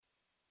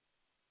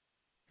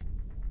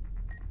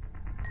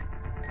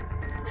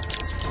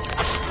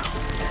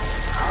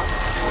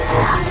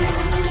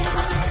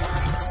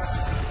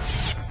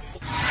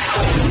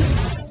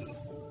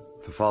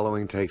The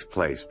following takes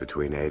place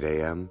between 8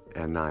 a.m.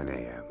 and 9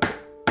 a.m.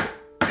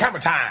 Hammer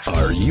time!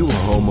 Are you a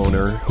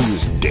homeowner who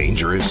is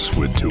dangerous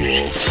with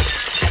tools?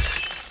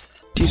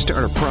 Do you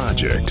start a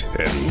project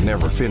and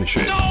never finish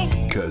it?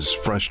 Because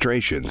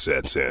frustration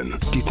sets in.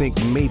 Do you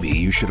think maybe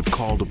you should have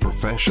called a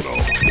professional?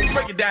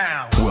 Break it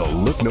down! Well,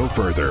 look no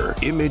further.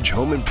 Image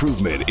Home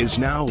Improvement is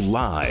now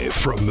live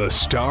from the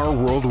Star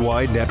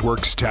Worldwide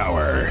Network's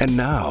tower. And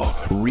now,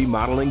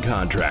 remodeling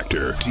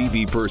contractor,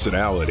 TV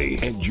personality,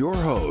 and your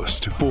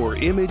host for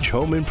Image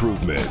Home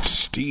Improvement,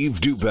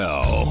 Steve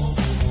Dubell.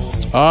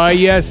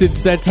 Yes,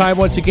 it's that time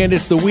once again.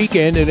 It's the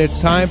weekend, and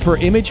it's time for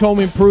Image Home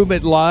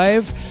Improvement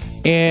Live.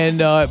 And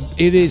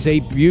it is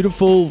a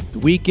beautiful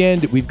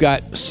weekend. We've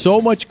got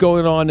so much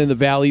going on in the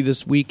Valley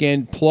this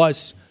weekend.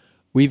 Plus,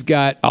 we've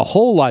got a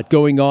whole lot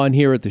going on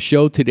here at the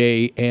show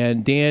today.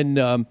 And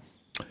Dan,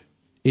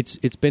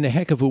 it's been a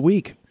heck of a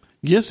week.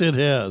 Yes, it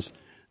has.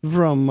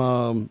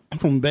 From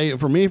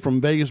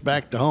Vegas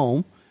back to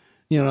home.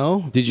 You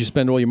know. Did you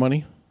spend all your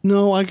money?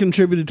 No, I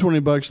contributed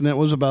 $20, and that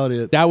was about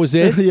it. That was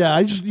it? Yeah,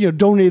 I just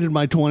donated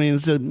my $20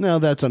 and said, no,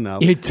 that's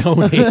enough. You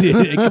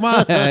donated. Come on.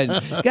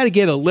 You got to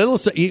get a little.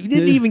 You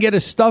didn't even get a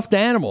stuffed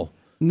animal.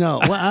 No.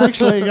 Well,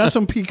 actually, I got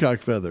some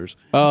peacock feathers.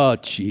 Oh,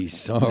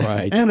 jeez. All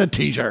right. And a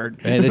T-shirt.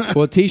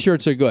 And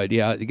T-shirts are good.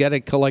 Yeah, you got to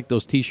collect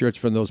those T-shirts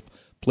from those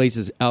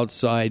places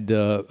outside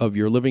of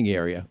your living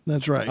area.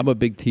 That's right. I'm a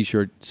big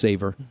T-shirt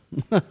saver.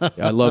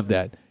 I love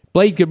that.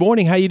 Blade, good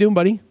morning. How you doing,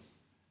 buddy?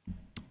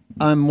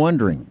 I'm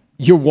wondering.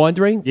 You're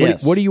wondering?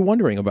 Yes. What are you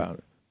wondering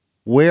about?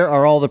 Where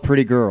are all the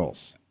pretty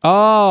girls?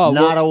 Oh,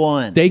 not a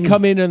one. They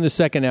come in the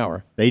second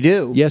hour. They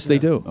do? Yes, they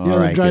do. Yeah,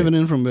 they're driving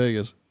in from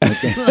Vegas.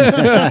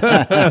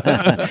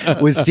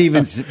 With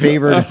Steven's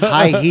favorite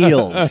high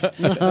heels.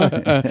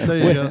 There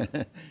you go.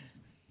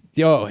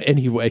 Oh,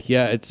 anyway,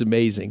 yeah, it's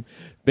amazing.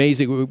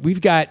 Amazing.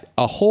 We've got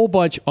a whole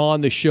bunch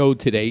on the show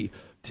today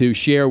to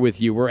share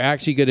with you. We're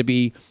actually going to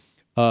be,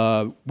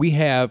 we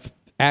have,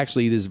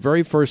 actually, this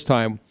very first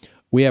time,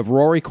 we have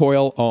Rory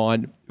Coyle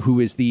on,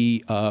 who is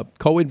the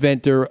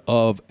co-inventor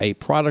of a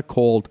product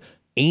called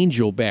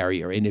Angel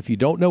Barrier. And if you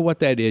don't know what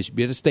that is, you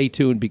better stay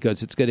tuned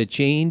because it's going to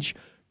change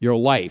your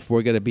life.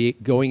 We're going to be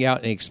going out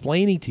and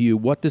explaining to you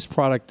what this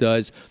product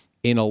does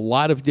in a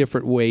lot of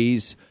different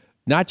ways,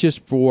 not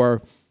just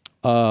for,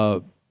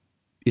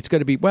 it's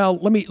going to be, well,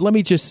 let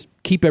me just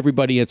keep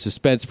everybody in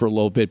suspense for a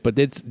little bit, but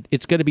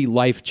it's going to be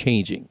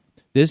life-changing.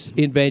 This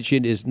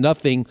invention is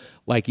nothing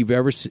like you've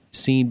ever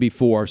seen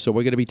before. So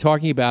we're going to be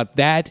talking about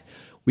that.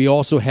 We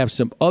also have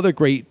some other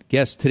great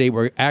guests today.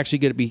 We're actually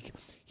going to be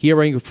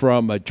hearing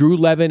from Drew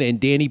Levin and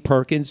Danny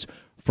Perkins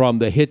from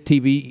the hit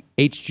TV,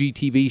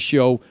 HGTV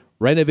show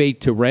Renovate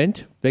to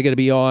Rent. They're going to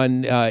be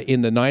on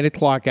in the 9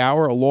 o'clock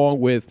hour along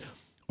with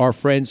our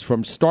friends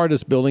from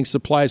Stardust Building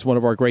Supplies, one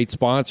of our great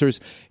sponsors.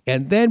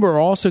 And then we're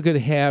also going to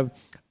have,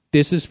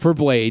 this is for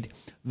Blade,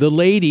 the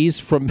ladies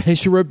from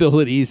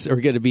Measurabilities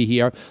are going to be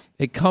here.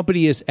 The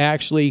company is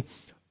actually,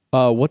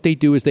 what they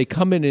do is they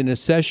come in and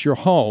assess your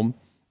home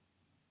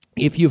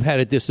if you've had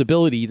a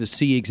disability to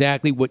see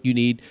exactly what you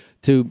need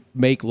to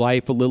make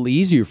life a little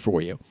easier for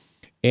you.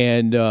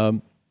 And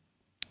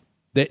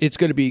it's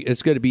going to be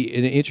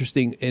an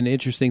interesting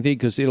thing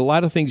because a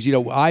lot of things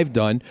I've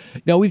done.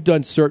 Now we've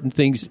done certain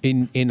things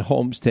in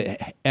homes to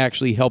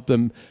actually help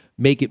them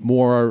make it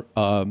more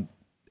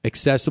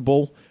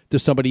accessible to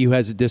somebody who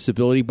has a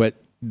disability, but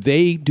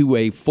they do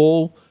a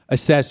full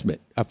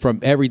assessment from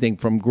everything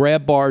from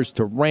grab bars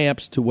to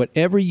ramps to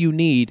whatever you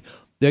need.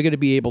 They're going to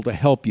be able to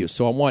help you.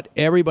 So I want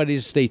everybody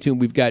to stay tuned.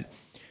 We've got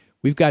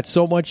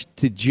so much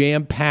to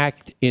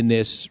jam-packed in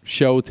this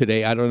show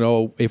today. I don't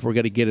know if we're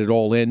going to get it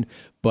all in,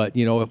 but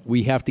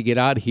we have to get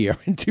out of here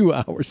in 2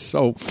 hours.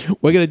 So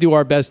we're going to do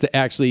our best to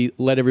actually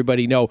let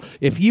everybody know.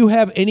 If you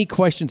have any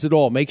questions at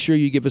all, make sure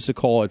you give us a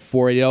call at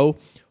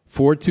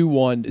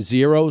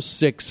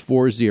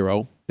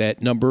 480-421-0640.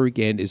 That number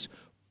again is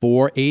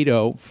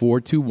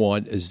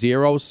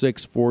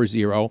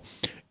 480-421-0640.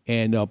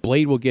 And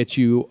Blade will get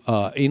you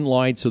in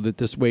line so that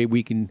this way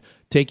we can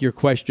take your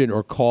question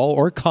or call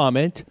or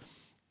comment.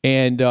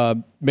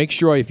 And make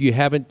sure if you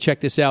haven't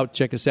checked us out,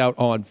 check us out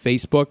on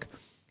Facebook,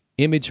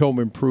 Image Home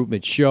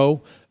Improvement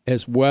Show,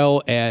 as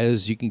well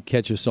as you can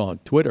catch us on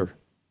Twitter.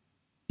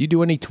 You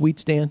do any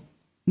tweets, Dan?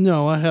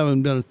 No, I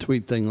haven't done a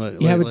tweet thing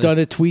lately. You haven't done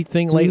a tweet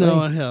thing lately? No,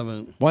 I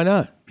haven't. Why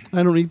not?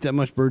 I don't eat that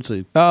much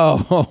birdseed.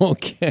 Oh,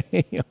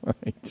 okay. All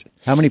right.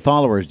 How many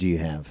followers do you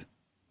have?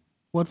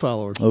 What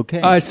followers?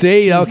 Okay.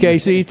 See? Okay,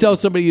 so you tell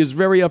somebody who's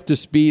very up to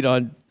speed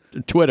on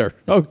Twitter.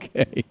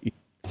 Okay.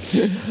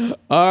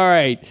 All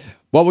right.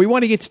 Well, we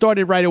want to get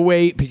started right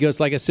away because,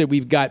 like I said,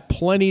 we've got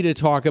plenty to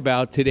talk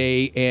about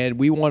today, and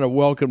we want to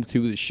welcome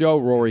to the show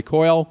Rory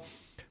Coyle.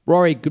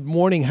 Rory, good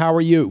morning. How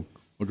are you?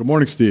 Well, good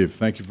morning, Steve.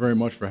 Thank you very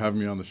much for having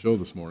me on the show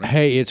this morning.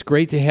 Hey, it's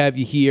great to have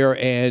you here,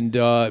 and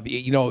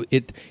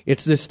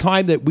it's this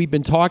time that we've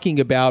been talking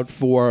about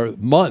for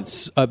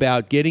months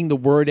about getting the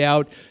word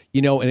out,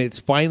 and it's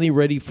finally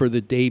ready for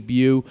the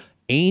debut,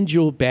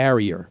 Angel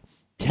Barrier.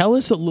 Tell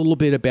us a little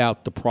bit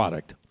about the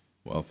product.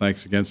 Well,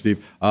 thanks again,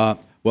 Steve.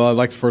 Well, I'd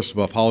like to first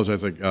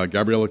apologize.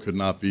 Gabriella could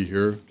not be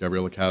here.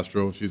 Gabriella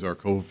Castro, she's our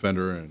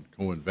co-founder and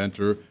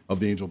co-inventor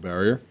of the Angel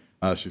Barrier.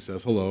 She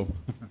says hello.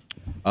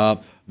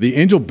 The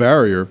Angel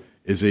Barrier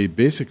is a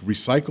basic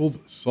recycled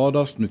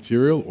sawdust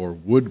material or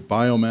wood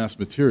biomass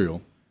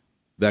material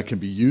that can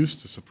be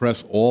used to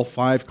suppress all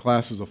 5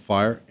 classes of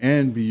fire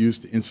and be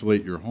used to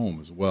insulate your home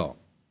as well.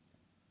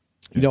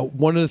 You know,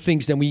 one of the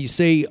things that when you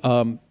say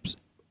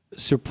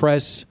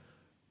suppress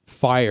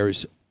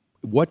fires,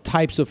 what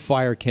types of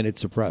fire can it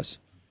suppress?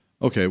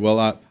 Okay,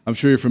 well, I'm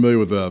sure you're familiar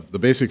with the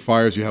basic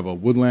fires. You have a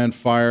woodland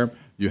fire,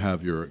 you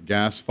have your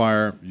gas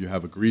fire, you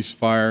have a grease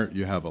fire,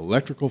 you have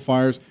electrical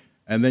fires,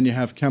 and then you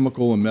have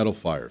chemical and metal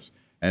fires.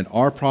 And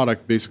our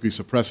product basically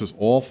suppresses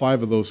all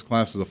 5 of those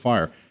classes of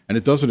fire, and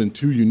it does it in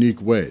 2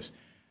 unique ways.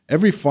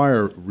 Every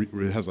fire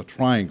has a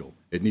triangle.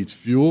 It needs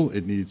fuel,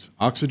 it needs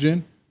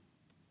oxygen,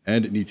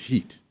 and it needs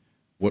heat.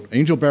 What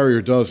Angel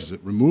Barrier does is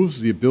it removes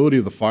the ability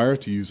of the fire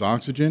to use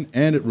oxygen,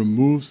 and it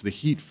removes the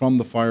heat from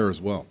the fire as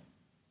well.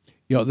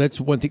 You know,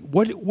 that's one thing.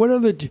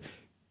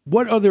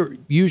 What other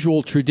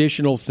usual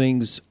traditional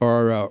things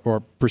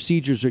or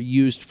procedures are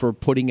used for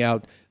putting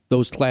out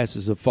those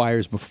classes of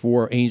fires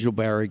before Angel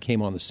Barrier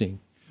came on the scene?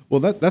 Well,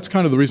 that's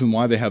kind of the reason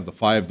why they have the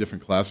 5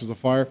 different classes of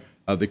fire.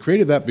 They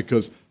created that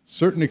because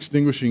certain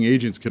extinguishing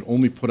agents can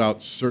only put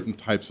out certain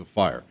types of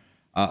fire.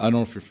 I don't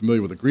know if you're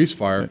familiar with a grease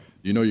fire.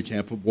 You know you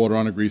can't put water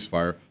on a grease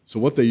fire. So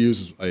what they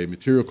use is a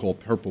material called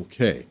Purple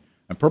K.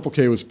 And Purple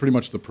K was pretty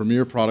much the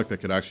premier product that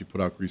could actually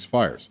put out grease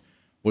fires.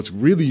 What's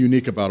really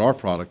unique about our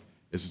product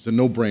is it's a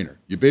no-brainer.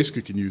 You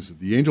basically can use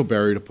the Angel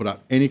Barrier to put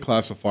out any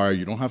class of fire.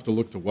 You don't have to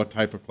look to what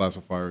type of class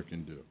of fire it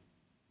can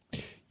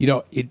do. You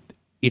know, it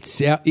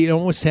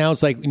almost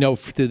sounds like, you know,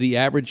 to the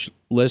average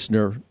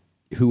listener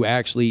who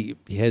actually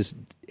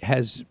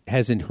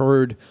hasn't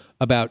heard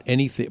about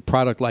anything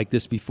product like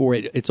this before,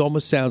 it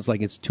almost sounds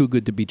like it's too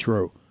good to be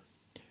true.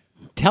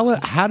 Tell us,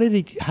 how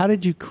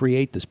did you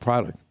create this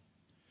product?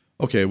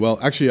 Okay, well,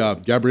 actually,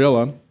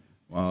 Gabriella,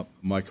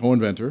 my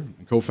co-inventor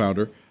and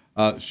co-founder,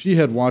 she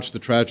had watched the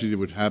tragedy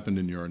that happened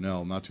in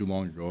Yarnell not too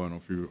long ago. I don't know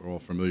if you're all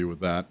familiar with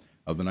that,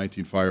 of the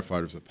 19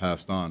 firefighters that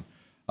passed on.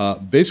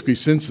 Basically,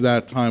 since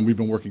that time, we've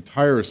been working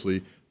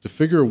tirelessly to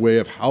figure a way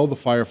of how the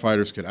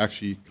firefighters could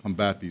actually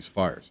combat these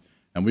fires.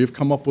 And we've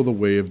come up with a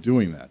way of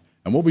doing that.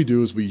 And what we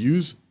do is we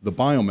use the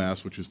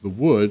biomass, which is the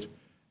wood,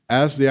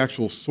 as the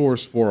actual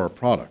source for our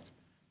product.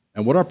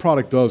 And what our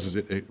product does is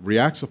it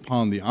reacts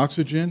upon the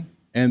oxygen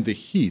and the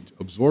heat,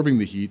 absorbing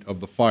the heat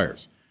of the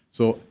fires.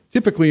 So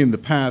typically in the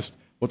past,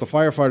 what the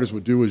firefighters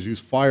would do is use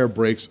fire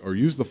breaks or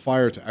use the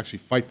fire to actually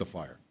fight the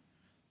fire.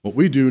 What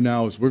we do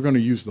now is we're going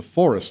to use the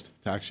forest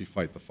to actually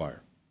fight the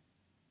fire.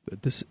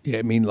 This,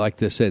 I mean,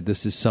 like I said,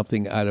 this is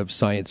something out of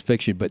science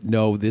fiction, but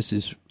no, this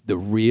is the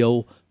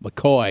real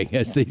McCoy,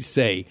 as they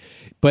say.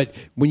 But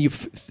when you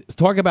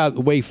talk about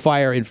the way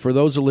fire, and for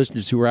those of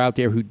listeners who are out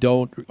there who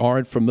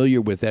aren't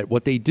familiar with that,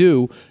 what they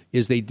do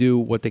is they do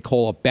what they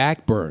call a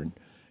backburn,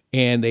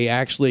 and they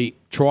actually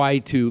try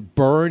to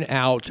burn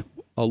out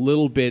a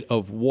little bit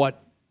of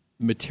what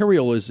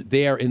material is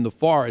there in the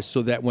forest,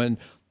 so that when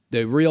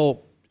the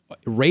real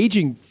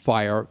raging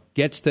fire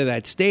gets to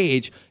that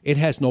stage, it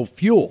has no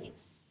fuel.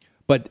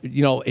 But,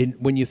 you know,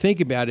 when you think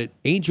about it,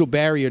 Angel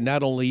Barrier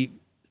not only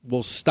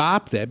will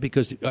stop that,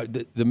 because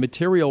the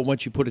material,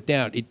 once you put it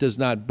down, it does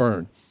not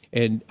burn.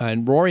 And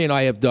Rory and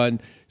I have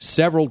done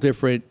several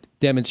different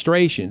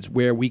demonstrations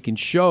where we can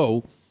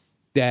show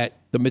that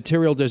the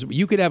material does.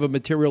 You could have a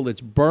material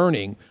that's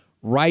burning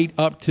right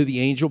up to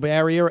the Angel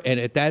Barrier, and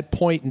at that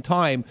point in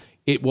time,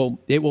 it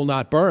will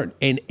not burn.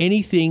 And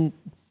anything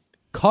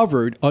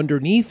covered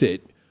underneath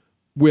it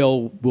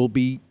will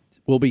be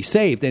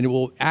saved, and it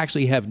will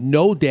actually have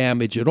no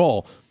damage at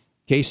all.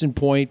 Case in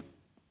point,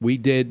 we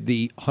did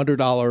the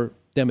 $100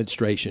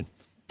 demonstration.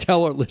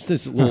 Tell our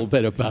listeners a little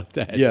bit about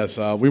that. Yes,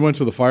 we went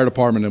to the fire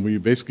department and we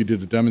basically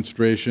did a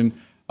demonstration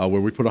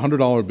where we put a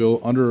 $100 bill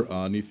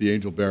underneath the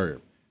Angel Barrier.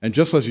 And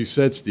just as you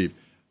said, Steve,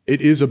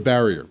 it is a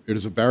barrier. It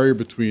is a barrier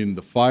between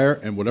the fire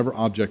and whatever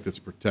object it's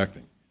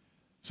protecting.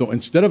 So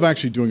instead of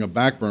actually doing a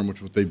backburn, which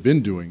is what they've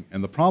been doing,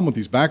 and the problem with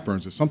these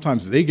backburns is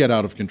sometimes they get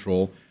out of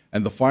control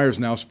and the fires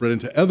now spread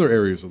into other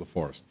areas of the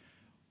forest.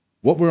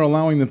 What we're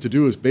allowing them to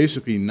do is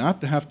basically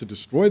not to have to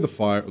destroy the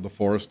fire or the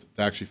forest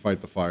to actually fight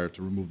the fire,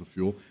 to remove the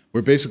fuel.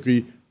 We're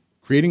basically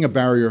creating a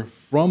barrier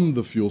from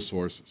the fuel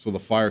source so the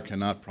fire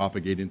cannot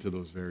propagate into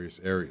those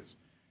various areas.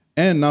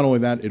 And not only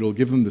that, it'll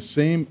give them the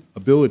same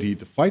ability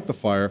to fight the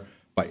fire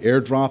by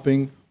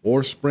airdropping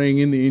or spraying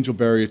in the Angel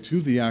Barrier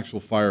to the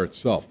actual fire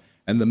itself.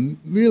 And the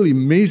really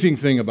amazing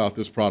thing about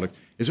this product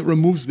is it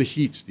removes the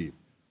heat, Steve.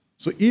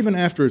 So even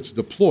after it's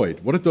deployed,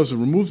 what it does is it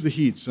removes the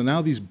heat. So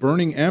now these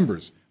burning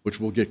embers, which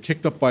will get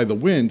kicked up by the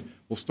wind,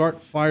 will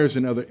start fires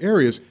in other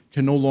areas,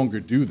 can no longer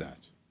do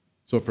that.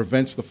 So it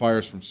prevents the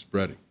fires from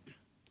spreading.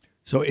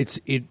 So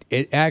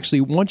it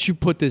actually, once you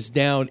put this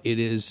down,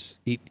 it's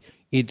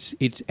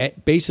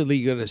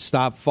basically going to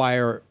stop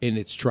fire in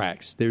its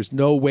tracks. There's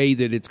no way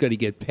that it's going to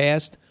get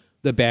past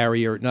the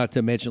barrier, not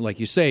to mention,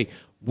 like you say,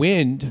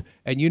 wind,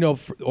 and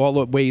all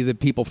the way that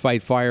people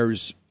fight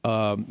fires,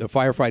 the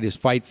firefighters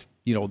fight,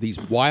 these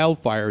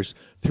wildfires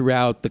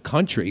throughout the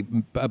country,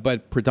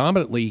 but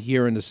predominantly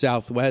here in the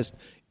Southwest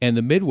and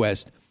the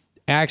Midwest,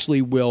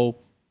 actually will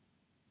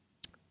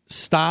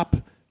stop.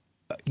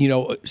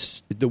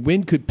 The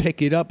wind could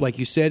pick it up, like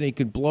you said, and it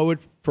could blow it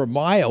for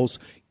miles.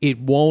 It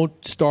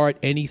won't start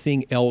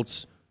anything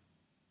else,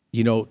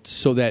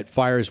 so that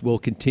fires will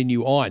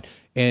continue on.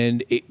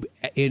 And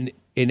in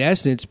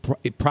essence,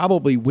 wind would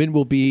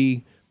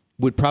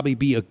probably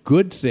be a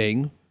good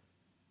thing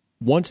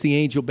once the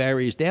angel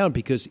barrier is down,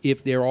 because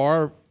if there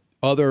are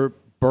other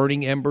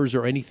burning embers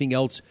or anything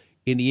else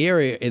in the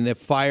area and the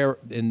fire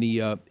and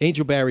the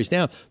angel barrier is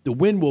down, the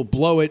wind will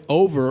blow it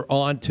over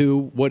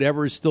onto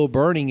whatever is still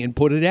burning and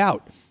put it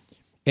out.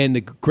 And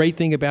the great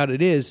thing about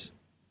it is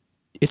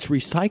it's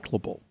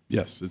recyclable.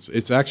 Yes,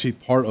 it's actually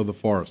part of the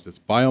forest. It's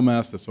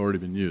biomass that's already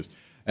been used.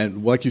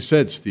 And like you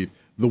said, Steve,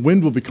 the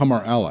wind will become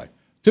our ally.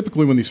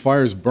 Typically when these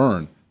fires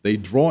burn, they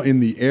draw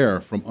in the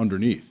air from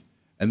underneath,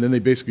 and then they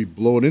basically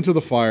blow it into the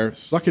fire,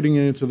 sucking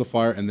it into the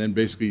fire, and then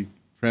basically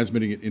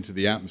transmitting it into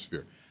the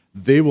atmosphere.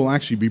 They will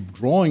actually be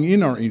drawing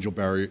in our angel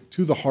barrier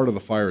to the heart of the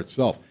fire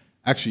itself,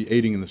 actually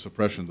aiding in the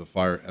suppression of the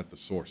fire at the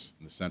source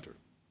in the center.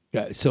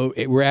 Yeah, so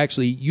we're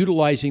actually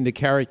utilizing the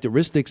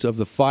characteristics of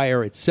the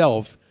fire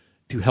itself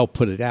to help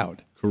put it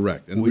out.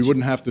 Correct. And we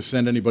wouldn't have to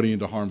send anybody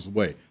into harm's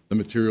way. The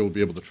material will be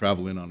able to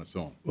travel in on its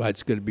own. Well,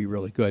 that's going to be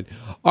really good.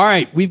 All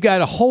right, we've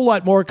got a whole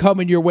lot more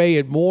coming your way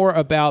and more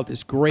about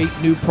this great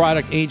new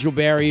product, Angel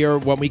Barrier.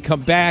 When we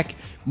come back,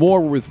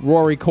 more with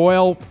Rory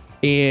Coyle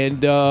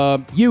and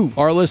you,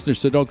 our listeners,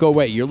 so don't go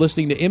away. You're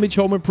listening to Image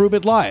Home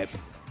Improvement Live.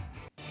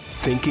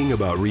 Thinking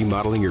about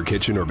remodeling your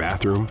kitchen or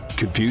bathroom?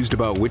 Confused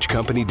about which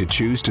company to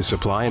choose to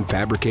supply and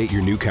fabricate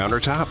your new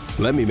countertop?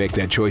 Let me make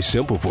that choice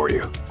simple for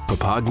you.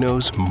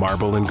 Papagnos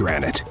Marble and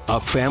Granite, a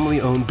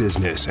family-owned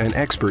business and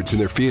experts in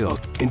their field,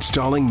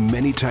 installing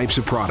many types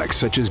of products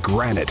such as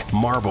granite,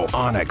 marble,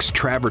 onyx,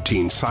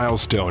 travertine,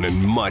 silestone,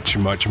 and much,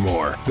 much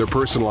more. Their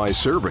personalized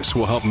service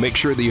will help make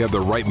sure that you have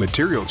the right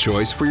material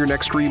choice for your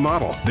next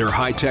remodel. Their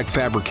high-tech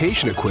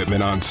fabrication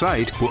equipment on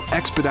site will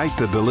expedite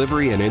the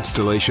delivery and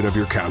installation of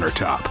your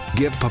countertop.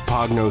 Give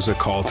Papagnos a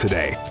call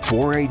today,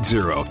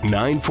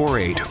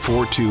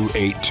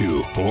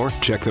 480-948-4282, or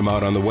check them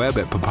out on the web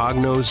at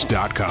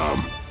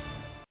papagnos.com.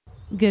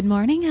 Good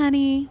morning,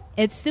 honey.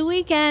 It's the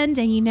weekend,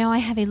 and I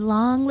have a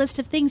long list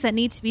of things that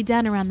need to be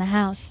done around the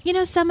house.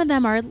 Some of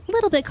them are a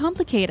little bit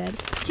complicated.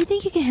 Do you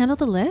think you can handle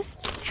the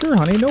list? Sure,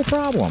 honey, no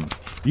problem.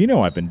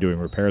 I've been doing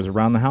repairs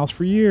around the house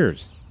for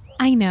years.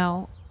 I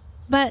know,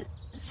 but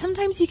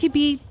sometimes you could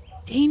be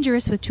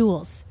dangerous with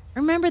tools.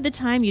 Remember the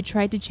time you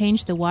tried to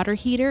change the water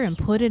heater and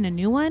put in a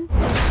new one?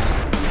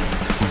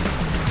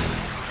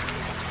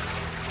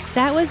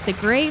 That was the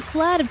Great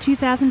Flood of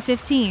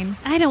 2015.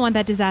 I don't want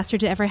that disaster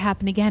to ever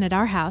happen again at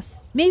our house.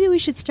 Maybe we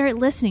should start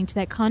listening to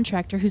that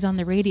contractor who's on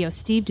the radio,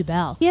 Steve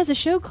DuBell. He has a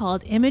show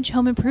called Image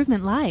Home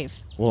Improvement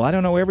Live. Well, I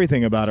don't know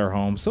everything about our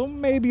home, so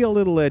maybe a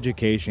little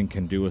education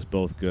can do us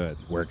both good.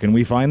 Where can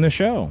we find the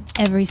show?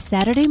 Every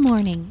Saturday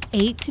morning,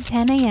 8 to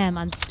 10 a.m.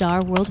 on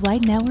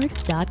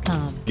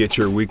StarWorldWideNetworks.com. Get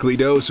your weekly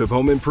dose of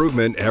home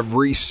improvement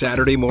every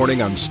Saturday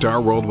morning on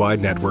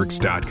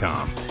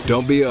StarWorldWideNetworks.com.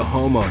 Don't be a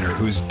homeowner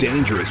who's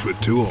dangerous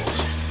with tools.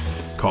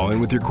 Call in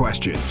with your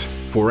questions,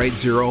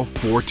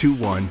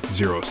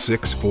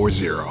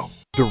 480-421-0640.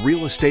 The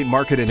real estate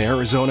market in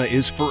Arizona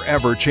is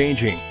forever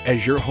changing.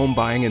 As your home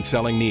buying and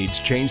selling needs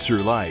change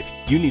through life,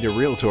 you need a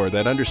realtor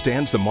that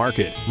understands the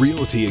market.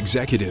 Realty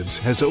Executives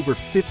has over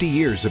 50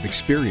 years of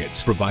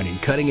experience providing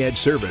cutting-edge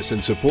service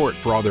and support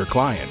for all their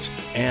clients,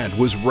 and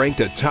was ranked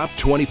a top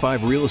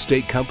 25 real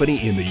estate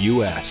company in the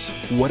U.S.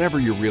 Whatever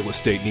your real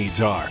estate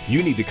needs are,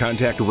 you need to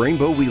contact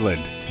Rainbow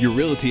Wieland, your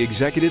Realty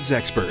Executives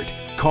expert.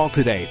 Call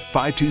today,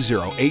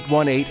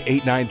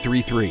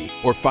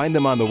 520-818-8933, or find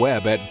them on the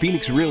web at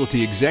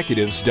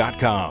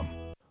PhoenixRealtyExecutives.com.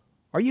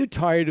 Are you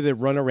tired of the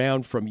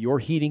runaround from your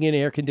heating and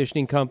air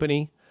conditioning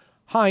company?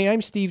 Hi,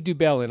 I'm Steve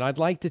DuBell, and I'd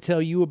like to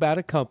tell you about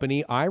a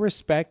company I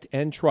respect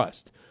and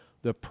trust,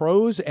 the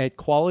pros at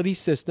Quality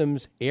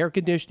Systems Air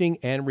Conditioning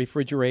and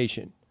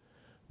Refrigeration.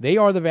 They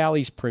are the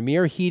Valley's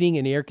premier heating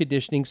and air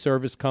conditioning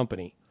service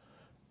company.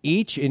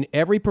 Each and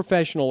every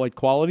professional at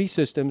Quality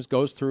Systems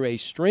goes through a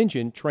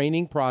stringent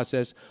training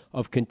process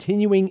of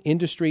continuing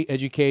industry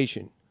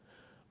education.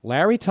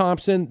 Larry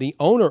Thompson, the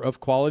owner of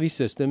Quality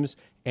Systems,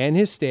 and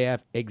his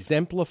staff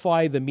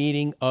exemplify the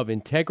meaning of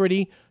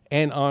integrity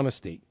and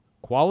honesty.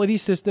 Quality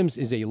Systems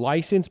is a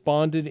licensed,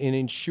 bonded, and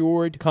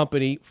insured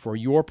company for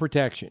your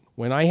protection.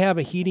 When I have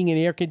a heating and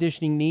air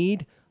conditioning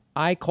need,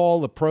 I call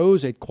the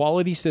pros at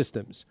Quality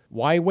Systems.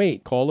 Why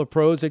wait? Call the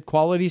pros at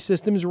Quality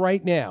Systems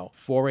right now,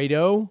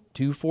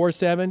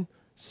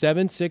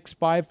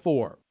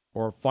 480-247-7654,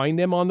 or find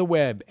them on the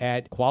web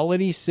at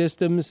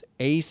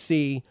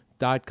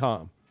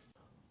QualitySystemsAC.com.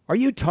 Are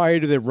you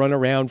tired of the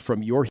runaround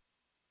from your...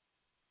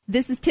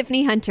 This is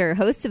Tiffany Hunter,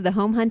 host of the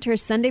Home Hunter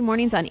Sunday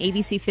mornings on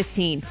ABC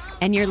 15,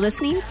 and you're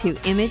listening to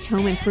Image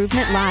Home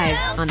Improvement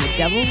Live on the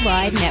Double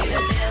Wide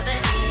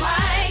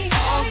Network.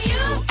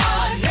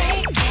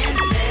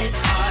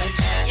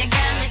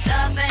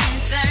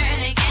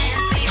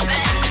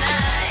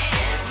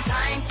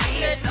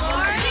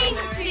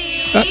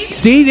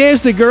 See, there's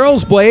the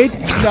girls, Blade.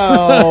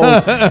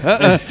 No.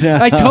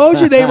 I told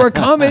you they were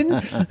coming.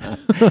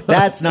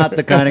 That's not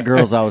the kind of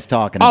girls I was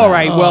talking about. All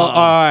right.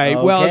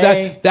 Well,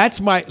 Okay.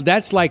 that's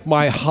like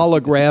my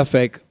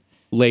holographic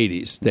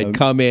ladies that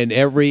come in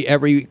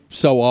every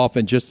so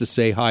often just to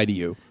say hi to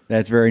you.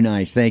 That's very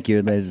nice. Thank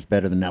you. That is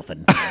better than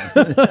nothing.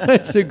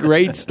 It's a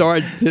great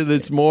start to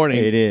this morning.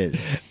 It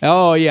is.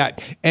 Oh, yeah.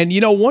 And,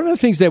 one of the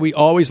things that we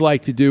always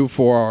like to do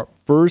for our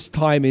first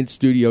time in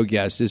studio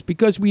guests is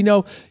because we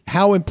know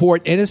how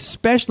important, and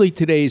especially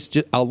today's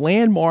just a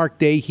landmark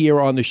day here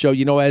on the show.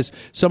 As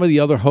some of the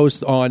other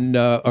hosts on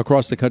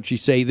across the country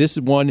say, this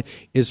one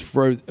is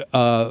for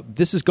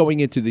this is going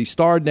into the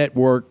Star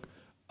Network,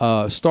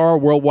 Star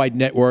Worldwide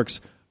Network's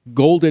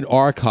golden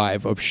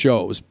archive of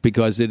shows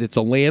because it's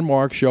a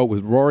landmark show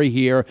with Rory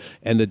here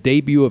and the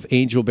debut of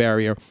Angel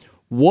Barrier.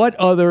 What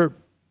other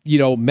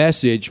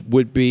message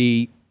would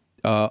be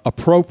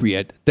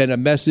appropriate than a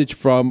message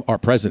from our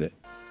president?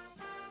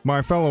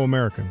 My fellow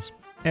Americans,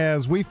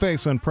 as we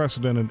face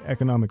unprecedented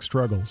economic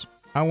struggles,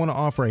 I want to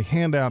offer a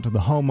handout to the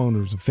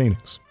homeowners of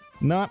Phoenix.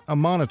 Not a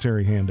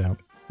monetary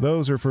handout.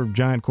 Those are for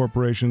giant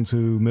corporations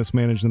who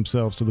mismanage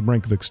themselves to the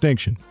brink of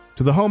extinction.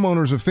 To the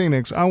homeowners of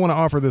Phoenix, I want to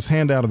offer this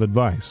handout of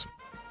advice.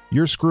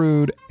 You're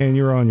screwed and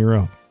you're on your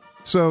own.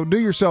 So do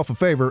yourself a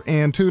favor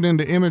and tune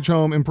into Image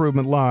Home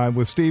Improvement Live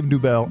with Steve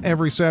Dubell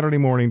every Saturday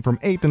morning from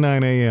 8 to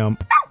 9 a.m.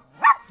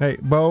 Hey,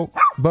 Bo,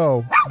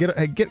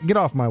 get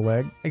off my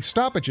leg. Hey,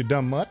 stop it, you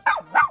dumb mutt.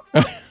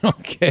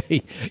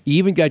 Okay. You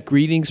even got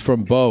greetings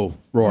from Bo,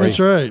 Rory. That's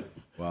right.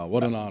 Wow,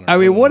 what an honor. I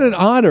mean, what an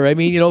honor. I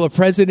mean, the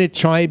president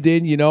chimed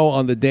in,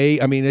 on the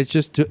day. I mean, it's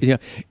just,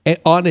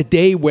 on a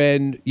day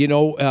when,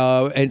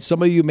 and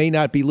some of you may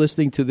not be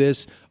listening to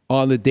this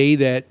on the day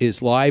that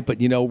is live, but,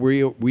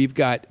 we've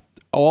got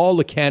all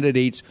the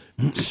candidates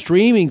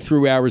streaming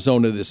through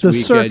Arizona this weekend.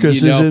 The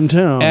circus is in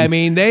town. I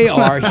mean, they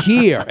are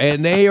here,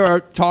 and they are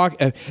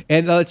talking.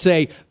 And let's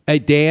say,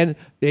 Dan,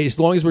 as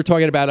long as we're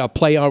talking about a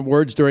play on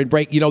words during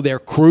break, they're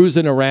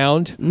cruising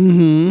around,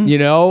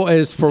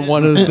 as for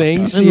one of the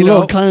things. And a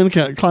little clown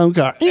car.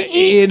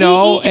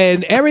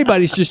 And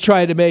everybody's just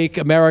trying to make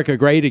America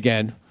great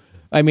again.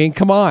 I mean,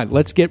 come on,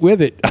 let's get with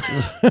it.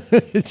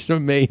 It's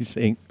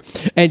amazing.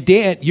 And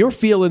Dan, you're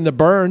feeling the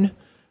burn.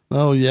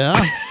 Oh,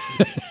 yeah.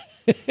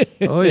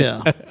 Oh,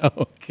 yeah.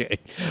 Okay.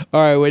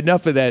 All right. Well,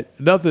 enough of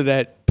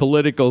that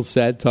political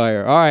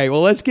satire. All right.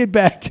 Well, let's get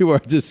back to our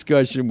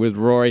discussion with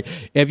Rory.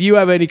 If you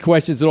have any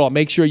questions at all,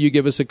 make sure you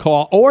give us a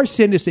call or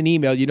send us an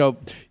email.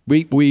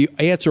 We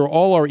answer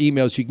all our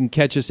emails. You can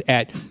catch us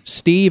at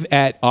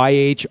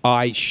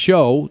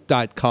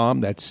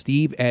steve@ihishow.com. That's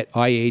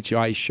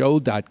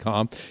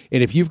steve@ihishow.com.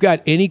 And if you've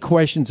got any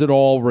questions at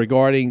all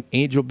regarding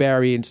Angel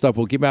Barrier and stuff,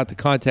 we'll give out the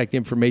contact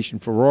information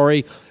for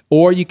Rory.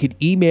 Or you could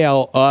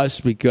email us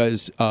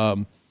because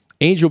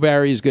Angel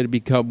Barrier is going to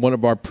become one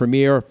of our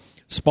premier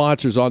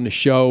sponsors on the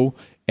show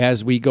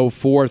as we go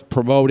forth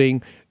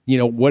promoting,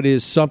 what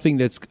is something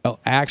that's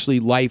actually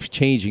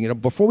life-changing.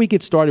 Before we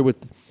get started with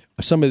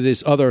some of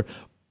this other,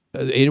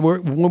 and we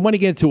want to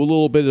get into a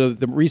little bit of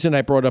the reason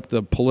I brought up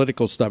the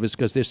political stuff is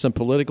because there's some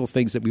political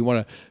things that we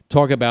want to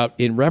talk about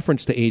in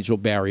reference to Angel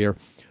Barrier.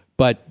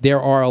 But there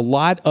are a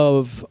lot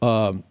of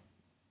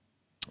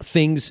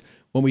things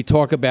when we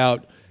talk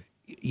about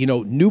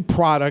new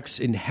products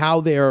and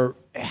how they're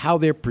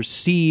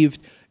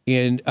perceived,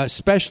 and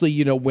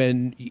especially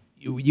when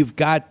you've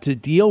got to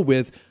deal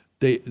with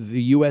the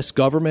U.S.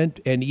 government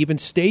and even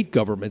state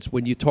governments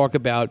when you talk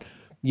about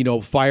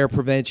fire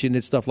prevention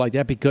and stuff like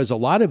that, because a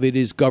lot of it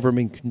is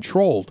government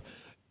controlled.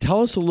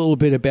 Tell us a little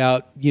bit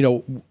about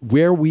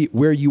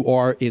where you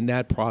are in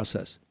that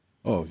process.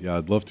 Oh yeah,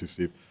 I'd love to,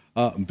 Steve.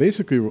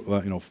 Basically,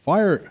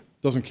 fire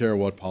doesn't care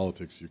what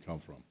politics you come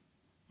from.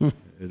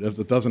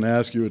 It doesn't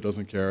ask you. It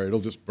doesn't care. It'll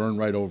just burn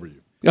right over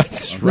you.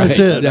 That's right. That's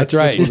it. That's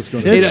right. What it's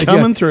going to do. It's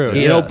coming through.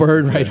 It'll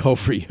burn right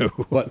over you.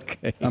 But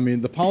Okay. I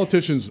mean, the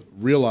politicians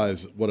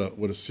realize what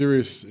a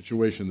serious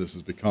situation this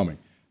is becoming.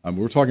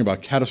 We're talking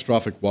about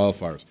catastrophic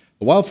wildfires.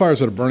 The wildfires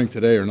that are burning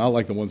today are not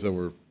like the ones that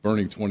were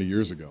burning 20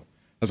 years ago.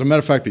 As a matter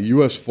of fact, the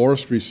U.S.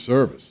 Forestry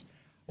Service,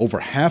 over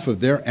half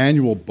of their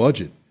annual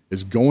budget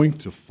is going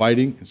to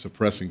fighting and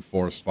suppressing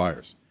forest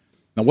fires.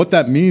 Now, what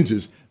that means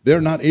is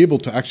they're not able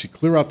to actually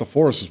clear out the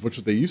forests, which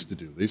they used to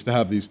do. They used to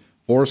have these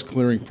forest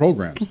clearing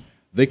programs.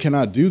 They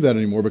cannot do that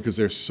anymore because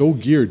they're so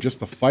geared just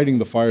to fighting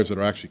the fires that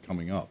are actually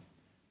coming up.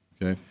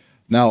 Okay.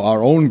 Now,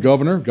 our own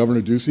governor,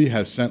 Governor Ducey,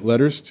 has sent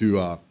letters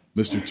to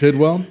Mr.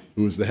 Tidwell,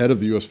 who is the head of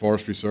the U.S.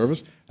 Forestry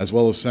Service, as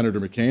well as Senator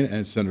McCain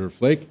and Senator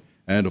Flake,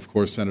 and, of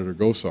course, Senator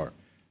Gosar,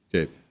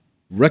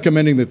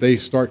 recommending that they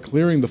start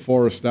clearing the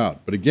forest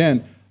out. But,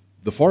 again,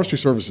 the Forestry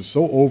Service is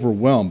so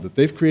overwhelmed that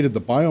they've created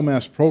the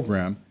Biomass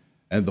Program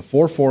and the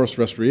Forest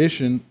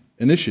Restoration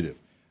Initiative.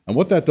 And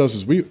what that does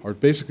is we are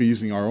basically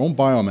using our own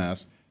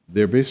biomass.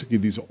 They're basically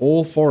these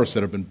old forests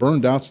that have been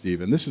burned out,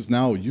 Steve, and this is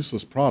now a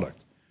useless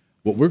product.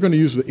 What we're going to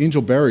use with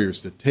Angel Barrier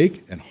is to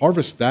take and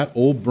harvest that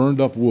old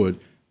burned up wood,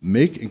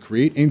 make and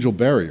create Angel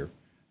Barrier,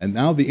 and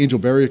now the Angel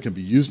Barrier can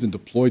be used and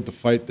deployed to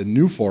fight the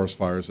new forest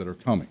fires that are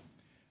coming.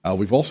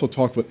 We've also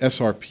talked with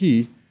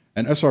SRP,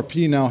 and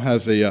SRP now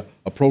has a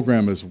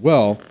program as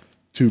well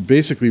to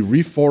basically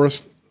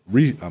replant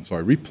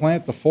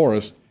the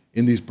forest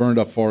in these burned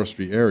up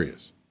forestry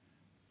areas.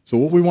 So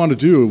what we want to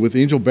do with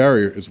Angel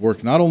Barrier is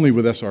work not only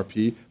with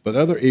SRP, but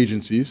other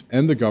agencies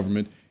and the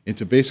government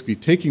into basically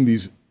taking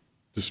these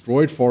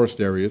destroyed forest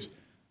areas,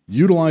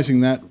 utilizing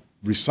that,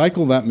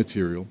 recycle that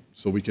material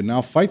so we can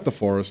now fight the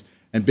forest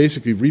and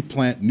basically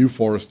replant new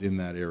forest in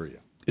that area.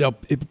 You know,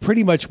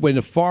 pretty much when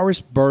the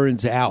forest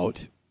burns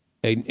out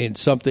and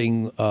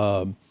something,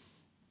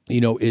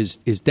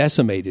 is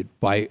decimated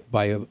by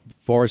a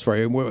forest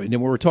fire, and then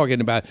we're talking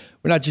about,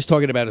 we're not just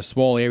talking about a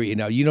small area.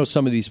 Now, you know,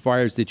 some of these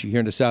fires that you hear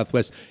in the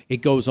Southwest, it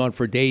goes on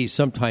for days,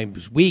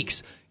 sometimes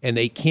weeks, and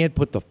they can't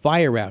put the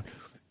fire out.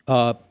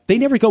 They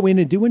never go in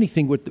and do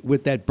anything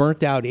with that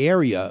burnt out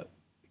area,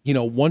 you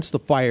know, once the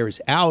fire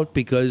is out,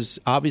 because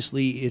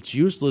obviously it's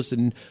useless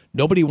and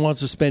nobody wants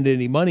to spend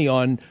any money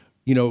on,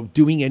 you know,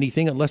 doing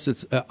anything unless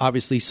it's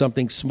obviously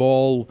something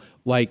small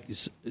like,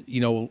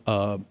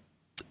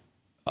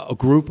 a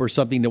group or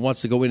something that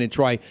wants to go in and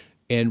try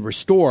and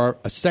restore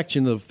a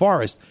section of the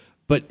forest.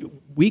 But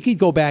we could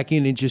go back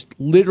in and just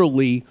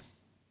literally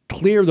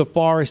clear the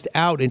forest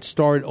out and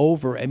start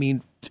over. I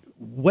mean,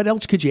 what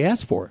else could you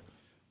ask for?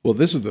 Well,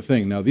 this is the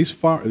thing. Now, these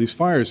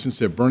fires, since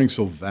they're burning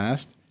so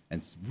vast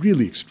and it's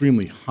really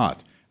extremely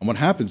hot, and what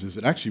happens is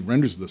it actually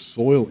renders the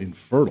soil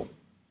infertile.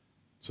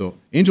 So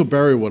Angel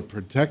Barrier would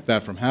protect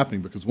that from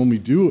happening, because when we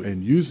do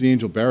and use the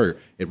Angel Barrier,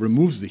 it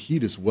removes the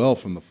heat as well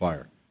from the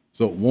fire.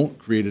 So it won't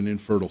create an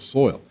infertile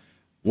soil.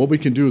 What we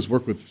can do is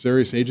work with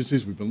various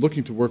agencies. We've been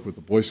looking to work with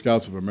the Boy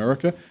Scouts of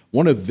America.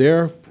 One of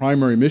their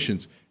primary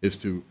missions is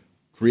to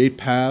create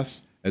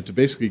paths and to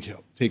basically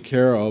take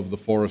care of the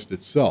forest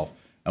itself.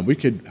 And we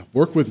could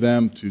work with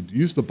them to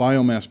use the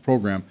biomass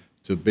program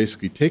to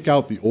basically take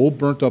out the old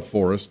burnt up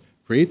forest,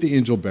 create the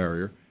Angel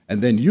Barrier,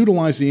 and then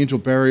utilize the Angel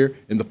Barrier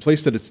in the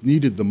place that it's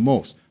needed the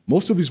most.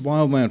 Most of these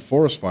wildland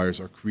forest fires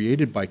are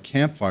created by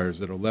campfires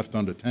that are left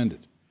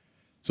unattended.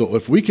 So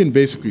if we can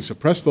basically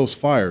suppress those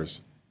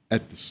fires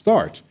at the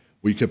start,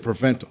 we could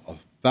prevent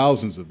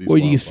thousands of these.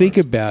 When you think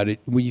about it,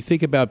 when you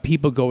think about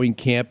people going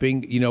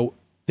camping, you know,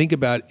 think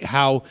about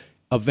how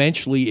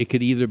eventually it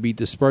could either be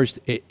dispersed.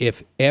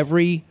 If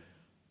every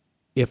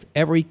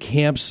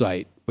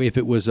campsite, if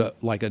it was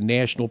like a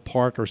national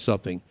park or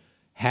something,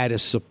 had a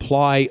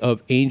supply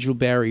of Angel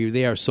Barrier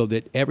there, so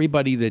that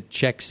everybody that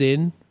checks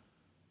in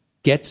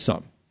gets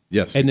some.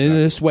 Yes, and exactly.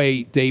 in this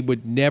way, they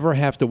would never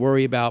have to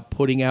worry about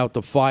putting out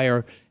the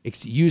fire.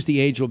 Use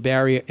the Angel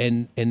Barrier,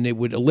 and it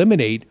would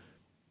eliminate,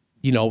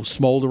 you know,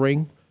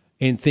 smoldering,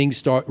 and things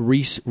start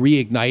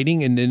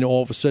reigniting, and then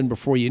all of a sudden,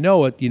 before you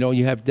know it, you know,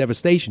 you have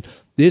devastation.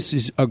 This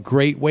is a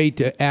great way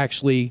to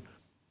actually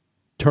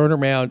turn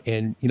around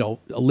and, you know,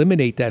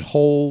 eliminate that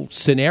whole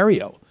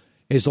scenario.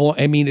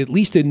 At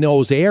least in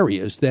those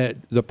areas that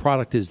the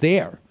product is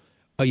there,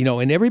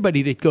 and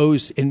everybody that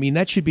goes. I mean,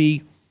 that should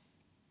be.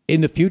 In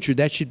the future,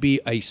 that should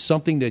be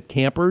something that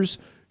campers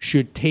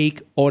should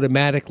take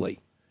automatically,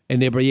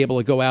 and they'll be able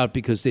to go out,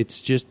 because it's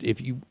just,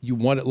 if you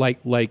want it,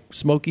 like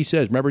Smokey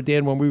says. Remember,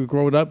 Dan, when we were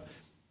growing up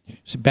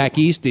back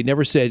east, they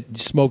never said,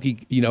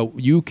 Smokey,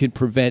 you can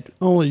prevent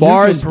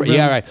forest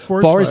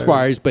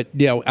fires, but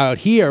out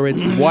here it's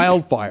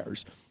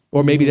wildfires,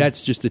 or maybe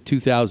that's just a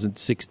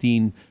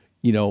 2016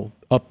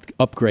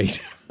 upgrade.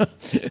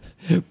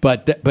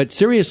 but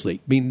seriously,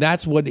 I mean,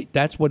 that's what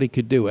it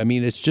could do. I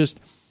mean, it's just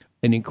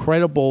an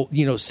incredible,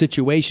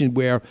 situation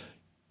where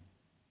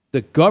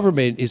the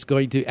government is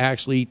going to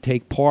actually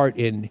take part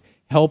in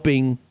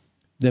helping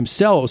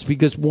themselves,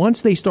 because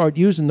once they start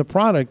using the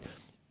product,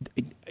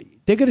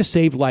 they're going to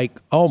save, like,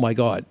 oh my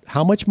God,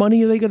 how much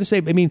money are they going to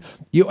save? I mean,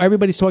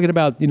 everybody's talking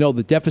about,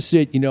 the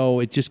deficit,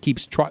 it just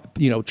keeps,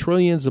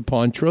 trillions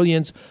upon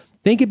trillions.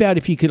 Think about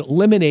if you could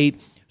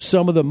eliminate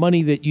some of the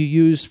money that you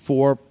use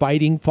for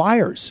fighting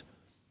fires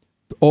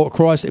all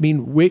across. I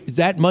mean,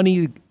 that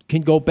money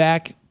can go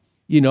back,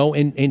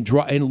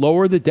 and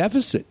lower the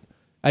deficit.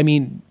 I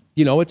mean,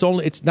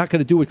 it's not going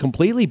to do it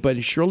completely, but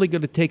it's surely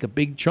going to take a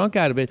big chunk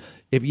out of it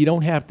if you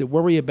don't have to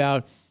worry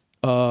about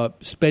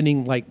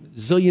spending like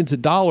zillions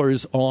of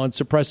dollars on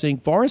suppressing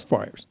forest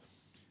fires.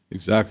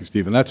 Exactly,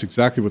 Steve. And that's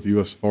exactly what the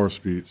U.S.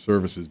 Forestry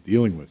Service is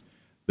dealing with.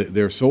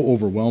 They're so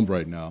overwhelmed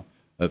right now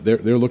that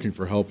they're looking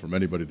for help from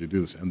anybody to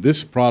do this. And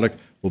this product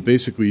will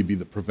basically be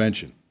the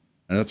prevention,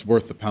 and that's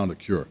worth the pound of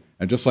cure.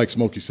 And just like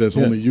Smokey says,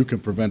 only you can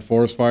prevent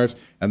forest fires,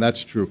 and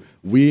that's true.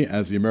 We,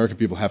 as the American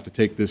people, have to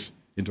take this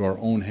into our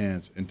own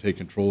hands and take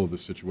control of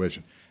this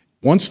situation.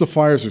 Once the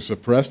fires are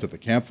suppressed at the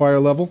campfire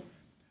level,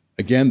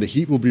 again, the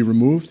heat will be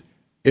removed.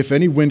 If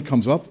any wind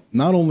comes up,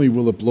 not only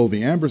will it blow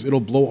the ambers, it'll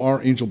blow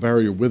our Angel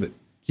Barrier with it,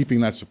 keeping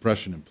that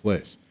suppression in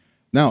place.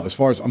 Now, as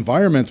far as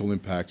environmental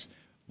impacts,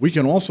 we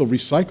can also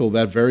recycle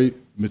that very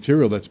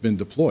material that's been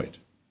deployed.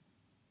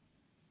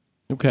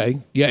 Okay.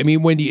 Yeah, I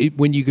mean, when you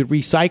could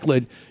recycle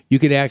it, you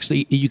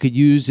could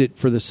use it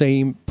for the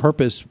same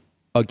purpose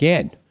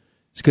again,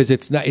 because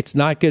it's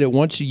not going to,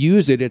 once you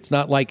use it, it's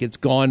not like it's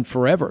gone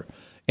forever.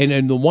 And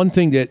then the one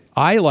thing that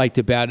I liked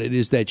about it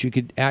is that you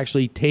could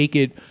actually take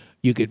it,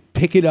 you could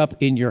pick it up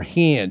in your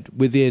hand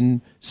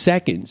within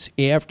seconds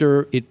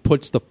after it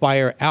puts the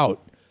fire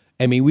out.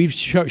 I mean, we've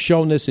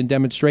shown this in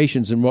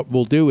demonstrations, and what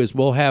we'll do is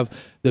we'll have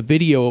the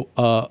video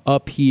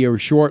up here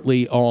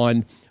shortly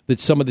on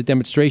some of the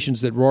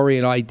demonstrations that Rory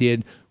and I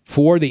did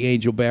for the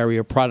Angel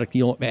Barrier product.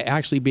 You'll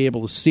actually be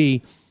able to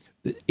see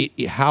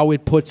how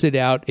it puts it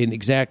out, and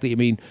exactly, I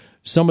mean,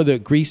 some of the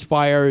grease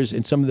fires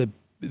and some of the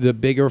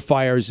bigger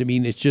fires. I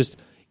mean,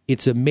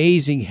 it's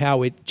amazing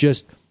how it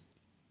just,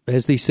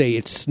 as they say,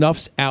 it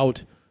snuffs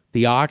out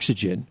the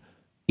oxygen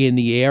in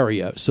the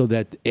area, so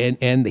that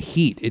and the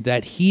heat.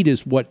 That heat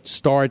is what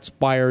starts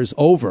fires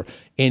over.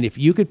 And if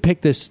you could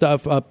pick this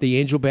stuff up, the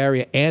Angel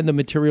Barrier and the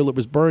material it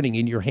was burning,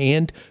 in your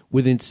hand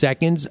within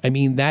seconds, I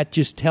mean, that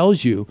just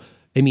tells you,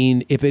 I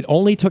mean, if it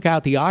only took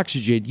out the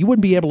oxygen, you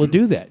wouldn't be able to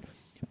do that.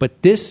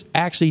 But this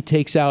actually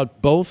takes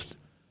out both,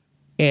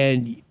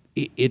 and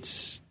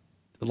it's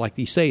like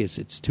they say,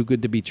 it's too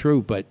good to be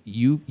true. But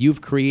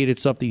you've created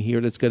something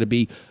here that's going to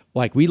be,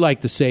 like we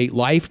like to say,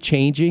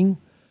 life-changing,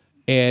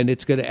 and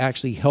it's going to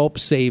actually help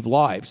save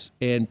lives.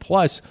 And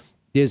plus,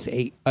 there's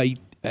a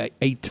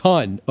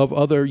ton of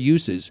other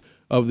uses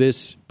of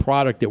this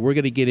product that we're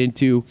going to get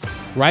into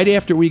right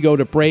after we go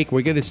to break.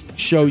 We're going to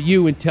show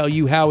you and tell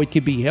you how it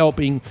could be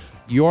helping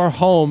your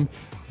home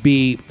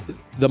be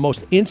the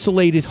most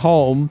insulated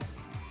home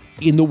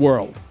in the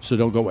world. So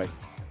don't go away.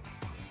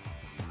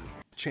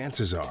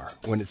 Chances are,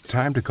 when it's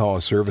time to call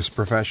a service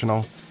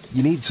professional,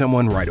 you need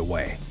someone right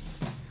away.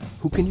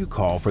 Who can you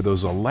call for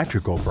those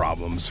electrical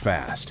problems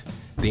fast?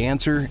 The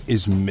answer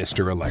is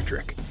Mr.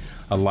 Electric,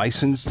 a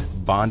licensed,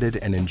 bonded,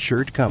 and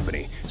insured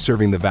company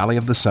serving the Valley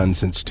of the Sun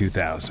since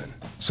 2000.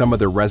 Some of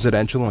their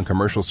residential and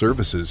commercial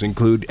services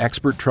include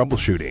expert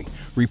troubleshooting,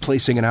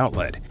 replacing an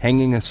outlet,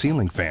 hanging a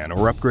ceiling fan,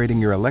 or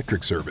upgrading your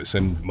electric service,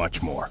 and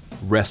much more.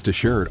 Rest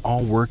assured,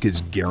 all work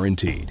is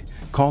guaranteed.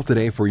 Call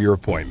today for your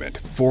appointment,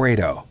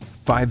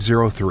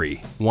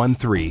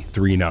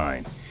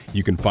 480-503-1339.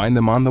 You can find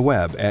them on the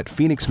web at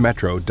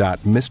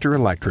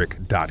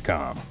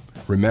phoenixmetro.mrelectric.com.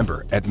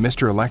 Remember, at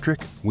Mr. Electric,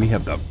 we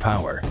have the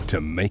power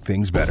to make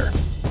things better.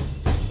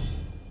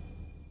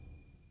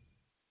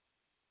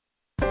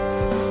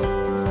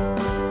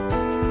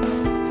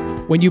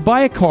 When you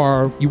buy a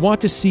car, you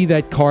want to see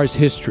that car's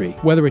history,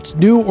 whether it's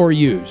new or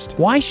used.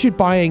 Why should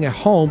buying a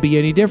home be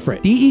any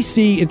different?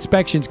 DEC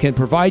Inspections can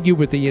provide you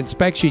with the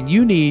inspection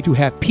you need to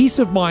have peace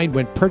of mind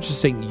when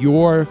purchasing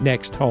your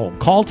next home.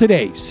 Call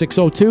today,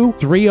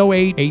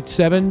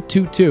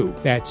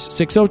 602-308-8722. That's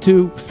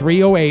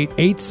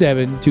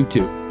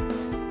 602-308-8722.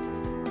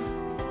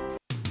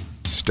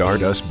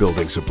 Stardust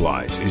Building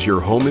Supplies is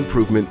your home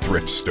improvement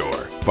thrift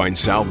store. Find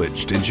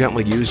salvaged and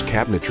gently used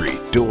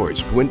cabinetry,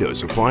 doors,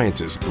 windows,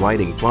 appliances,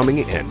 lighting,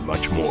 plumbing, and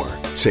much more.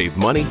 Save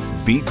money,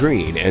 be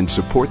green, and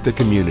support the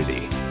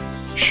community.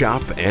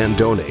 Shop and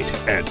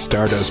donate at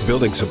Stardust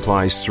Building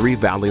Supplies' 3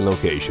 Valley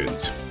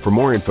locations. For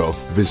more info,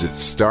 visit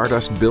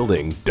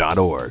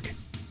stardustbuilding.org.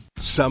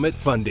 Summit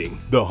Funding,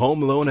 the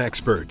home loan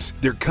experts.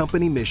 Their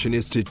company mission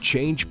is to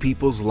change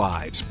people's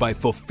lives by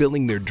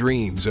fulfilling their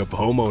dreams of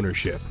home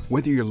ownership.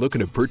 Whether you're looking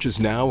to purchase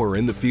now or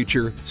in the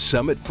future,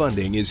 Summit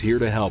Funding is here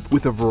to help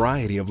with a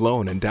variety of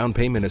loan and down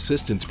payment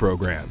assistance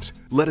programs.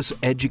 Let us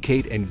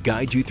educate and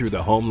guide you through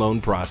the home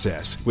loan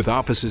process. With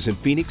offices in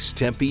Phoenix,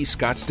 Tempe,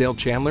 Scottsdale,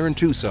 Chandler, and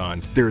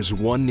Tucson, there's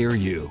one near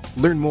you.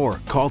 Learn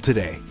more. Call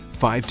today.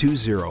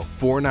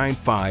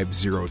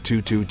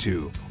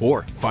 520-495-0222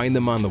 or find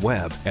them on the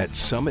web at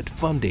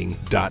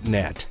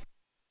summitfunding.net.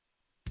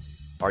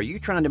 Are you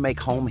trying to make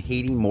home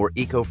heating more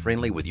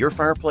eco-friendly with your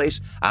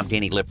fireplace? I'm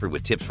Danny Lipford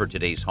with tips for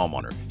today's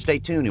homeowner. Stay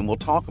tuned and we'll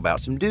talk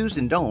about some do's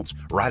and don'ts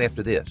right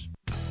after this.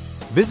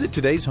 Visit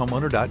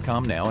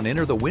todayshomeowner.com now and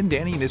enter the Win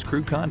Danny and His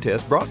Crew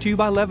contest brought to you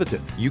by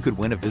Leviton. You could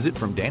win a visit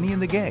from Danny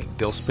and the gang.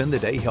 They'll spend the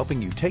day helping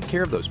you take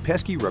care of those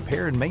pesky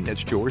repair and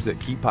maintenance chores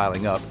that keep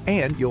piling up,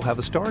 and you'll have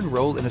a starring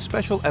role in a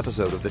special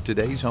episode of the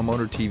Today's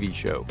Homeowner TV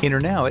show. Enter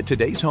now at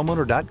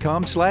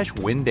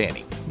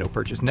todayshomeowner.com/WinDanny. No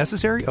purchase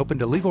necessary. Open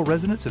to legal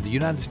residents of the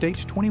United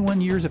States 21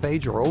 years of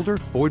age or older.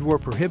 Void where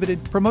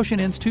prohibited. Promotion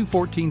ends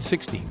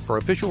 2/14/16. For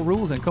official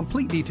rules and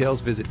complete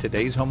details, visit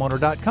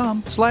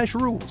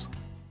todayshomeowner.com/rules.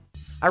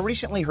 I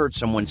recently heard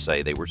someone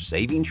say they were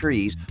saving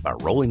trees by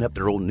rolling up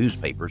their old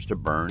newspapers to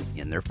burn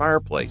in their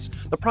fireplace.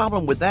 The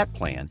problem with that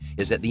plan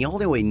is that the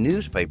only way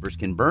newspapers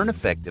can burn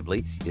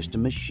effectively is to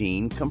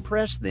machine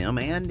compress them,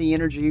 and the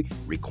energy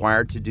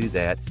required to do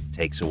that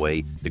takes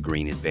away the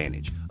green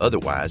advantage.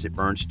 Otherwise, it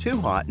burns too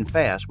hot and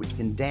fast, which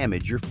can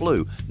damage your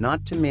flue,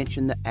 not to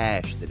mention the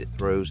ash that it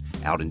throws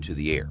out into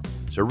the air.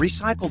 So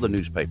recycle the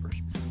newspapers.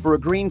 For a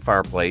green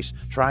fireplace,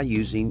 try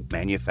using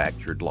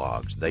manufactured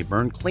logs. They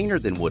burn cleaner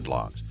than wood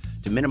logs.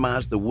 To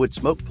minimize the wood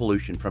smoke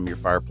pollution from your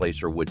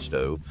fireplace or wood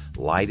stove,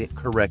 light it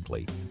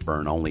correctly.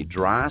 Burn only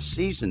dry,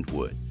 seasoned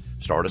wood.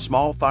 Start a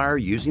small fire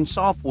using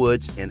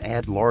softwoods and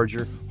add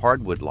larger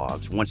hardwood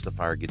logs once the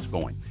fire gets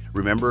going.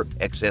 Remember,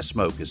 excess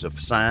smoke is a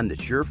sign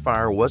that your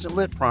fire wasn't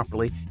lit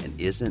properly and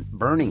isn't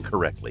burning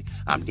correctly.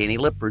 I'm Danny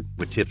Lipford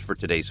with tips for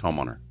today's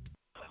homeowner.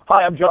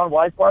 Hi, I'm John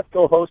Weisbach,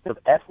 co-host of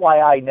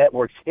FYI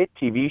Network's hit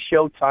TV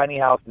show Tiny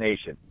House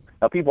Nation.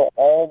 Now, people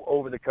all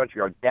over the country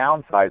are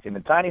downsizing,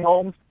 and tiny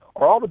homes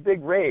are all the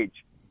big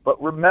rage.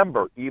 But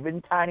remember,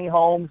 even tiny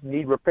homes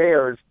need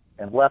repairs,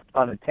 and left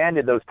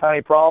unattended, those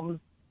tiny problems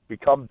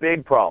become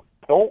big problems.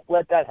 Don't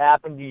let that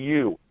happen to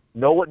you.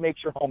 Know what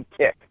makes your home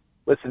tick.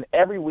 Listen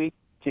every week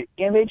to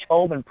Image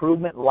Home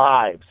Improvement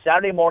Live,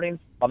 Saturday mornings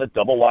on the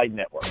Double Wide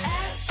Network.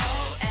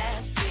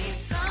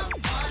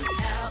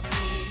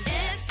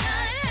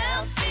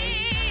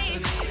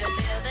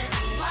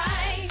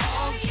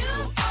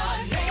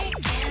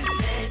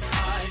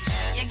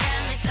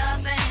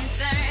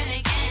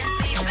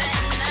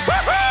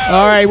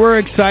 All right, we're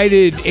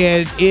excited,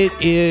 and it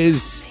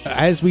is,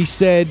 as we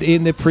said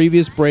in the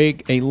previous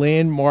break, a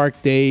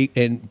landmark day.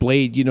 And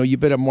Blade, you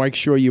better make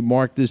sure you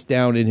mark this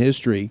down in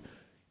history.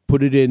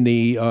 Put it in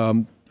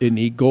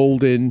the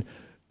golden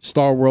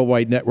Star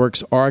Worldwide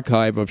Network's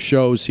archive of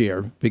shows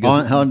here.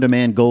 Because on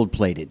demand, gold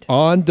plated.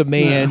 On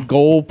demand,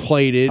 gold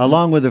plated,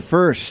 along with the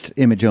first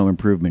Image Home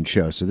Improvement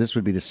show. So this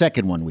would be the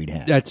second one we'd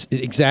have. That's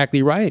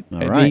exactly right. All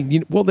right.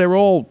 mean, they're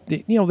all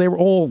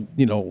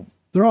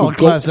They're all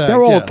class act,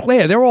 They're all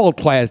yeah. They're all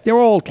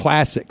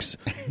classics.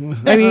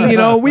 I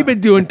mean, we've been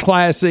doing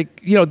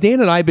classic.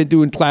 Dan and I have been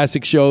doing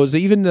classic shows.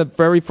 Even the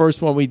very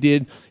first one we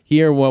did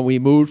here when we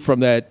moved from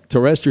that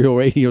terrestrial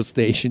radio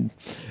station,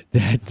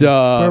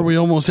 where we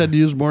almost had to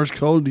use Morse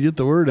code to get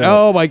the word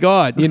out. Oh my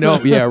God!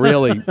 Yeah,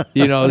 really.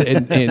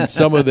 And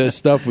some of this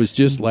stuff was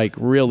just like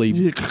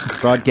really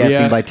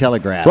broadcasting by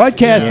telegraph.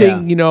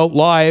 Broadcasting,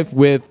 live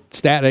with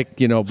static.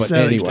 But Static,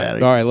 anyway,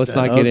 static, all right, let's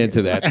not get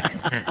into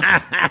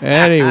that.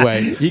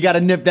 Anyway, you got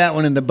to nip that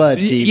one in the bud,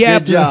 Steve. Yeah,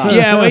 Good job.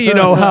 yeah. Well, you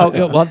know how.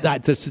 Well,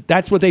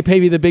 that's what they pay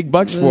me the big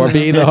bucks for,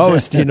 being the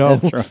host.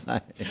 That's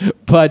right.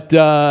 But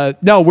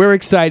no, we're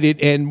excited,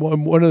 and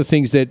one of the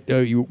things that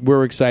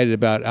we're excited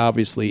about,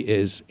 obviously,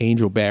 is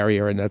Angel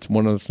Barrier, and that's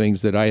one of the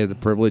things that I had the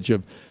privilege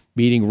of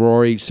meeting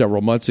Rory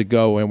several months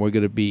ago, and we're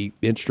going to be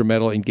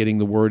instrumental in getting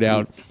the word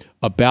out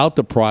about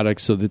the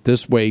product, so that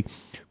this way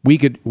we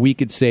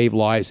could save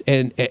lives,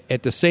 and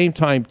at the same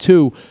time,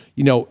 too,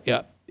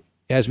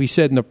 as we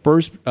said in the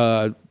first,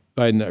 and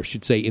I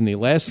should say in the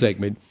last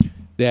segment,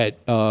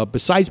 that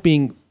besides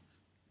being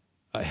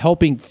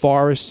helping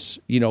forests,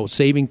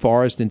 saving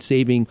forests and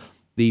saving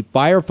the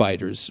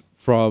firefighters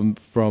from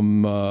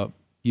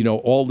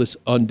all this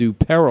undue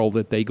peril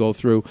that they go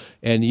through.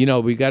 And,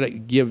 we got to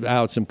give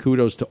out some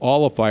kudos to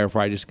all the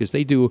firefighters, because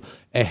they do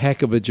a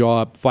heck of a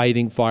job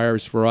fighting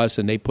fires for us,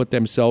 and they put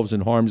themselves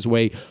in harm's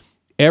way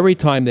every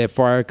time that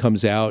fire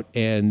comes out.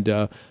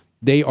 And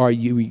they are a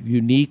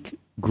unique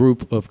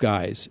group of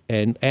guys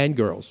and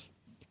girls,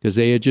 because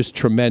they are just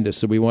tremendous.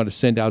 So we want to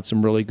send out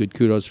some really good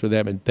kudos for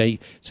them and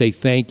say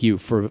thank you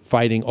for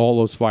fighting all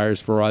those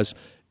fires for us,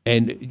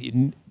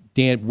 and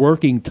Dan,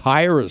 working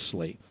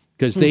tirelessly,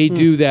 because they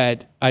do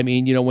that. I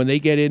mean, when they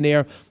get in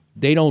there,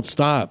 they don't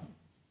stop.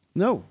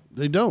 No,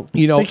 they don't.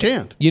 They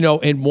can't.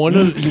 And one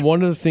of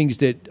the things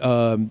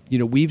that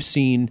we've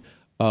seen.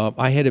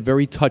 I had a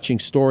very touching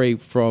story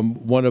from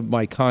one of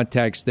my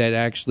contacts that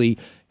actually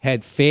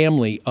had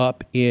family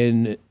up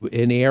in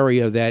an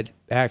area that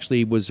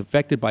actually was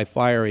affected by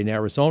fire in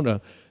Arizona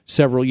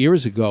several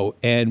years ago.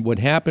 And what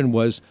happened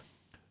was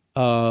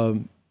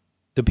the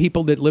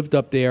people that lived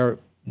up there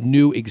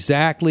knew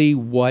exactly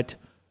what,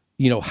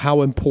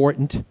 how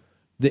important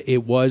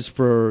it was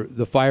for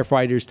the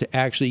firefighters to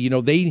actually,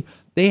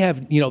 they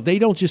have, they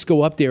don't just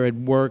go up there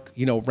and work,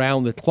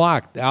 round the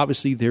clock.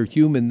 Obviously, they're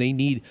human.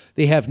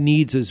 They have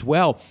needs as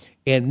well.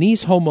 And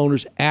these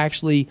homeowners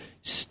actually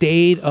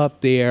stayed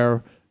up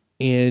there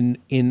in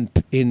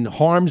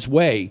harm's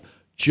way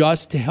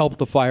just to help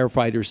the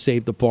firefighters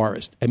save the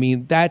forest. I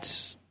mean,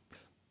 that's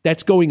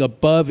going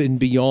above and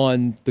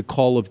beyond the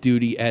call of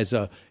duty as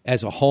a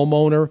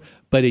homeowner.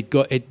 But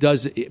it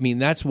does. I mean,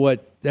 that's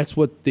what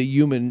the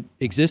human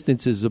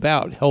existence is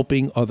about: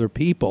 helping other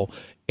people.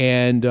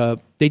 And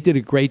they did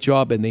a great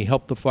job, and they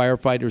helped the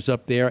firefighters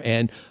up there,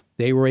 and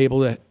they were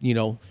able to,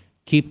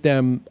 keep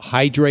them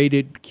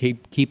hydrated,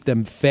 keep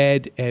them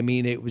fed. I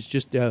mean, it was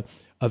just a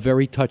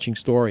very touching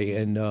story.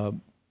 And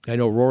I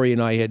know Rory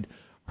and I had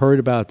heard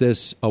about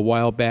this a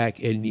while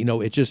back, and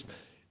it just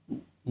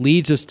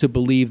leads us to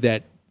believe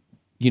that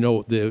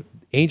the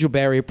Angel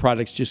Barrier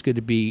product's just going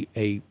to be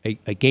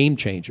a game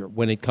changer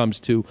when it comes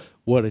to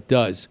what it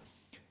does.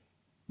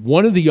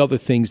 One of the other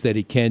things that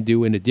it can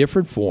do in a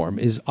different form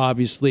is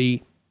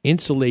obviously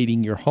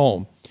insulating your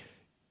home.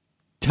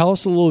 Tell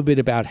us a little bit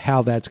about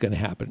how that's going to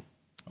happen.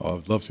 Oh,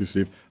 I'd love to,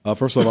 Steve.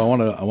 First of all,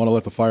 I want to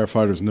let the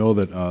firefighters know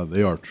that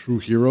they are true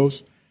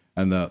heroes,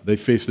 and they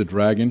face the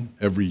dragon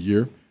every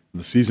year.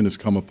 The season has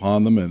come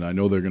upon them, and I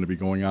know they're going to be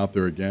going out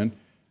there again.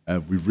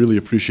 We really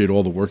appreciate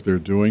all the work they're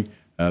doing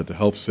to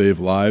help save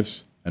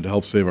lives and to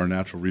help save our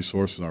natural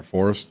resources and our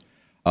forests.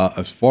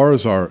 As far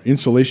as our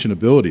insulation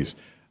abilities,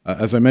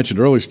 as I mentioned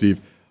earlier, Steve,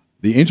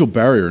 the Angel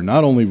barrier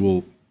not only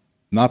will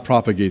not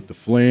propagate the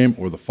flame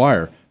or the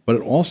fire, but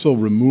it also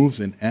removes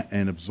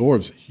and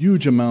absorbs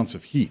huge amounts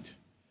of heat.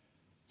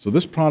 So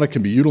this product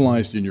can be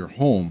utilized in your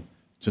home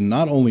to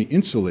not only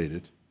insulate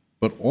it,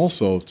 but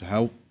also to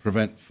help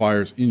prevent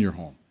fires in your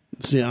home.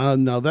 See,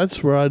 now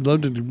that's where I'd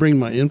love to bring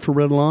my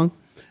infrared along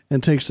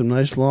and take some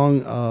nice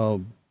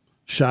long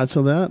shots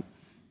of that,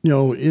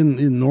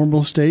 in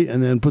normal state,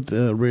 and then put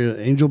the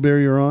Angel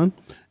barrier on,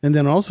 and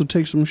then also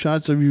take some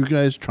shots of you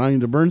guys trying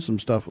to burn some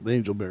stuff with the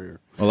Angel barrier.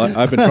 Well,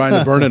 I've been trying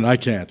to burn it, and I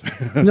can't.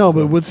 No,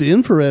 but with the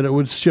infrared, it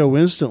would show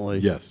instantly.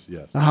 Yes.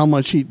 How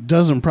much heat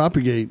doesn't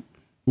propagate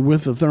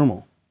with the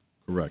thermal.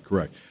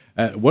 Correct.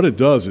 What it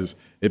does is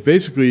it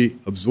basically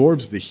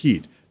absorbs the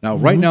heat. Now,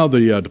 right now,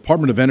 the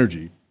Department of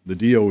Energy, the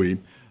DOE,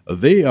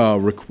 they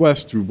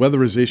request through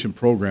weatherization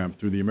program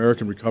through the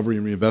American Recovery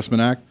and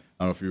Reinvestment Act.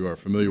 I don't know if you are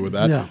familiar with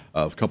that. Yeah.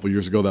 A couple of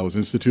years ago, that was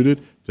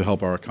instituted to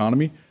help our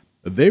economy.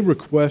 They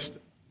request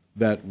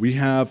that we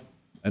have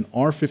an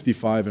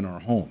R55 in our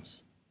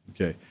homes.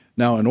 Okay.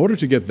 Now, in order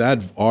to get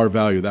that R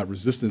value, that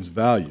resistance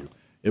value,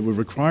 it would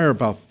require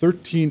about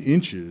 13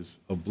 inches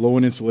of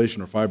blow-in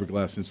insulation or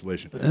fiberglass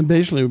insulation. And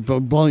basically,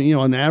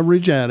 an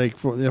average attic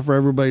for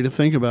everybody to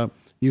think about,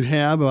 you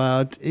have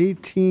about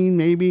 18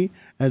 maybe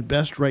at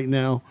best right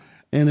now,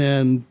 and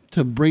then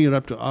to bring it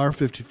up to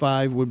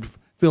R55 would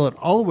fill it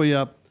all the way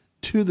up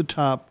to the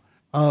top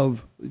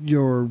of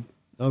your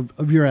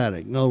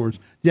attic. In other words,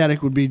 the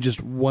attic would be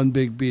just one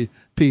big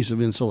piece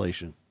of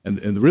insulation.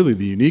 And really,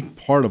 the unique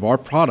part of our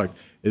product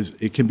is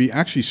it can be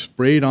actually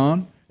sprayed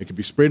on. It can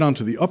be sprayed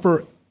onto the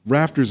upper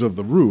rafters of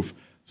the roof,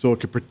 so it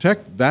could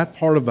protect that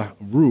part of the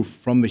roof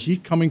from the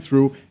heat coming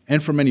through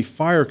and from any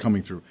fire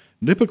coming through.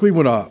 Typically,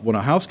 when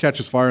a house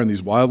catches fire in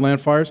these wildland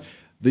fires,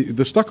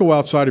 the stucco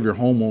outside of your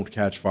home won't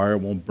catch fire,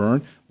 won't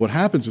burn. What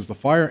happens is the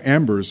fire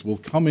embers will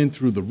come in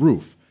through the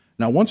roof.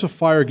 Now, once a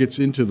fire gets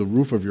into the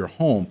roof of your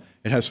home,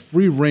 it has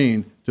free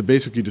reign to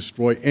basically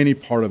destroy any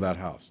part of that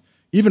house.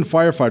 Even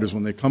firefighters,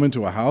 when they come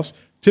into a house,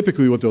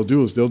 typically what they'll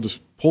do is they'll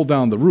just pull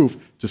down the roof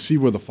to see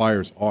where the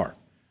fires are.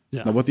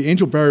 Yeah. Now, what the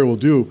Angel barrier will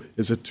do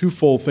is a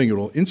twofold thing. It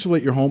will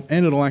insulate your home,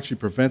 and it'll actually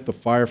prevent the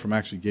fire from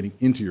actually getting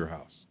into your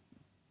house.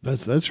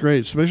 That's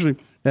great, especially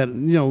at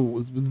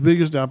the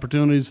biggest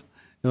opportunities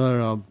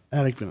are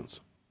attic vents.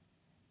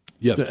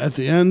 Yes. At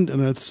the end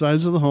and at the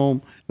sides of the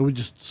home, it would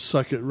just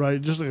suck it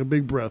right, just like a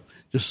big breath,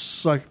 just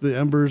suck the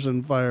embers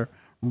and fire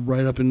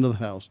right up into the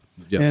house.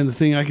 Yes. And the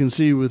thing I can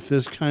see with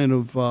this kind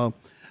of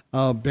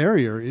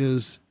barrier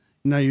is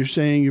now you're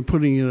saying you're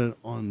putting it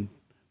on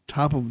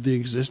top of the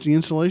existing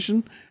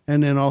insulation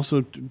and then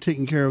also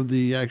taking care of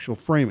the actual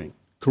framing.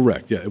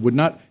 Correct. Yeah, it would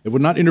not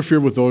interfere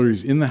with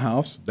odors in the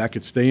house. That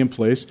could stay in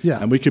place.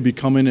 Yeah. And we could be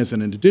coming as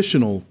an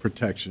additional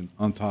protection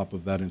on top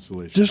of that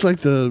insulation. Just like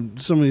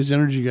some of these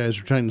energy guys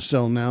are trying to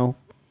sell now,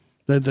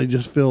 that they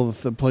just fill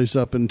the place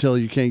up until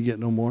you can't get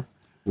no more.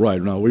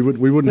 Right. No, we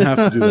wouldn't have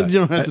to do that. You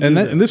don't have to do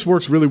that. And this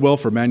works really well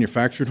for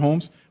manufactured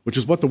homes, which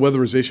is what the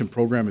weatherization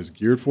program is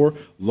geared for.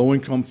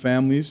 Low-income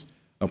families,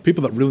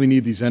 people that really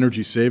need these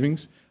energy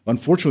savings.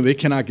 Unfortunately, they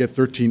cannot get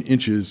 13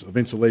 inches of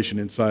insulation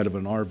inside of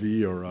an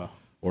RV or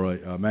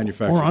a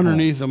manufactured or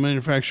underneath home. a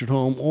manufactured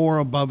home or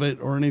above it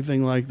or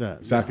anything like that.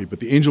 Exactly. Yeah. But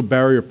the Angel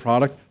barrier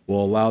product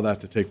will allow that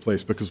to take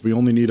place because we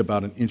only need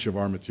about an inch of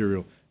our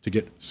material to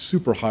get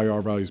super high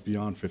R values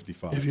beyond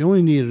 55. If you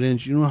only need an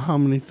inch, you know how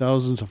many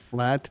thousands of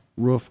flat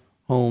roof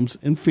homes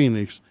in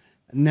Phoenix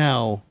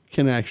now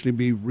can actually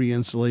be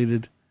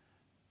re-insulated?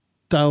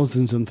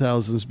 Thousands and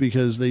thousands,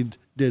 because they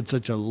did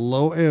such a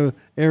low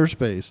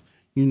airspace.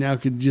 You now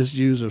could just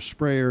use a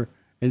sprayer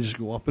and just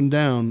go up and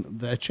down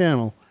that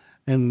channel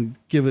and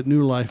give it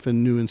new life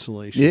and new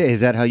insulation. Yeah, is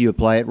that how you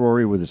apply it,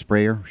 Rory, with a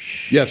sprayer?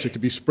 Yes, it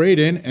could be sprayed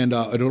in, and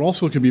it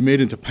also can be made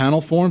into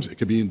panel forms. It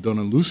could be done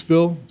in loose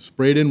fill,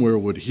 sprayed in where it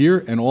would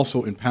adhere, and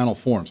also in panel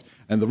forms.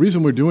 And the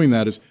reason we're doing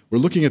that is we're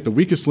looking at the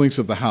weakest links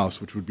of the house,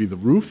 which would be the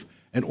roof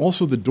and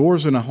also the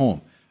doors in a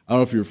home. I don't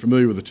know if you're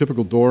familiar with a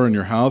typical door in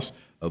your house,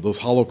 those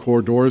hollow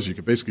core doors. You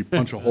could basically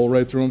punch a hole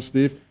right through them,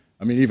 Steve.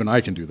 I mean, even I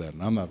can do that,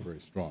 and I'm not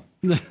very strong.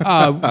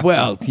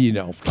 Well,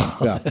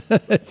 Yeah.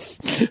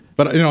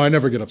 But, I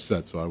never get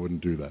upset, so I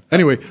wouldn't do that.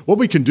 Anyway, what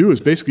we can do is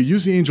basically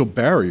use the Angel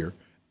barrier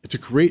to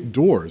create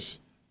doors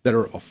that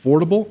are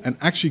affordable and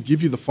actually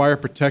give you the fire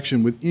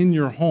protection within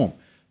your home.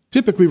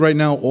 Typically, right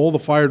now, all the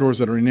fire doors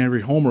that are in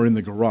every home are in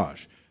the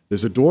garage.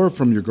 There's a door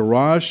from your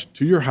garage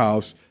to your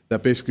house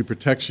that basically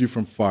protects you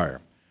from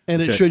fire.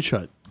 And it should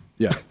shut.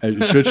 Yeah,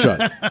 it should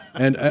shut.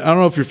 And I don't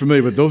know if you're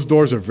familiar, but those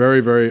doors are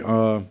very, very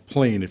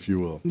plain, if you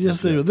will.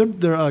 Yes, they are.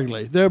 They're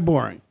ugly. They're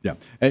boring. Yeah.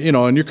 And,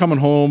 and you're coming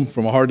home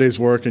from a hard day's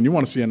work and you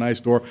want to see a nice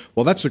door.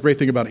 Well, that's the great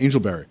thing about Angel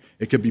barrier.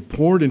 It can be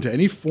poured into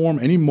any form,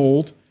 any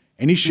mold,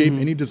 any shape,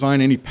 any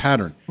design, any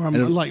pattern. Or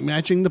like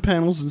matching the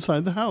panels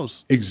inside the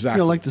house.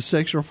 Exactly. Like the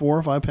 6 or 4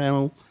 or 5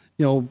 panel,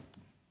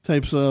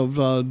 types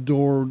of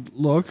door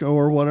look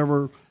or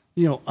whatever,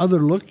 other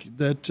look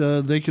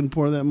that they can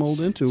pour that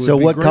mold into. So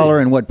what great. color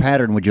and what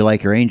pattern would you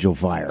like your angel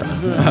fire?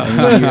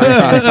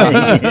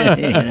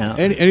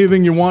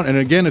 Anything you want. And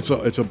again, it's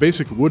a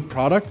basic wood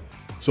product,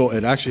 so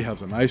it actually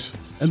has a nice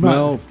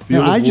smell,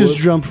 feel. I of just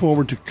wood. jumped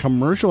forward to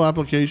commercial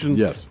application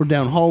for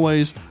down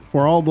hallways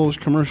for all those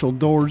commercial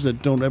doors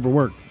that don't ever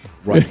work.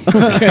 Right.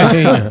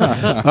 Okay.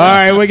 All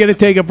right, we're going to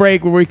take a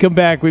break. When we come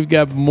back, we've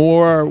got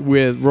more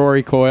with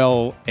Rory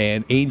Coyle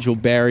and Angel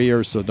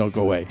Barrier, so don't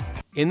go away.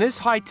 In this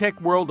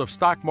high-tech world of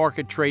stock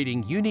market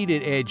trading, you need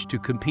an edge to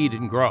compete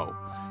and grow.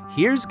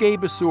 Here's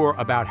Gabe Assur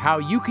about how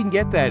you can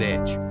get that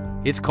edge.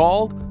 It's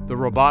called the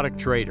Robotic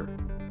Trader.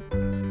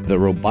 The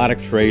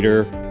Robotic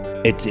Trader,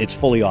 it's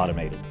fully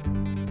automated.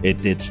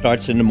 It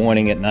starts in the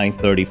morning at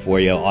 9:30 for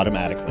you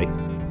automatically.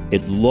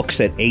 It looks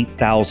at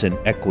 8,000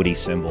 equity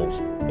symbols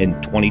in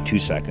 22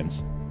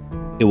 seconds.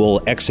 It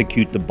will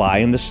execute the buy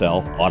and the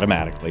sell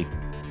automatically,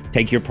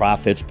 take your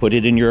profits, put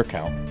it in your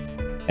account,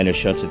 and it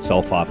shuts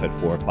itself off at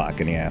 4 o'clock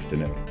in the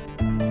afternoon.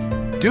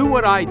 Do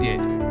what I did.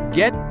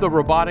 Get the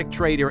Robotic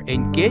Trader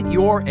and get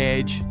your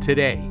edge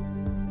today.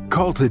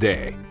 Call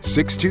today,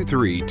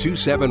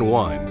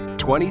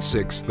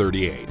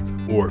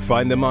 623-271-2638, or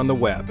find them on the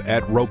web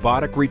at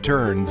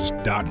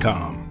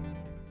roboticreturns.com.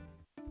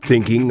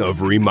 Thinking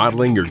of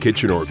remodeling your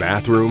kitchen or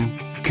bathroom?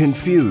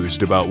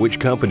 Confused about which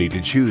company to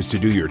choose to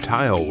do your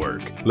tile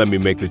work? Let me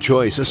make the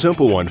choice a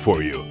simple one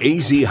for you.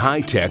 AZ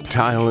High-Tech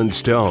Tile and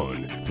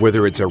Stone.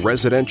 Whether it's a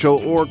residential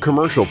or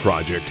commercial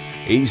project,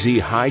 AZ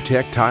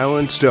High-Tech Tile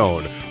and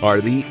Stone are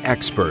the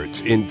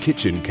experts in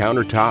kitchen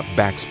countertop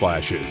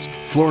backsplashes,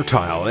 floor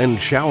tile and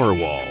shower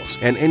walls,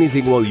 and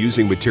anything while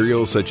using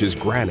materials such as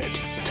granite,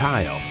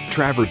 tile,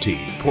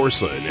 travertine,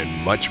 porcelain, and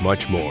much,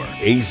 much more.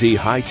 AZ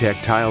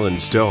High-Tech Tile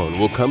and Stone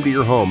will come to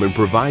your home and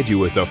provide you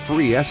with a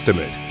free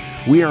estimate.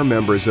 We are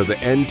members of the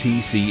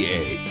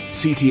NTCA,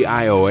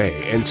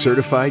 CTIOA, and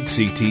certified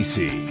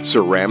CTC,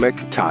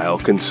 Ceramic Tile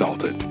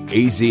Consultant.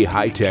 AZ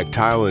High-Tech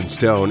Tile and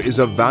Stone is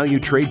a value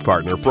trade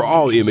partner for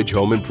all Image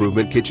Home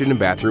Improvement kitchen and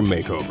bathroom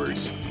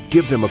makeovers.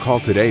 Give them a call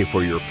today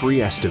for your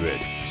free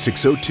estimate,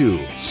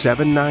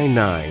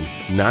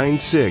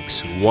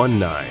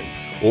 602-799-9619,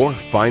 or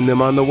find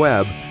them on the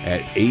web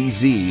at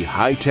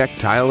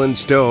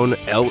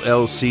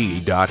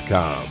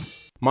azhightechtileandstone.llc.com.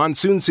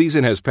 Monsoon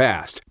season has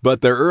passed,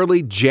 but the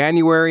early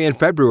January and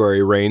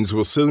February rains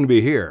will soon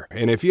be here.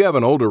 And if you have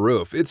an older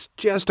roof, it's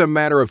just a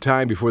matter of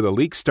time before the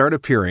leaks start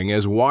appearing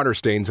as water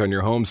stains on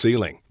your home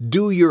ceiling.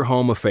 Do your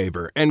home a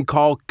favor and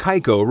call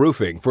Kaiko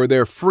Roofing for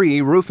their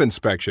free roof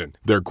inspection.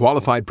 Their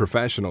qualified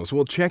professionals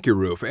will check your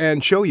roof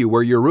and show you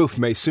where your roof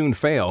may soon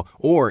fail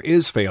or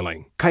is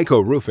failing.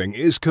 Kaiko Roofing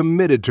is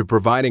committed to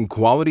providing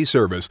quality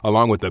service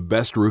along with the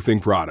best roofing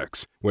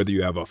products. Whether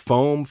you have a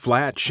foam,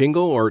 flat,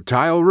 shingle, or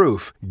tile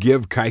roof,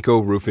 give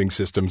Kaiko Roofing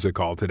Systems a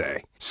call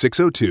today.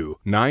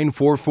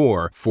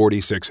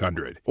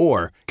 602-944-4600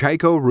 or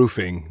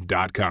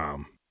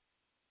kaikoroofing.com.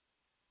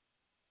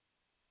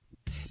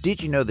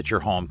 Did you know that your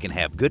home can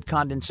have good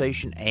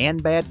condensation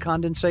and bad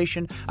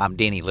condensation? I'm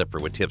Danny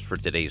Lipford with tips for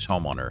today's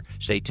homeowner.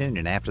 Stay tuned,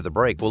 and after the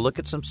break, we'll look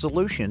at some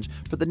solutions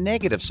for the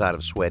negative side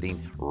of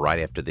sweating right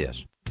after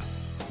this.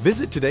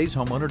 Visit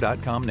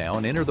today'shomeowner.com now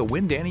and enter the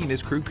Win Danny and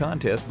His Crew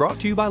contest brought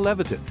to you by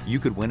Leviton. You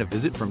could win a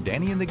visit from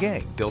Danny and the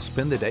gang. They'll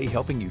spend the day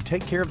helping you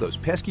take care of those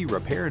pesky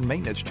repair and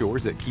maintenance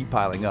chores that keep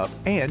piling up,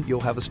 and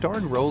you'll have a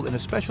starring role in a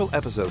special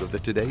episode of the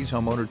Today's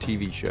Homeowner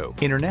TV show.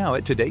 Enter now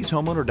at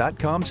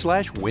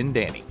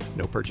today'shomeowner.com/WinDanny.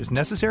 No purchase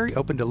necessary.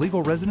 Open to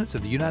legal residents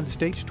of the United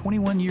States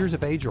 21 years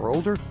of age or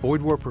older.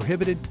 Void where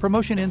prohibited.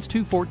 Promotion ends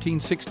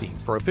 2/14/16.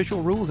 For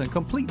official rules and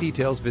complete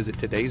details, visit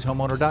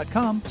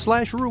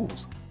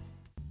today'shomeowner.com/rules.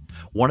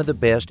 One of the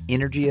best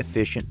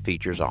energy-efficient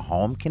features a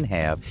home can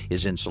have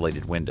is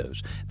insulated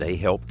windows. They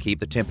help keep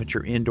the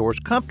temperature indoors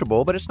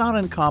comfortable, but it's not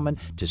uncommon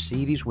to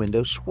see these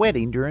windows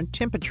sweating during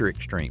temperature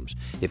extremes.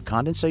 If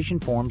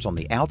condensation forms on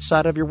the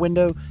outside of your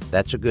window,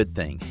 that's a good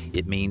thing.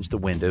 It means the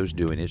window's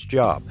doing its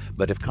job.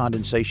 But if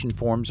condensation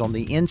forms on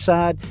the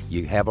inside,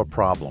 you have a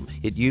problem.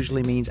 It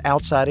usually means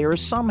outside air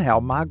is somehow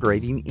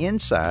migrating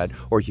inside,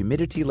 or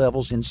humidity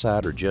levels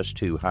inside are just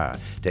too high.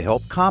 To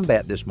help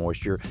combat this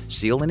moisture,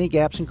 seal any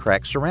gaps and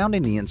cracks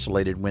surrounding the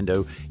insulated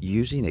window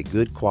using a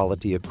good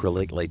quality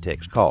acrylic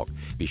latex caulk.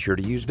 Be sure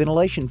to use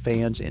ventilation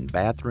fans in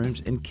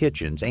bathrooms and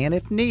kitchens, and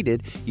if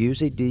needed,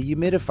 use a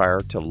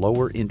dehumidifier to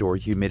lower indoor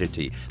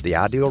humidity. The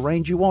ideal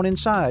range you want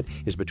inside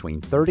is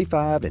between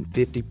 35 and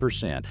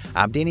 50%.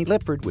 I'm Danny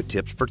Lipford with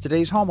tips for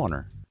today's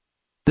homeowner.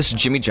 This is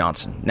Jimmy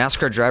Johnson,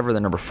 NASCAR driver of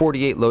the number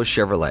 48 Lowe's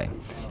Chevrolet.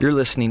 You're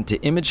listening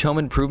to Image Home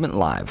Improvement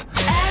Live.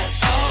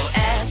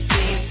 SOS,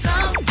 please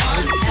someone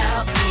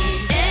help me.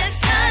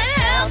 It's not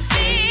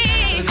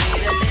healthy for me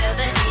to live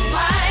this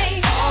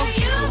way. Oh,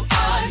 you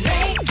are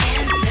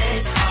making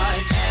this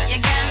hard.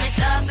 You got me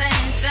tossing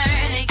and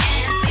turning,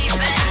 can't sleep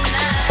at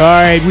night.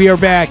 All right, we are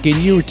back, and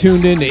you are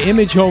tuned in to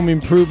Image Home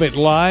Improvement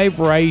Live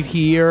right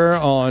here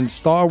on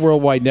Star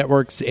Worldwide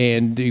Networks,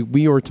 and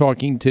we are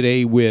talking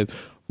today with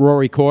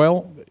Rory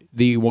Coyle,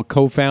 the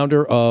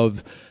co-founder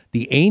of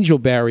the Angel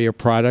Barrier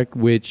product,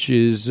 which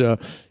is,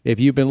 if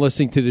you've been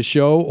listening to the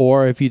show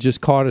or if you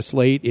just caught us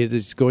late, it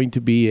is going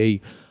to be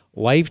a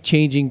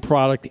life-changing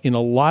product in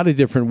a lot of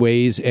different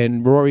ways.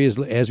 And Rory,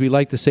 as we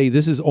like to say,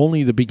 this is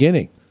only the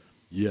beginning.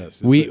 Yes.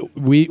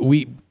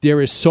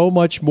 There is so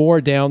much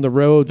more down the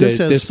road that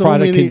this so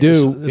product many, can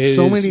do. it's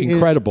so It's many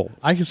incredible.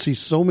 I can see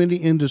so many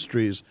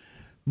industries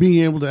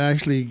being able to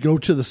actually go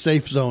to the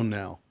safe zone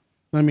now.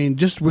 I mean,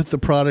 just with the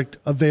product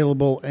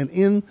available and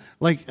in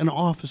like an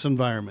office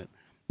environment.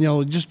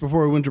 Just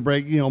before we went to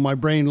break, my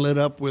brain lit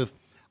up with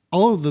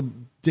all of the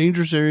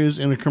dangerous areas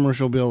in a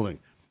commercial building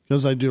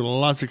because I do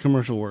lots of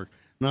commercial work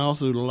and I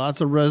also do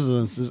lots of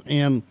residences.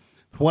 And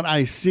what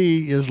I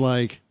see is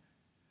like,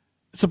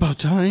 it's about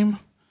time.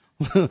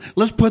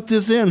 Let's put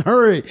this in.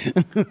 Hurry.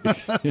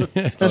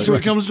 That's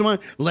what comes to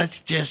mind.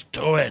 Let's just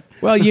do it.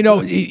 Well,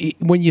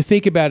 when you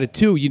think about it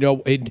too,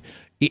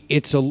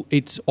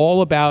 it's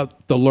all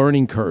about the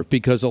learning curve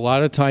because a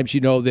lot of times,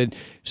 that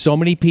so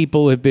many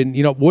people have been,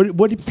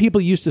 what did people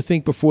used to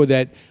think before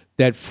that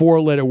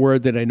 4-letter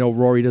word that I know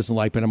Rory doesn't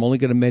like, but I'm only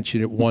going to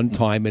mention it one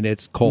time, and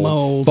it's called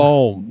mold.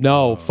 Foam.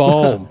 No,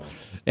 foam.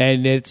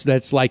 And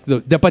that's like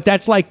but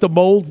that's like the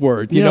mold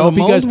word, the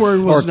because mold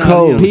word was or not,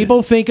 code.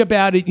 People think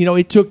about it,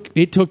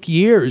 it took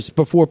years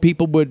before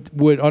people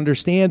would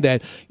understand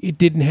that it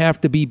didn't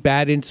have to be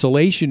bad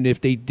insulation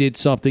if they did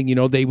something,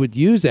 they would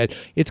use that.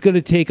 It's going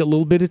to take a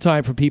little bit of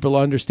time for people to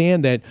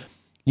understand that,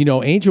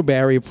 Angel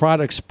Barrier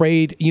products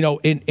sprayed,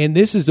 and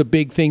this is a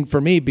big thing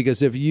for me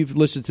because if you've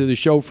listened to the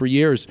show for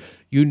years,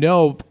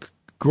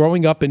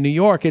 growing up in New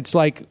York, it's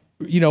like,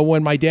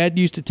 when my dad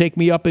used to take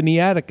me up in the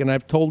attic, and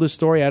I've told this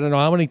story I don't know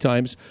how many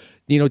times,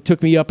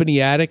 took me up in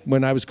the attic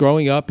when I was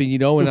growing up, and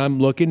and I'm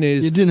looking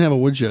You didn't have a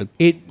woodshed.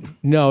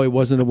 No, it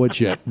wasn't a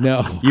woodshed.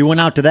 No. You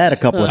went out to that a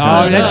couple of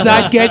times. Oh, let's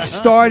not get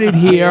started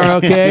here,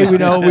 okay?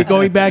 We're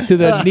going back to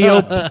the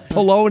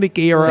Neopolonic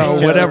era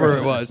or whatever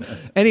it was.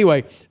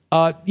 Anyway,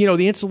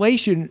 the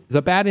insulation,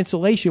 the bad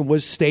insulation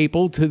was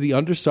stapled to the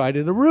underside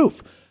of the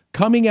roof.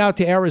 Coming out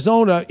to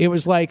Arizona, it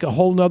was like a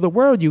whole nother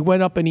world. You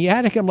went up in the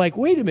attic, I'm like,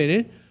 wait a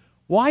minute.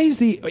 Why is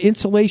the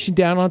insulation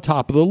down on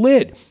top of the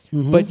lid?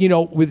 Mm-hmm. But,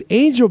 with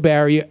Angel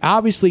Barrier,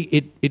 obviously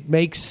it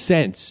makes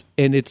sense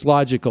and it's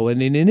logical.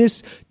 And in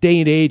this day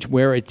and age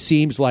where it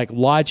seems like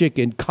logic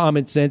and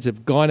common sense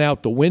have gone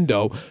out the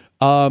window,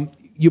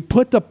 you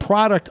put the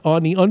product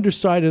on the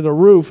underside of the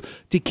roof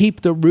to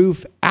keep the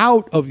roof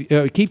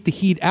keep the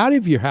heat out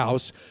of your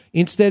house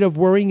instead of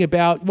worrying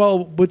about,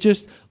 we'll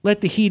just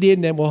let the heat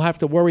in, then we'll have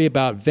to worry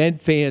about vent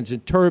fans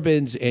and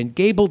turbines and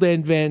gabled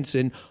end vents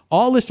and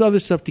all this other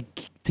stuff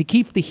to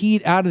keep the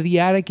heat out of the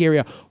attic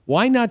area.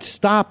 Why not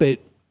stop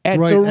it at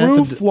the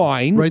roof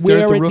line right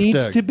there where at the it roof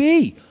needs deck. to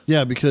be?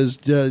 Yeah, because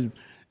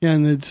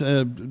and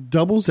it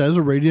doubles as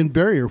a radiant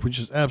barrier, which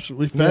is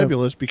absolutely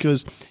fabulous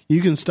because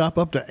you can stop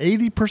up to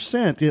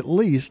 80% at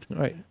least.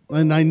 Right.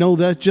 And I know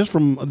that just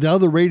from the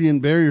other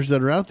radiant barriers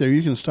that are out there,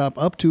 you can stop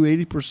up to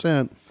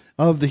 80%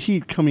 of the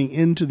heat coming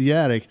into the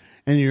attic,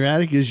 and your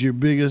attic is your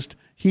biggest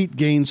heat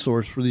gain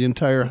source for the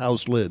entire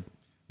house lid.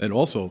 And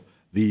also,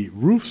 the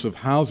roofs of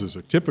houses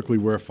are typically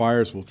where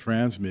fires will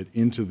transmit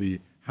into the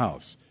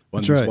house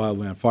when there's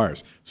wildland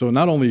fires. So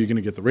not only are you going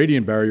to get the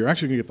radiant barrier, you're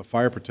actually going to get the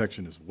fire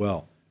protection as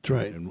well. That's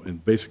right.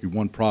 In basically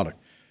one product.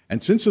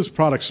 And since this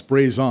product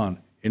sprays on,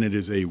 and it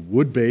is a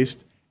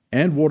wood-based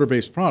and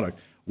water-based product,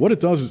 what it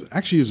does is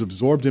actually is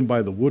absorbed in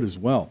by the wood as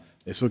well.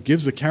 And so it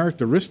gives the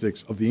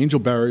characteristics of the Angel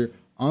Barrier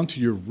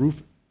onto your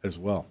roof as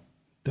well.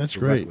 That's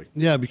directly. great.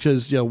 Yeah,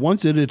 because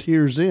once it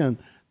adheres in,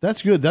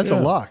 that's good. That's a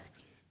lock.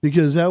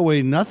 Because that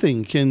way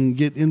nothing can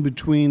get in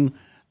between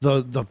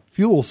the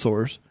fuel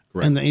source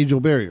and the Angel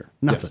Barrier.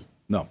 Nothing. Yes.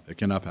 No, it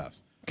cannot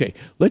pass. Okay,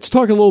 let's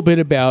talk a little bit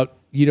about,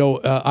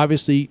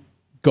 obviously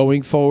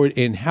going forward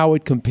and how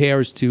it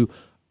compares to,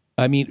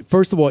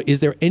 first of all, is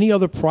there any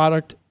other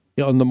product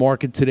on the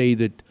market today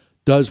that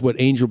does what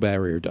Angel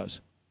Barrier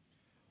does?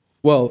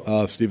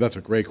 Well, Steve, that's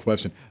a great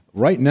question.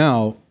 Right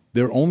now,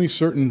 there are only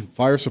certain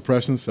fire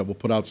suppressants that will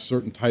put out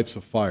certain types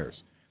of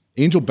fires.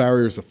 Angel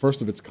Barrier is the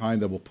first of its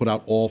kind that will put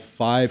out all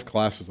 5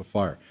 classes of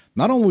fire.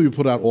 Not only will we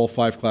put out all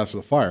 5 classes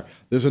of fire,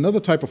 there's another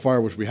type of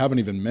fire which we haven't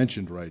even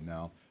mentioned right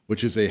now,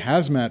 which is a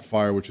hazmat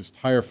fire, which is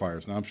tire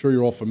fires. Now, I'm sure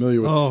you're all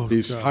familiar with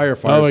these tire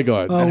fires. Oh, my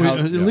God.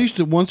 At least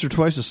once or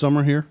twice a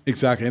summer here.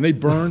 Exactly. And they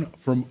burn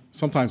for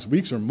sometimes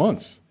weeks or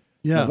months.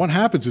 Yeah. And what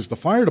happens is the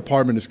fire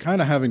department is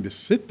kind of having to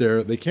sit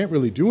there. They can't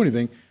really do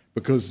anything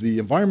because the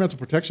Environmental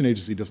Protection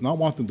Agency does not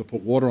want them to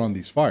put water on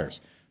these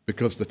fires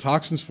because the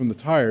toxins from the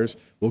tires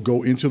will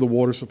go into the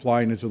water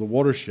supply and into the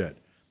watershed.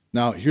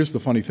 Now, here's the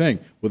funny thing.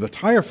 With a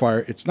tire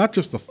fire, it's not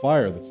just the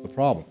fire that's the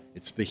problem.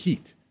 It's the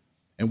heat.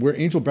 And where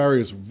Angel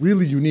Barrier is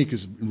really unique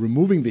is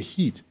removing the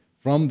heat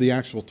from the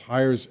actual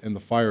tires and the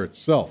fire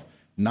itself,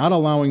 not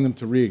allowing them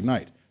to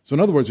reignite. So in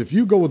other words, if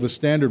you go with the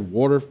standard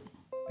water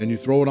and you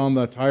throw it on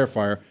the tire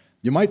fire,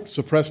 you might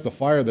suppress the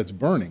fire that's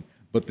burning,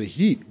 but the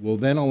heat will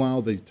then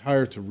allow the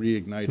tire to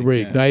reignite again.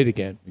 Reignite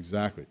again.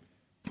 Exactly.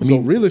 So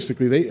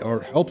realistically, they are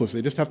helpless.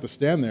 They just have to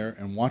stand there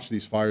and watch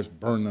these fires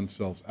burn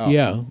themselves out.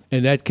 Yeah,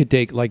 and that could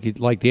take,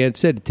 like Dan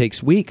said, it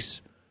takes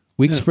weeks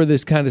for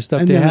this kind of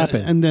stuff to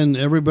happen. And then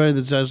everybody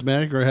that's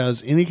asthmatic or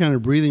has any kind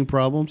of breathing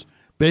problems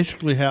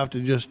basically have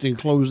to just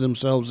enclose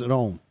themselves at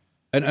home.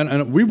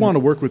 And we want to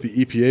work with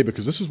the EPA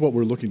because this is what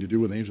we're looking to do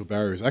with Angel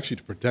Barrier, is actually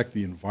to protect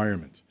the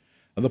environment.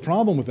 And the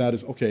problem with that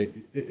is, okay,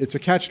 it's a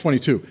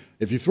catch-22.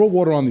 If you throw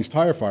water on these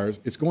tire fires,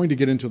 it's going to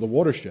get into the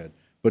watershed.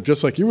 But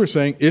just like you were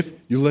saying, if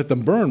you let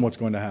them burn, what's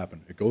going to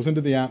happen? It goes into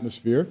the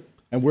atmosphere,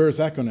 and where is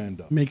that going to end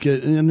up? Make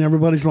it in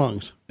everybody's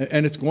lungs.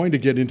 And it's going to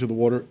get into the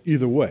water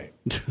either way.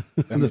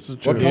 And That's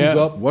what true. comes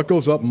up, what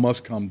goes up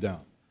must come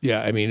down.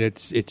 Yeah, I mean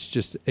it's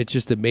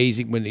just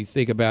amazing when you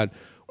think about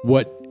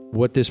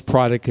what this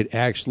product could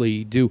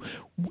actually do.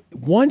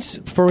 Once,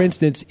 for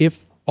instance,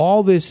 if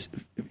all this,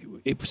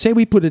 say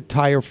we put a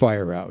tire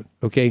fire out,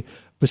 okay,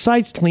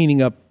 besides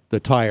cleaning up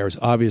the tires,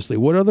 obviously,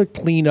 what other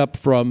cleanup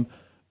from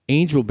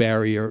Angel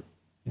Barrier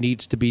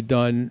needs to be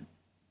done,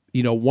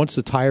 once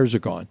the tires are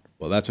gone?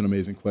 Well, that's an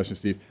amazing question,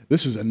 Steve.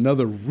 This is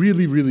another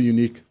really, really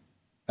unique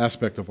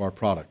aspect of our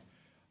product.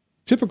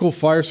 Typical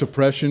fire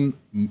suppression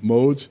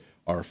modes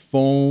are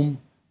foam,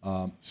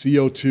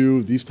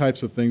 CO2, these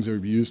types of things are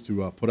used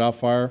to put out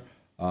fire,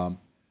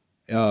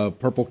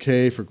 Purple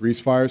K for grease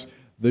fires.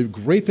 The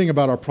great thing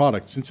about our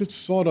product, since it's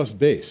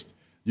sawdust-based,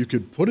 you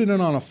could put it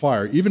in on a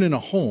fire, even in a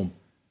home,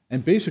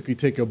 and basically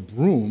take a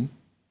broom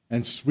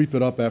and sweep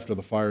it up after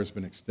the fire has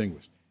been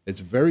extinguished. It's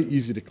very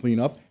easy to clean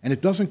up, and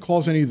it doesn't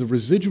cause any of the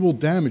residual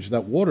damage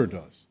that water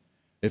does.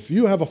 If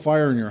you have a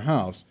fire in your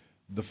house,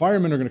 the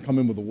firemen are going to come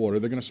in with the water.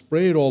 They're going to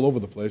spray it all over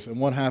the place, and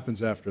what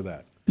happens after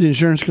that? The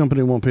insurance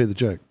company won't pay the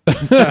check.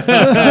 That's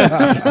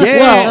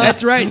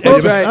right.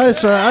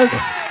 That's right.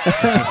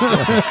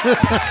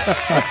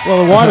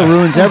 Well, the water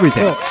ruins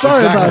everything.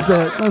 Sorry about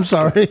that. I'm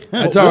sorry.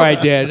 That's all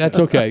right, Dan. That's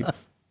okay.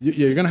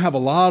 You're going to have a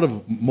lot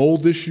of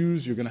mold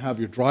issues. You're going to have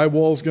your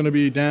drywall's going to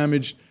be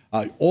damaged.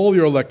 All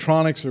your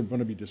electronics are going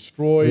to be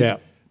destroyed. Yeah.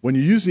 When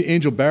you use the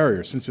Angel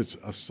Barrier, since it's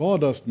a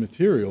sawdust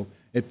material,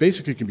 it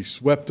basically can be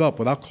swept up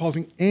without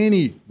causing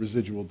any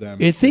residual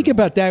damage. And think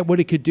about that, what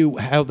it could do,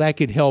 how that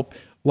could help,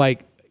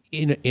 like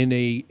in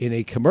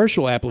a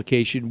commercial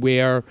application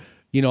where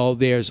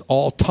there's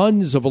all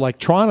tons of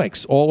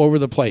electronics all over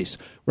the place,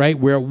 right?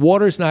 Where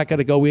water's not going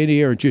to go in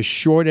here and just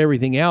short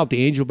everything out.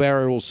 The Angel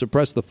Barrier will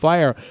suppress the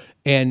fire,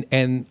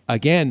 and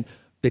again,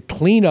 the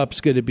cleanup's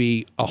going to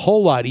be a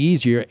whole lot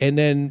easier. And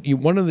then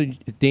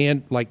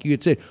Dan, like you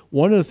had said,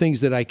 one of the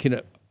things that I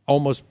can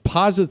almost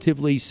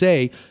positively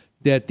say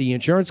that the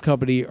insurance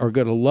company are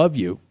going to love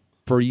you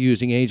for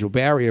using Angel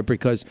Barrier,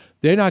 because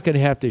they're not going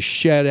to have to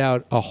shell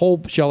out a whole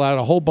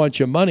bunch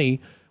of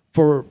money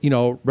for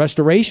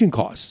restoration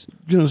costs.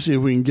 You're going to see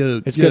if we can get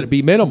it. It's going to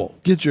be minimal.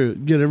 Get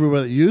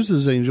everybody that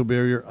uses Angel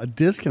Barrier a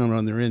discount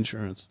on their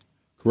insurance.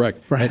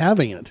 Correct. For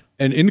having it.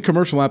 And in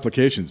commercial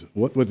applications,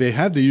 what they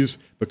had to use,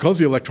 because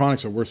the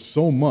electronics are worth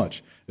so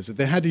much, is that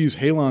they had to use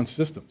halon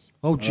systems.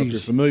 Oh, I don't know if geez.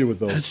 you're familiar with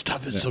those. That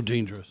stuff is so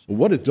dangerous. Well,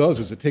 what it does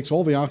is it takes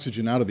all the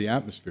oxygen out of the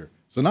atmosphere.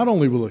 So not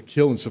only will it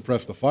kill and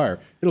suppress the fire,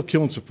 it'll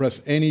kill and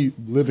suppress any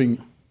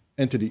living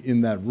entity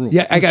in that room.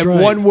 Yeah, I got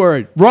one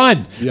word.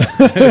 Run. Yeah,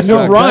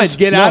 No, run.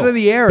 Get out of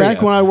the area.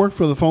 Back when I worked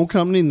for the phone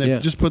company and they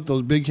just put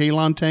those big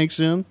halon tanks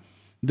in,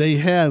 they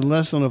had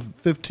less than a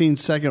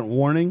 15-second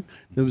warning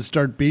that would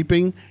start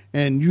beeping,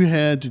 and you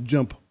had to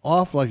jump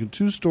off like a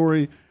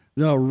 2-story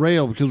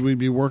rail, because we'd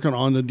be working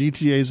on the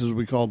DTAs, as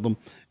we called them,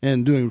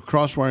 and doing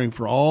cross-wiring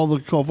for all the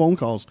phone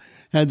calls.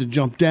 Had to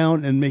jump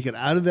down and make it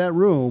out of that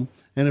room,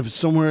 and if it's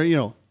somewhere,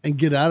 and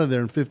get out of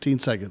there in 15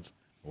 seconds.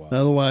 Wow.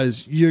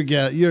 Otherwise,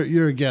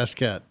 you're a gas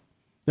cat.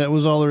 That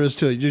was all there is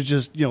to it. You're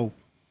just,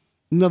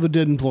 another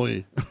dead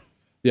employee.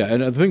 Yeah,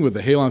 and the thing with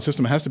the halon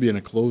system, it has to be in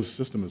a closed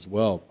system as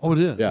well. Oh, it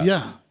is?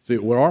 Yeah. See,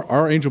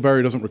 our Angel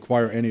Barrier doesn't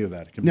require any of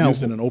that. It can be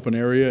used in an open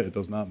area. It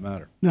does not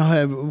matter.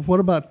 Now, what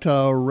about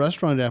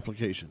restaurant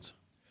applications?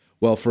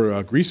 Well,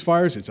 for grease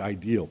fires, it's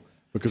ideal.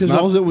 Because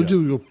all it would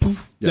do is go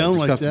poof down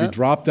like that. It just has to be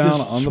dropped down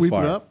Just on the sweep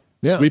fire. it up.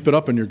 Yeah. Sweep it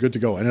up and you're good to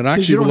go. And it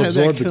actually will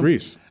absorb the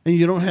grease. And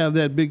you don't have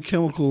that big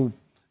chemical,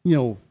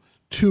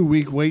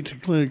 2-week wait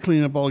to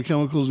clean up all the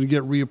chemicals and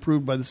get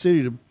reapproved by the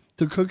city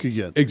to cook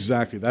again.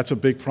 Exactly. That's a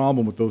big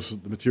problem with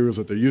the materials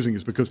that they're using,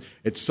 is because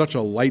it's such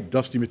a light,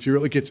 dusty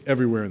material. It gets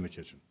everywhere in the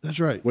kitchen. That's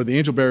right. Where the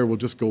Angel Barrier will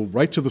just go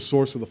right to the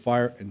source of the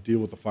fire and deal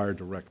with the fire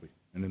directly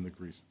and in the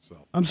grease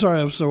itself. I'm sorry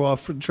I'm so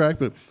off track,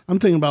 but I'm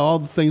thinking about all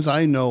the things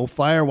I know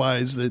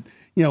fire-wise that,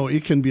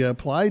 it can be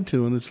applied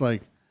to, and it's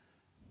like,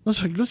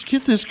 let's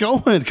get this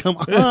going. Come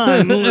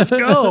on, let's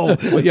go.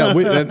 Well, yeah,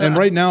 and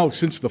right now,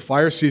 since the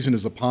fire season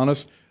is upon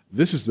us,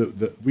 this is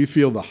we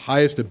feel the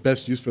highest and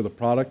best use for the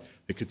product.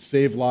 It could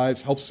save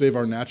lives, help save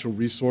our natural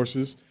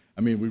resources.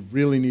 I mean, we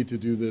really need to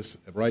do this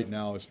right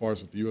now as far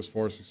as with the U.S.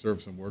 Forestry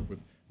Service and work with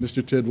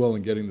Mr. Tidwell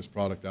and getting this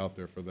product out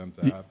there for them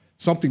to have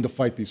something to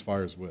fight these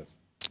fires with.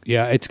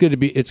 Yeah, it's going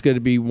to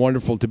be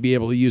wonderful to be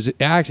able to use it.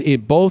 Actually,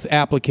 in both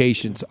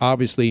applications,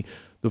 obviously,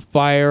 the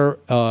fire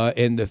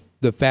and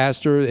the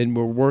faster, and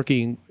we're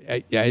working,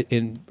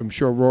 and I'm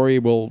sure Rory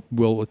will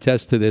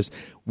attest to this,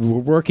 we're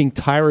working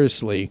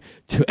tirelessly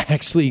to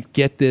actually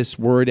get this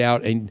word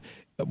out and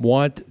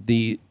want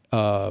the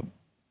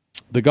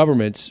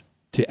governments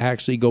to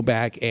actually go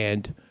back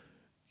and,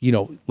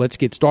 let's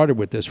get started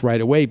with this right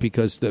away,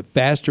 because the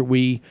faster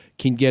we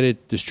can get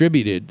it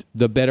distributed,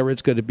 the better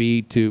it's going to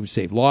be to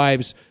save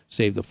lives,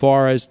 save the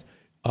forest.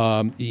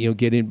 We're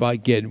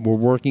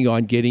working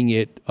on getting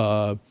it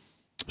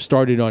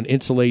started on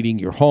insulating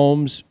your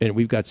homes, and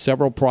we've got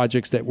several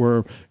projects that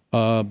are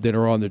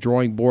on the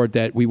drawing board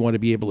that we want to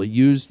be able to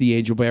use the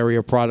Angel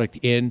Barrier product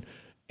in,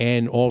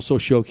 and also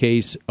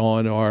showcase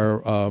on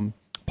our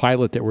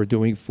pilot that we're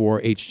doing for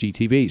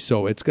HGTV.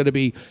 So it's going to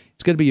be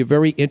a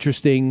very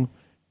interesting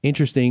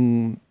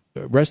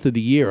rest of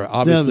the year,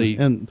 obviously.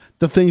 Yeah, and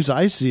the things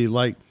I see,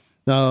 like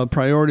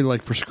priority,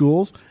 like for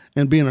schools,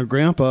 and being a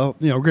grandpa,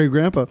 great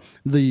grandpa,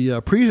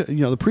 the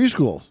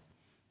preschools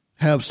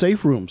have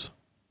safe rooms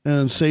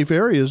and safe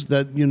areas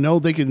that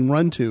they can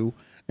run to,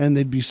 and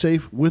they'd be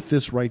safe with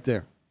this right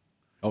there.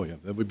 Oh yeah,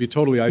 that would be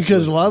totally isolated.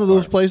 Because a lot of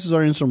those places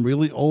are in some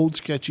really old,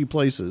 sketchy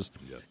places.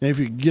 Yes. And if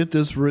you get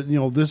this,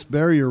 this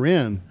barrier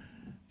in,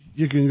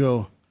 you can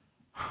go.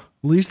 At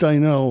least I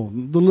know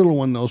the little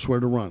one knows where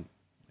to run.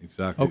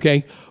 Exactly.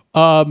 Okay,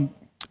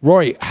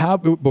 Rory,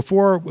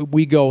 before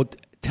we go,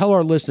 tell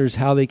our listeners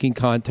how they can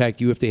contact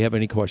you if they have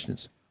any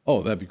questions.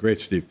 Oh, that'd be great,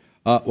 Steve.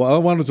 Well, I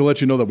wanted to let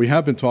you know that we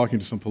have been talking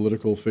to some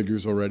political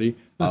figures already.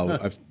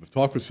 I've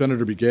talked with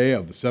Senator Begay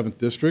of the 7th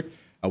District.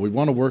 We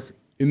want to work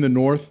in the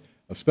north,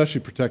 especially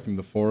protecting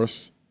the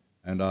forests,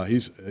 and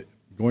he's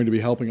going to be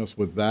helping us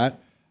with that.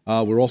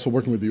 We're also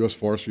working with the U.S.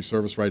 Forestry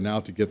Service right now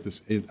to get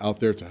this out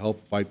there to help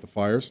fight the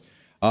fires.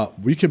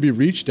 We can be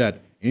reached at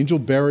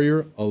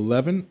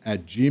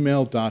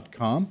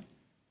angelbarrier11@gmail.com,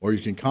 or you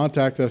can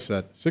contact us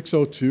at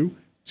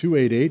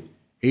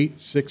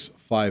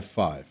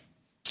 602-288-8655.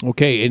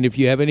 Okay, and if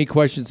you have any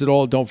questions at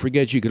all, don't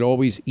forget you can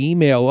always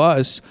email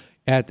us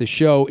at the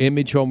show,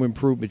 Image Home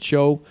Improvement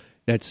Show.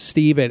 That's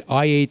Steve at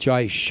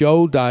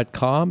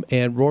ihishow.com.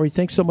 And Rory,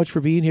 thanks so much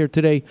for being here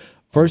today.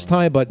 First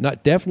time, but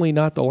definitely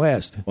not the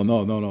last. Well,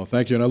 no.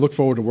 Thank you. And I look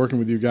forward to working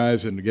with you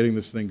guys and getting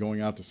this thing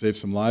going out to save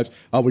some lives.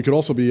 We could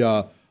also be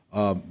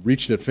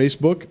reached at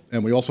Facebook,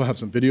 and we also have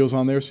some videos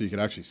on there so you can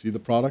actually see the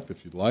product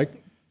if you'd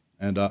like.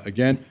 And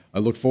again, I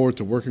look forward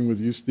to working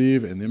with you,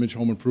 Steve, and Image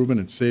Home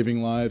Improvement and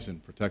saving lives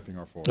and protecting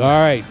our forests. All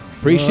right.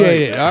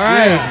 Appreciate it. All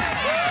right.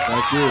 Yeah.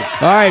 Thank you.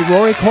 All right,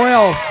 Rory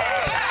Coyle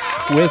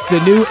with the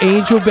new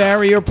Angel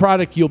Barrier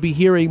product. You'll be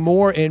hearing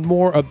more and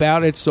more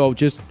about it, so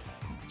just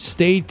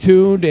stay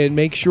tuned and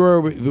make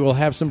sure we'll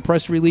have some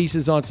press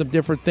releases on some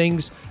different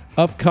things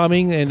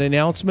upcoming and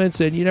announcements,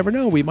 and you never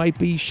know, we might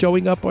be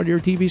showing up on your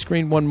TV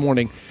screen one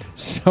morning.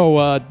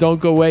 So don't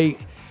go away.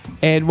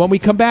 And when we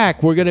come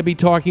back, we're going to be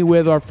talking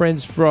with our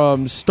friends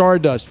from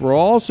Stardust. We're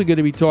also going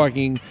to be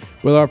talking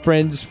with our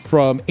friends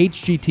from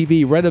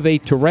HGTV,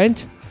 Renovate to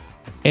Rent,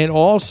 and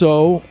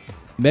also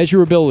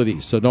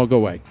measurability. So don't go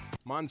away.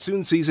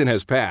 Monsoon season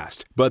has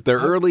passed, but the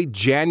early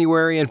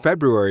January and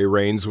February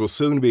rains will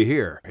soon be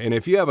here. And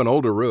if you have an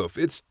older roof,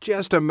 it's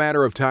just a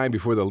matter of time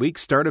before the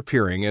leaks start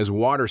appearing as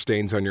water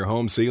stains on your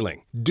home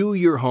ceiling. Do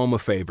your home a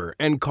favor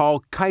and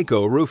call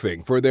Kaiko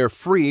Roofing for their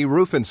free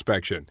roof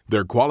inspection.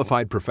 Their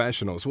qualified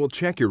professionals will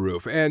check your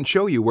roof and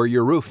show you where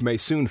your roof may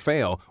soon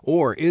fail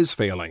or is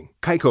failing.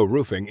 Kaiko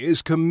Roofing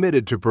is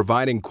committed to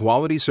providing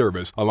quality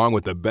service along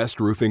with the best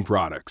roofing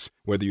products.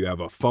 Whether you have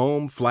a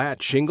foam,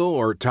 flat, shingle,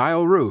 or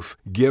tile roof,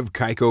 give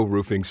Kaiko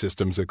Roofing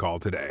Systems a call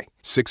today.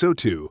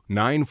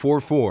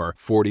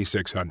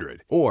 602-944-4600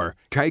 or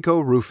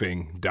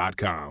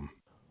KaikoRoofing.com.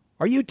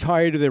 Are you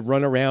tired of the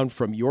runaround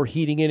from your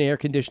heating and air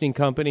conditioning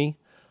company?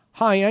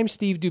 Hi, I'm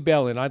Steve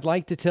Dubell, and I'd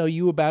like to tell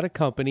you about a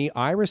company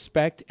I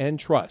respect and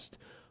trust,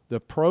 the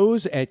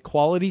pros at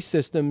Quality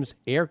Systems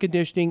Air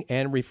Conditioning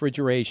and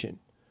Refrigeration.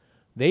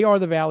 They are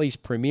the Valley's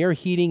premier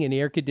heating and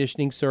air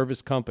conditioning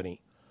service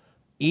company.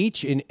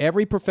 Each and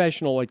every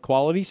professional at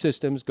Quality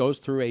Systems goes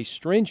through a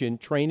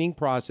stringent training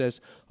process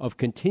of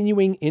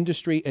continuing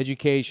industry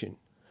education.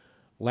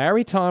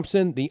 Larry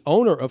Thompson, the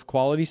owner of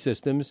Quality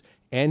Systems,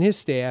 and his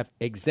staff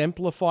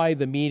exemplify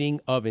the meaning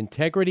of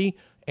integrity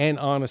and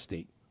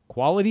honesty.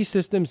 Quality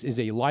Systems is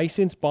a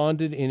licensed,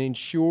 bonded, and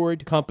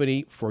insured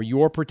company for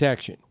your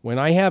protection. When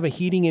I have a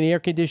heating and air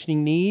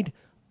conditioning need,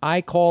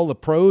 I call the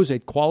pros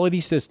at Quality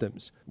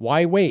Systems.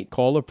 Why wait?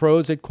 Call the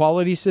pros at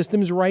Quality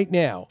Systems right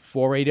now,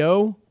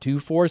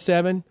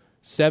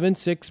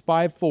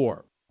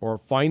 480-247-7654, or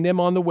find them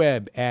on the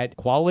web at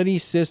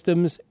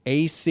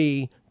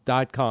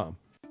QualitySystemsAC.com.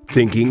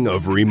 Thinking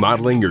of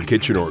remodeling your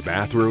kitchen or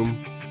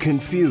bathroom?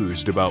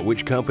 Confused about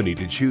which company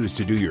to choose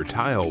to do your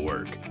tile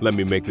work? Let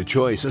me make the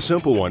choice a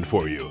simple one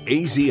for you.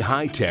 AZ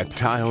High-Tech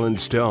Tile and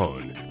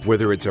Stone.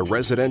 Whether it's a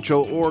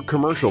residential or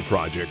commercial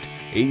project,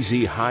 AZ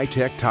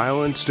High-Tech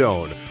Tile and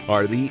Stone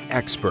are the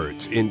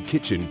experts in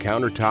kitchen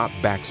countertop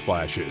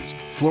backsplashes,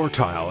 floor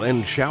tile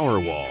and shower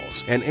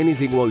walls, and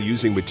anything while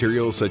using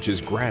materials such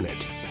as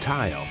granite,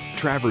 tile,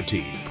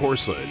 travertine,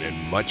 porcelain,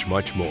 and much,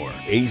 much more.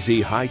 AZ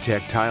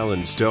High-Tech Tile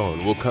and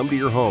Stone will come to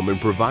your home and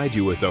provide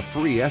you with a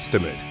free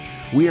estimate.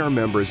 We are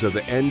members of the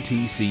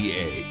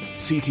NTCA,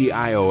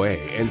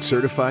 CTIOA, and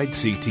certified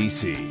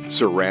CTC.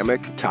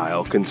 Ceramic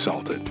Tile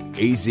Consultant.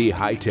 AZ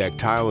High-Tech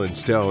Tile and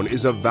Stone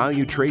is a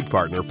valued trade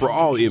partner for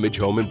all Image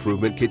Home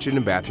Improvement kitchen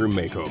and bathroom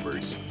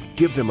makeovers.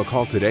 Give them a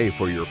call today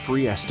for your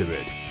free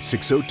estimate,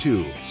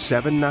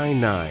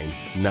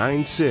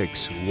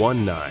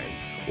 602-799-9619,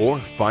 or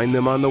find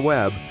them on the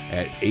web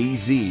at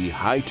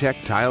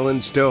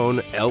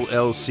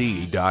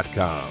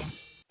azhightechtileandstonellc.com.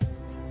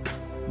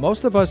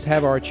 Most of us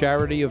have our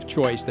charity of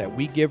choice that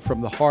we give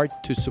from the heart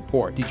to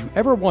support. Did you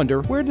ever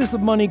wonder, where does the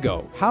money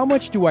go? How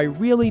much do I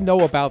really know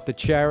about the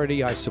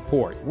charity I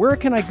support? Where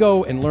can I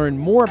go and learn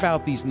more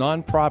about these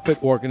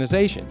nonprofit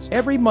organizations?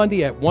 Every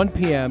Monday at 1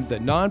 p.m., the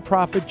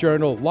Nonprofit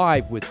Journal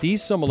Live with Dee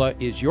Simula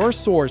is your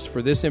source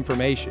for this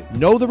information.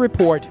 Know the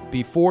report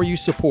before you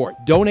support.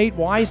 Donate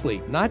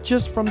wisely, not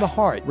just from the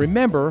heart.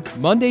 Remember,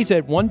 Mondays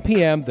at 1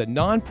 p.m., the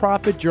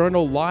Nonprofit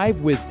Journal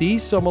Live with Dee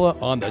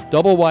Simula on the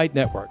Double Wide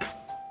Network.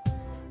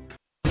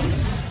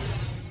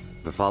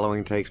 The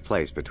following takes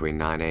place between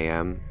 9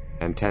 a.m.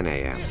 and 10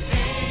 a.m.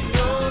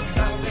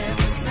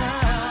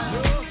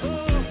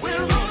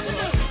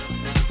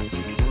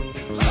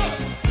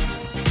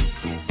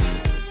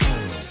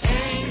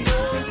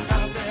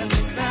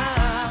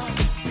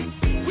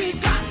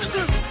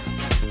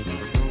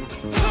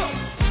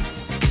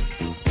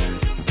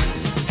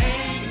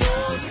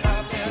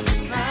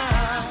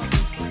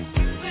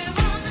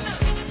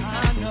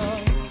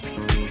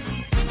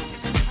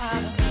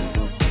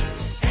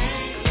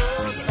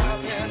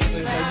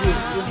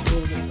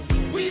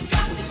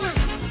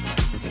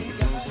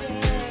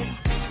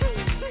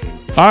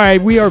 All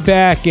right, we are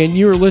back, and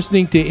you're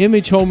listening to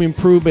Image Home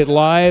Improvement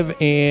Live,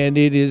 and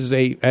it is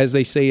as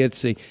they say,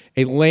 it's a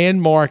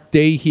landmark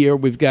day here.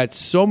 We've got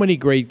so many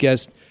great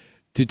guests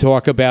to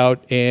talk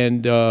about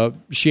and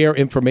share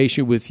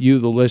information with you,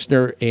 the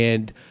listener.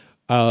 And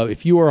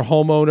if you are a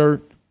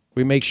homeowner,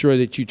 we make sure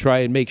that you try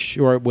and make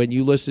sure when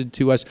you listen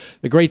to us.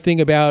 The great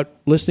thing about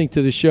listening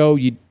to the show,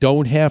 you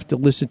don't have to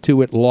listen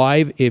to it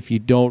live if you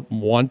don't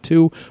want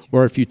to,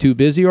 or if you're too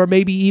busy, or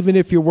maybe even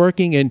if you're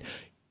working and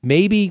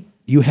maybe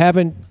you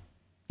haven't,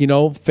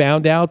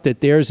 found out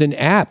that there's an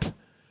app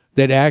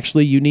that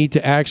actually you need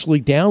to actually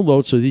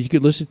download so that you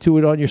could listen to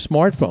it on your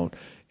smartphone.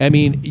 I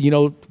mean,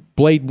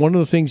 Blade, one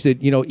of the things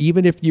that,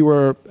 even if you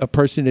were a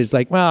person that's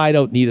like, well, I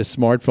don't need a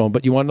smartphone,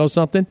 but you want to know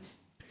something?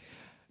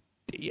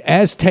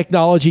 As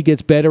technology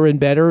gets better and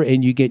better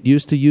and you get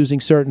used to using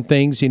certain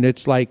things,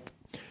 it's like,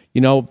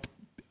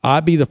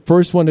 I'd be the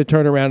first one to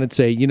turn around and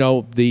say,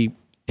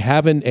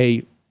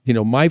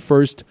 my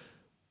first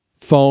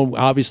phone,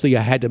 obviously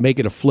I had to make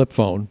it a flip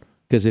phone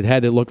because it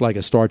had to look like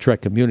a Star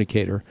Trek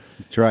communicator.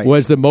 That's right.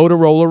 Was the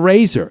Motorola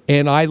Razr.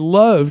 And I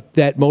loved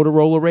that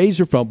Motorola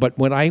Razr phone. But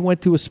when I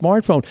went to a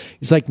smartphone,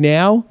 it's like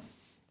now,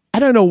 I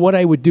don't know what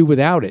I would do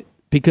without it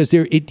because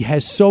it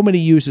has so many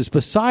uses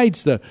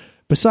besides just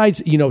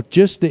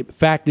the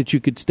fact that you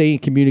could stay in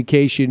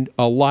communication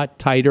a lot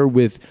tighter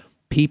with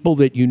people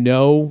that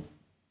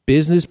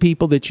business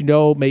people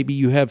that maybe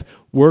you have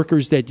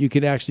workers that you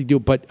can actually do.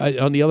 But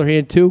on the other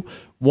hand, too,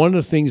 one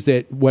of the things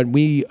that when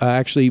we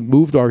actually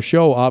moved our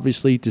show,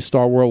 obviously, to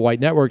Star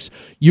Worldwide Networks,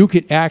 you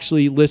could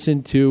actually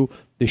listen to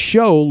the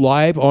show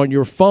live on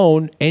your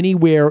phone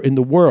anywhere in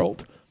the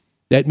world.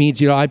 That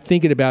means, I'm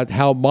thinking about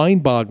how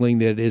mind-boggling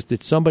that is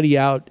that somebody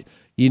out,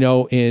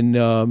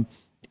 in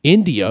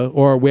India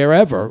or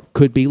wherever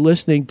could be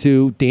listening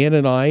to Dan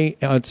and I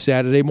on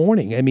Saturday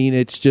morning. I mean,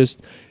 it's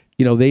just...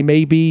 they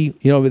may be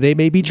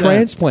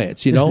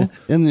transplants, in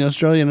the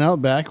Australian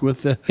outback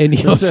with the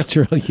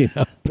Australian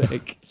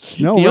outback.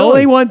 No, the really.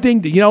 only one thing,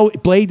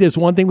 Blade, there's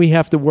one thing we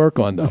have to work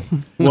on, though.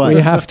 What? We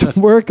have to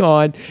work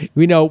on,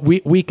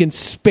 we can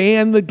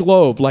span the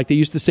globe, like they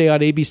used to say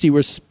on ABC,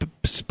 we're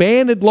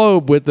span the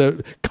globe with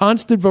the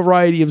constant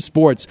variety of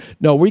sports.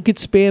 No, we could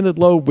span the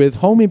globe with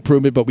home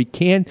improvement, but we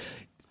can't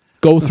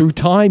go through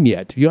time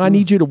yet. I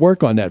need you to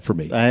work on that for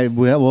me.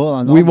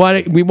 We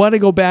want to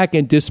go back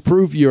and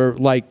disprove your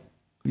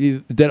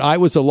that I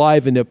was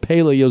alive in the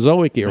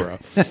Paleozoic era.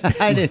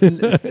 I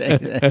didn't say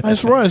that. I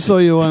swear I saw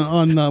you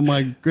on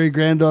my great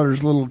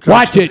granddaughter's little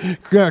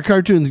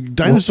cartoon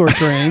dinosaur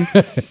train.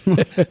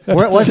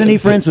 Wasn't he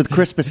friends with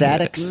Crispus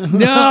Attucks? No.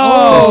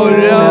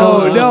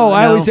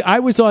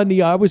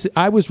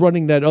 I was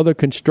running that other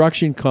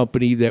construction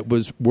company that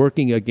was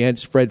working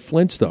against Fred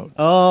Flintstone.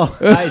 Oh,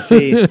 I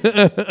see.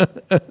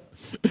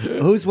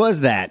 Whose was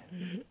that?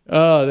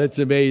 Oh, that's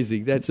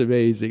amazing.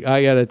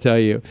 I got to tell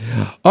you.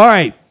 All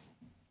right.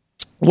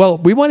 Well,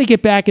 we want to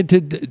get back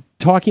into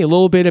talking a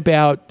little bit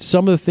about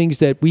some of the things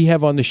that we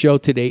have on the show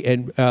today.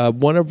 And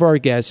one of our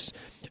guests,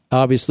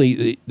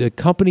 obviously, the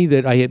company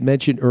that I had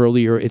mentioned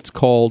earlier, it's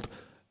called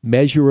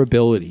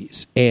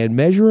Measurabilities. And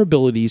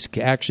Measurabilities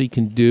actually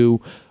can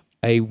do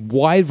a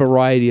wide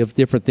variety of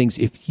different things.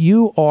 If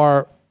you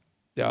are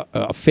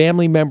a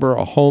family member,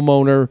 a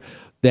homeowner,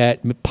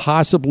 that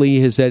possibly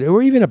has had,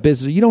 or even a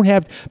business, you don't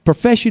have,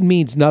 profession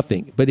means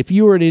nothing. But if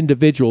you are an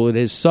individual that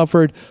has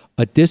suffered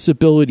a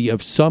disability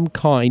of some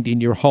kind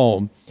in your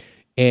home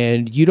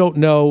and you don't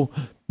know,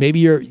 maybe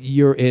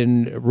you're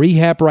in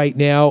rehab right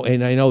now,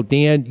 and I know,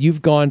 Dan,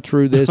 you've gone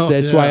through this.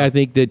 That's why I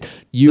think that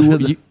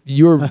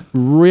you're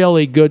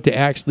really good to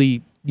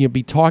actually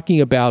be talking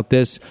about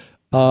this.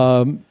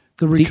 The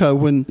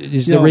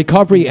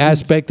recovery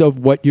aspect of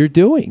what you're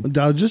doing.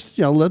 I'll just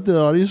let the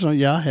audience know.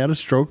 Yeah, I had a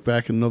stroke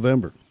back in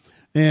November,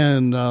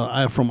 and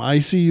from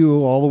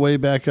ICU all the way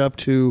back up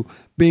to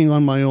being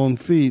on my own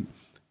feet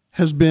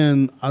has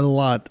been a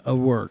lot of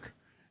work,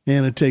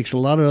 and it takes a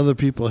lot of other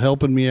people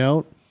helping me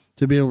out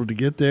to be able to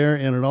get there,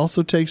 and it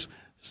also takes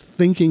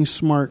thinking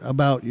smart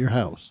about your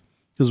house,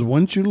 because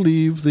once you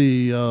leave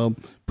the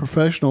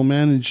professional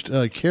managed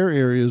care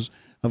areas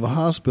of a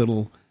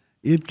hospital,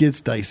 it gets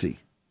dicey.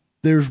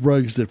 There's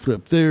rugs that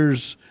flip.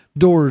 There's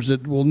doors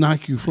that will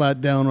knock you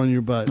flat down on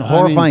your butt.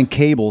 Horrifying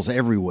cables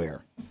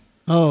everywhere.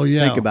 Oh,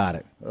 yeah. Think about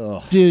it.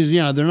 Ugh.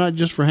 Yeah, they're not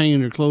just for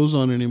hanging your clothes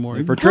on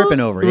anymore. For tripping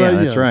over. Yeah,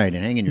 that's right.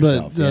 And hanging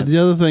yourself. But the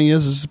other thing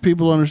is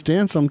people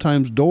understand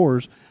sometimes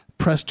doors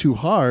press too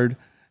hard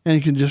and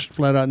you can just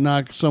flat out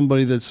knock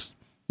somebody that's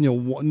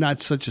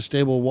not such a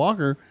stable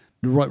walker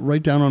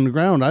right down on the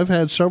ground. I've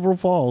had several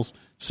falls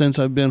since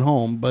I've been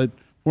home, but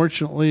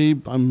fortunately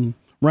I'm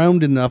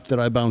round enough that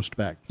I bounced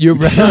back. You're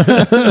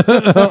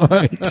all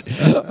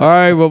right. All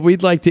right. Well,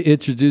 we'd like to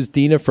introduce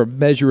Dina from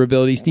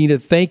Measurabilities. Dina,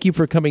 thank you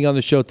for coming on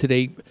the show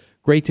today.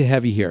 Great to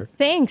have you here.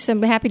 Thanks.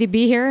 I'm happy to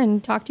be here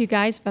and talk to you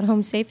guys about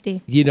home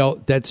safety.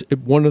 That's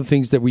one of the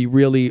things that we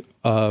really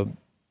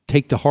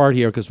take to heart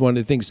here, because one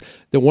of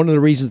the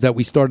reasons that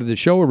we started the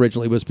show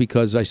originally was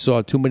because I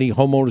saw too many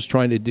homeowners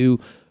trying to do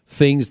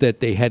things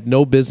that they had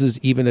no business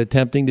even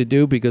attempting to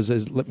do, because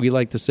as we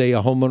like to say,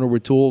 a homeowner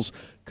with tools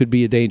could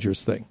be a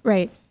dangerous thing.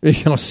 Right.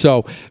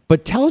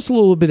 But tell us a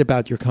little bit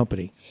about your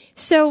company.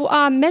 So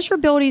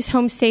Measurabilities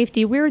Home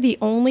Safety, we're the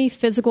only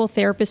physical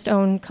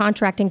therapist-owned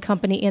contracting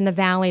company in the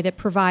Valley that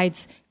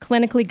provides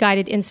clinically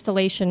guided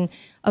installation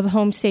of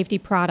home safety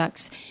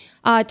products.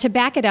 To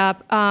back it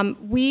up,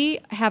 we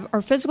have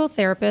our physical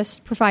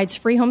therapist provides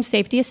free home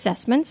safety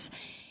assessments,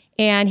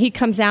 and he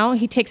comes out,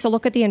 he takes a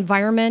look at the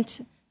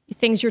environment,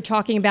 things you're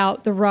talking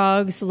about, the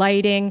rugs,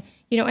 lighting,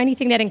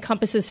 anything that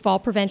encompasses fall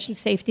prevention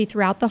safety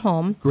throughout the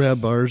home. Grab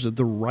bars at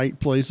the right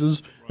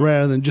places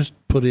rather than just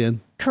put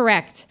in.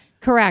 Correct.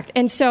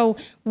 And so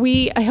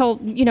he'll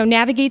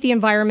navigate the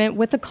environment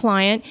with the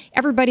client.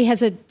 Everybody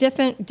has a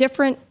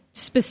different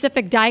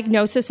specific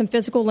diagnosis and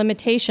physical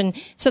limitation.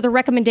 So the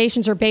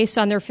recommendations are based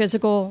on their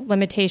physical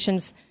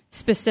limitations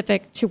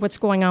specific to what's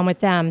going on with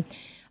them.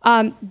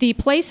 The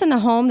place in the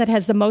home that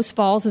has the most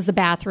falls is the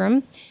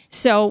bathroom.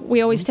 So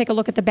we always take a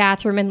look at the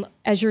bathroom. And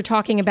as you're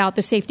talking about,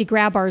 the safety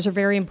grab bars are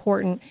very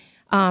important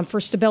for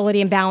stability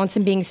and balance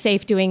and being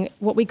safe doing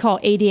what we call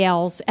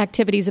ADLs,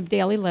 activities of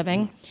daily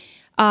living.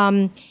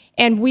 And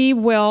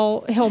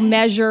he'll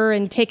measure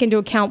and take into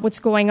account what's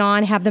going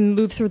on, have them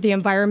move through the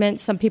environment.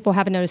 Some people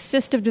have an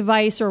assistive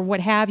device or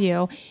what have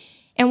you.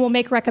 And we'll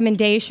make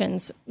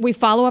recommendations. We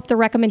follow up the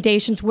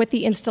recommendations with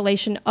the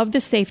installation of the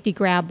safety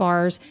grab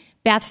bars,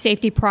 bath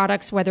safety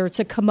products, whether it's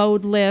a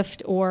commode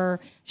lift or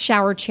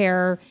shower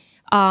chair.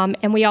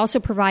 And we also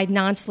provide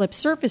non-slip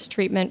surface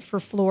treatment for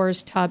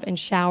floors, tub, and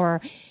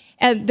shower.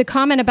 And the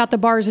comment about the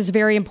bars is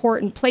very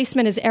important.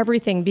 Placement is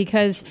everything,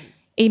 because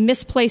a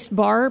misplaced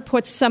bar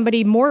puts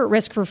somebody more at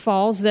risk for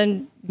falls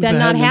than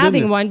not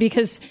having one,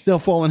 because they'll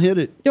fall and hit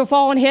it.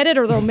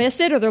 Or they'll miss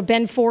it, or they'll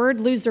bend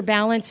forward, lose their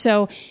balance.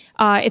 So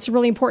it's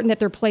really important that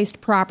they're placed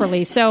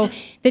properly. So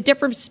the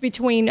difference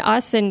between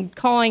us and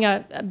calling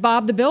a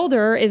Bob the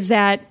Builder is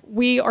that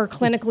we are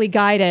clinically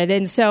guided,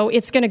 and so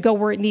it's going to go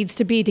where it needs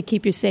to be to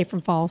keep you safe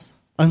from falls.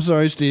 I'm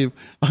sorry, Steve.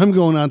 I'm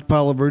going out to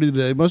Palo Verde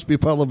today. It must be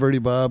Palo Verde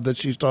Bob that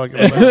she's talking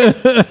about.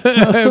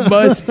 It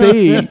must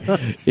be.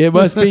 It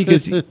must be,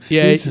 because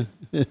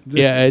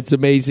it's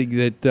amazing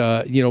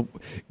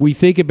that we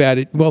think about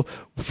it. Well,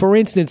 for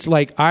instance,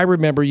 like I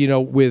remember,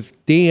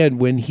 with Dan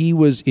when he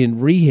was in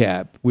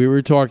rehab, we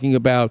were talking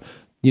about,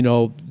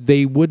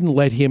 they wouldn't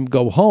let him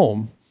go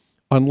home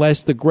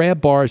unless the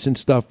grab bars and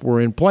stuff were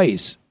in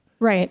place.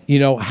 Right.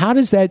 How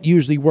does that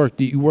usually work?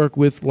 Do you work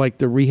with like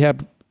the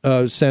rehab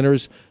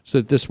centers so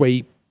that this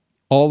way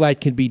all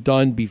that can be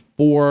done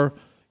before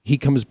he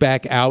comes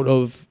back out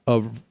of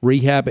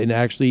rehab and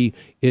actually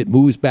it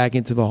moves back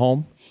into the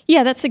home?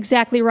 Yeah, that's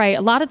exactly right.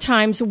 A lot of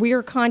times we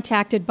are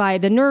contacted by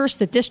the nurse,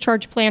 the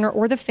discharge planner,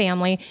 or the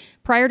family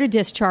prior to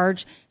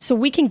discharge, so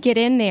we can get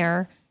in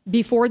there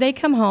before they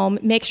come home,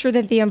 make sure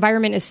that the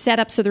environment is set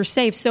up so they're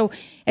safe. So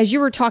as you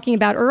were talking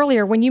about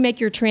earlier, when you make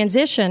your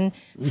transition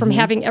from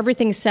having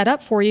everything set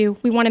up for you,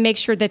 we want to make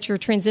sure that your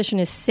transition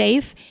is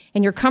safe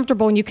and you're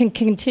comfortable and you can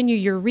continue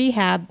your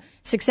rehab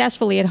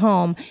successfully at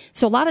home.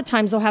 So a lot of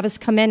times they'll have us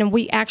come in and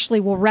we actually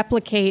will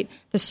replicate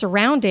the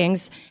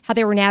surroundings, how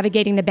they were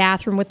navigating the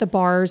bathroom with the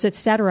bars, et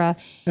cetera,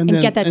 and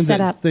get that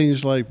set up.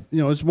 Things like,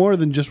 it's more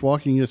than just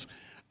walking. It's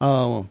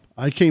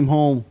I came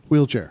home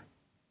wheelchair.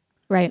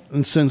 Right.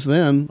 And since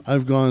then,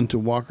 I've gone to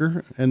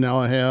Walker, and now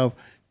I have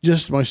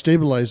just my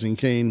stabilizing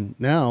cane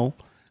now.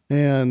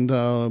 And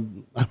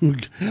I'm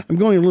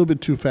going a little bit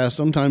too fast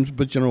sometimes,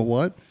 but you know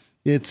what?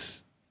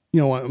 It's,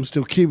 I'm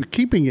still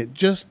keeping it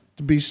just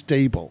to be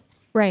stable.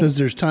 Right. Because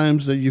there's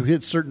times that you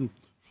hit certain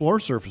floor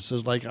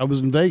surfaces, like I was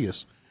in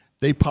Vegas.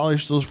 They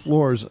polished those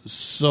floors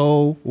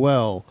so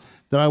well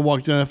that I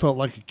walked in and I felt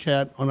like a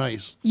cat on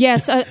ice.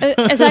 Yes,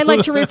 as I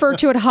like to refer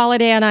to it,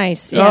 holiday on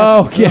ice. Yes.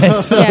 Oh,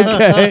 yes.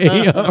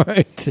 Okay. All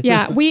right.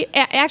 Yeah, we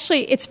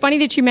actually, it's funny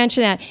that you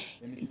mentioned that.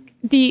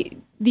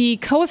 The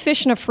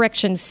coefficient of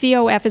friction,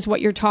 COF, is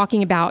what you're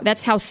talking about.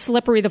 That's how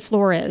slippery the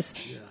floor is,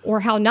 or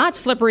how not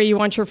slippery you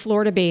want your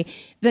floor to be.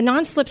 The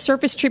non-slip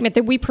surface treatment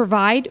that we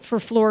provide for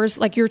floors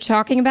like you're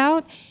talking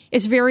about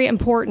is very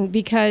important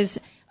because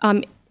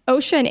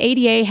OSHA and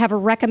ADA have a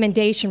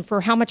recommendation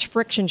for how much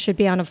friction should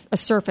be on a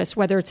surface,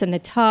 whether it's in the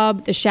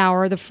tub, the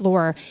shower, or the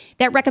floor.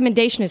 That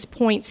recommendation is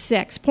 0.6.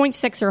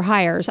 0.6 or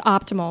higher is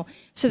optimal,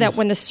 so that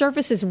when the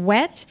surface is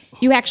wet,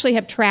 you actually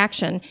have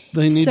traction.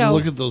 They need to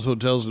look at those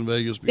hotels in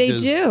Vegas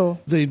because they do.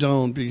 They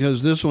don't,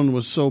 because this one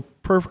was so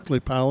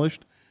perfectly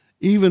polished.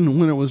 Even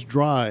when it was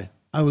dry,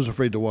 I was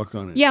afraid to walk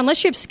on it. Yeah,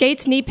 unless you have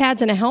skates, knee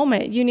pads, and a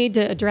helmet, you need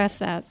to address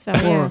that. So,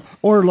 yeah.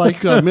 Or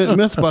like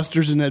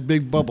Mythbusters in that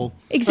big bubble.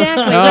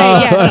 Exactly,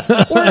 right,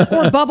 yeah.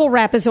 Or bubble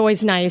wrap is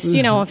always nice,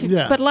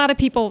 Yeah. But a lot of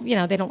people,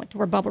 they don't like to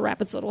wear bubble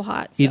wrap. It's a little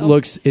hot. So. It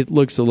looks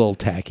a little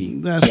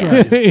tacky. That's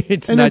right.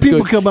 It's and not then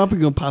people good. come up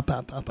and go, pop,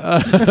 pop, pop,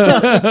 pop.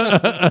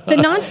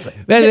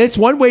 That's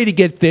one way to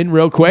get thin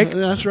real quick.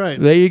 That's right.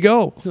 There you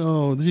go.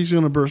 Oh, he's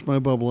going to burst my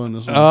bubble on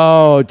this one.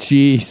 Oh,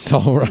 geez.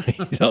 All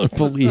right.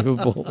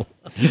 Unbelievable.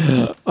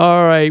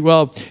 All right.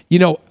 Well,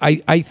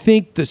 I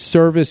think the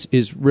service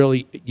is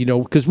really,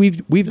 because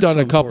we've done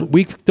a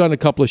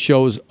couple of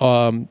shows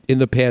in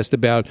the past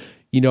about,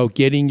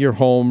 getting your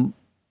home,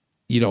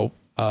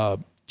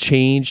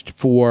 changed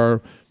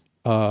for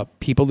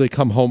people that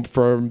come home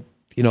from,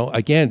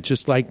 again,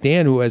 just like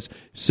Dan, who has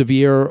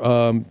severe,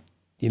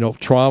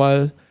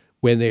 trauma,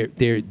 when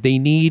they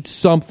need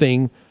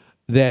something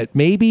that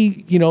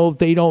maybe,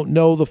 they don't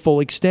know the full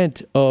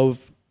extent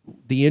of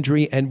the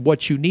injury and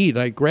what you need.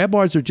 Like grab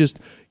bars are just,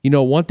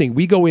 one thing.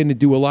 We go in and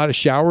do a lot of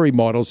shower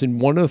remodels, and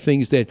one of the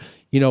things that,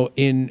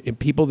 in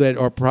people that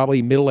are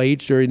probably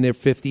middle-aged or in their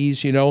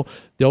 50s,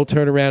 they'll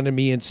turn around to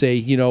me and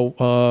say,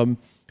 can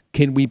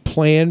we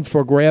plan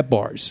for grab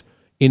bars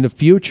in the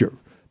future?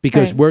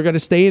 Because we're going to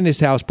stay in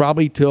this house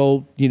probably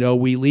till,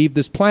 we leave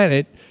this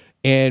planet,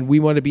 and we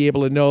want to be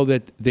able to know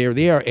that they're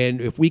there. And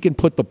if we can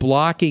put the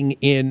blocking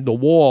in the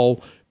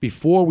wall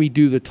before we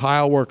do the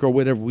tile work or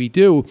whatever we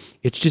do,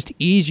 it's just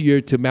easier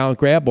to mount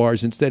grab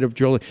bars instead of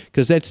drilling,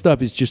 because that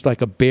stuff is just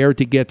like a bear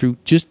to get through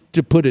just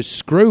to put a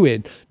screw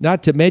in.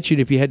 Not to mention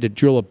if you had to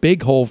drill a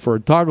big hole for a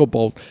toggle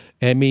bolt.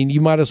 I mean,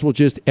 you might as well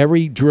just,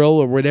 every drill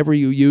or whatever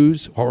you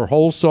use, or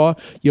hole saw,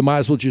 you might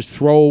as well just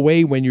throw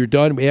away when you're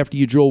done after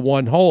you drill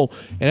one hole.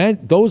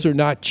 And those are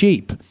not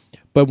cheap.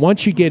 But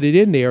once you get it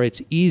in there,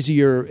 it's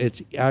easier.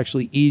 It's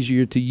actually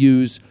easier to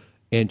use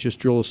and just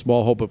drill a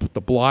small hole, but put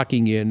the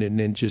blocking in and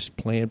then just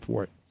plan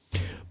for it.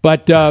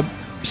 But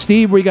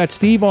Steve, we got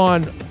Steve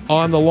on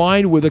the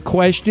line with a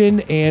question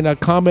and a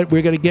comment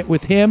we're going to get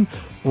with him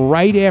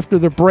right after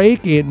the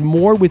break, and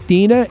more with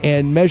Dina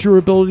and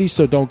measurability,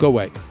 so don't go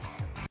away.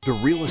 The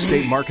real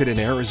estate market in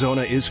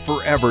Arizona is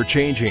forever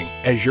changing.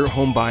 As your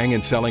home buying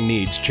and selling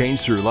needs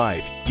change through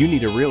life, you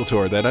need a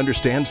realtor that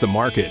understands the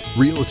market.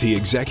 Realty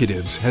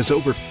Executives has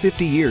over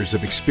 50 years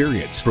of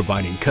experience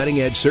providing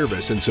cutting-edge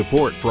service and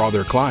support for all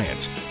their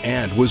clients,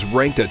 and was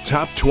ranked a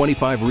top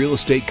 25 real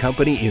estate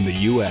company in the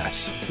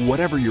U.S.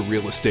 Whatever your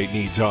real estate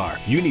needs are,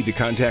 you need to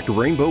contact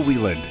Rainbow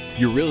Wieland,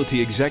 your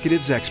Realty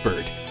Executives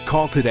expert.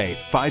 Call today,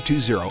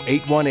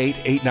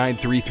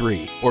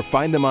 520-818-8933, or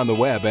find them on the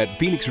web at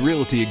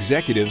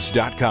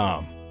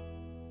phoenixrealtyexecutives.com.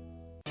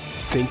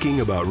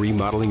 Thinking about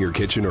remodeling your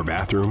kitchen or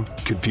bathroom?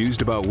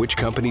 Confused about which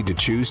company to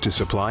choose to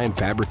supply and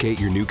fabricate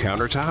your new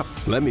countertop?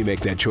 Let me make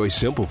that choice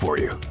simple for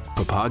you.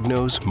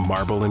 Papagnos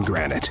Marble and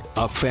Granite,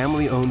 a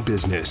family-owned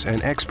business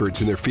and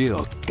experts in their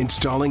field,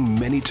 installing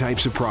many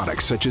types of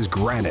products such as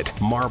granite,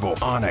 marble,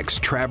 onyx,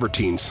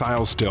 travertine,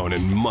 silestone,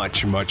 and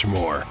much, much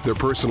more. Their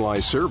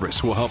personalized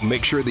service will help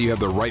make sure that you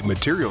have the right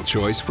material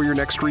choice for your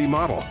next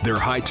remodel. Their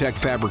high-tech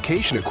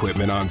fabrication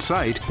equipment on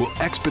site will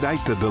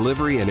expedite the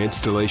delivery and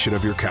installation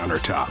of your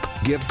countertop.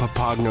 Give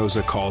Papagnos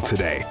a call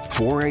today,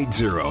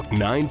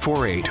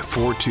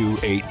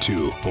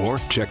 480-948-4282, or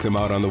check them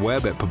out on the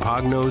web at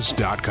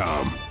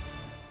papagnos.com.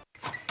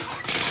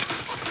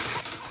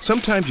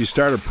 Sometimes you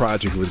start a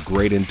project with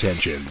great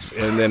intentions,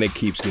 and then it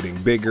keeps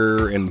getting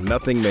bigger, and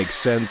nothing makes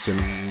sense, and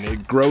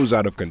it grows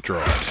out of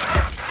control.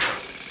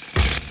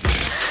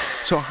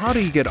 So how do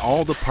you get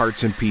all the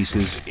parts and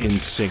pieces in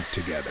sync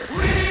together?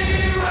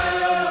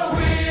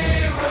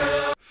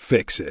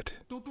 Fix it.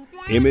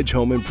 Image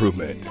Home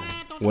Improvement.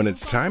 When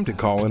it's time to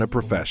call in a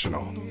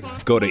professional,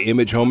 go to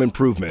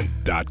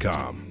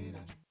imagehomeimprovement.com.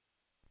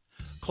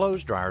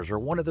 Clothes dryers are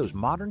one of those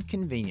modern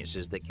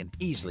conveniences that can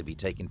easily be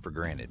taken for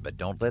granted, but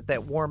don't let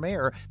that warm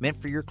air meant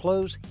for your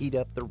clothes heat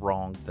up the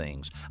wrong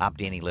things. I'm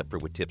Danny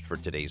Lipford with tips for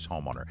today's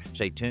homeowner.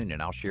 Stay tuned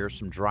and I'll share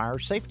some dryer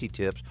safety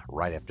tips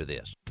right after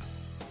this.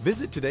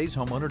 Visit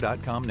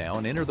today'shomeowner.com now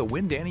and enter the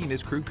Win Danny and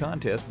His Crew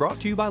contest brought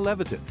to you by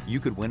Leviton.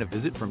 You could win a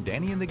visit from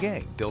Danny and the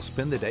gang. They'll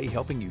spend the day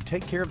helping you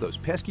take care of those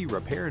pesky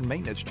repair and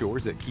maintenance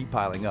chores that keep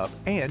piling up,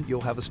 and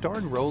you'll have a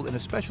starring role in a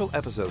special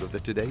episode of the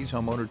Today's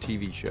Homeowner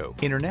TV show.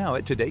 Enter now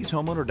at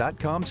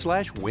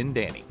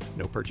today'shomeowner.com/WinDanny.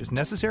 No purchase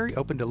necessary.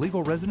 Open to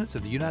legal residents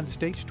of the United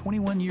States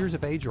 21 years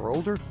of age or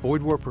older.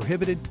 Void where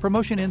prohibited.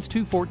 Promotion ends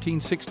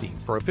 2/14/16.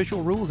 For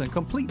official rules and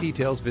complete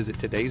details, visit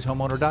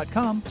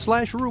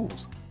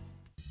today'shomeowner.com/rules.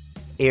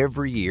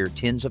 Every year,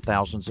 tens of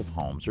thousands of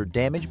homes are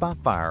damaged by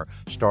fire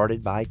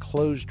started by a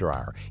clothes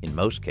dryer. In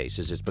most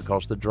cases, it's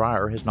because the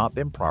dryer has not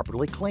been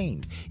properly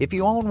cleaned. If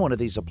you own one of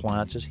these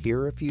appliances,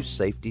 here are a few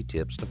safety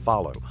tips to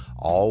follow.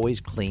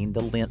 Always clean the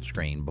lint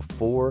screen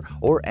before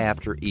or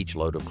after each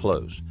load of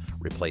clothes.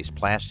 Replace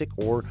plastic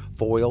or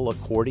foil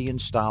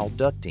accordion-style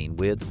ducting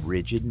with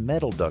rigid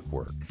metal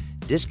ductwork.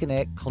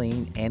 Disconnect,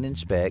 clean, and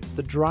inspect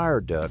the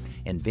dryer duct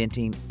and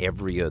venting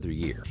every other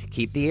year.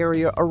 Keep the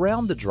area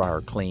around the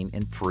dryer clean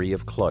and free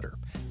of clutter.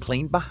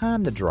 Clean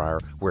behind the dryer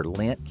where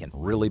lint can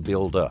really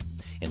build up.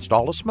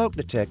 Install a smoke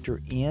detector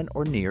in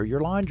or near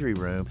your laundry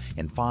room.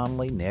 And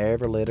finally,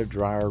 never let a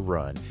dryer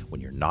run when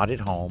you're not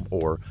at home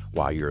or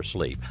while you're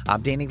asleep.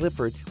 I'm Danny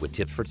Lipford with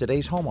tips for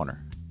today's homeowner.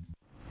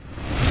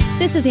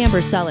 This is Amber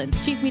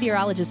Sullins, Chief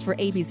Meteorologist for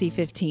ABC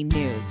 15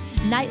 News.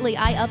 Nightly,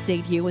 I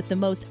update you with the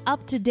most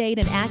up-to-date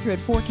and accurate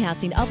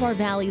forecasting of our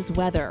valley's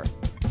weather.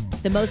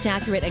 The most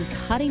accurate and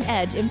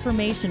cutting-edge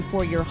information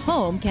for your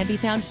home can be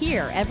found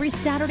here every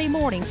Saturday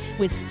morning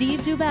with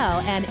Steve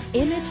Dubell and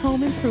Image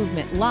Home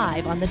Improvement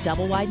live on the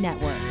Double Wide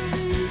Network.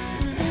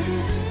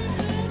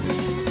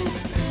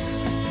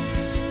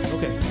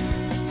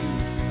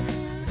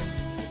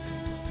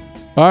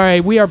 All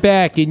right, we are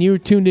back, and you're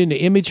tuned in to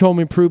Image Home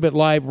Improvement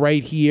Live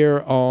right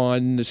here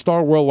on the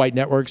Star Worldwide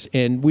Networks,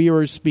 and we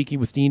are speaking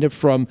with Dina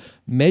from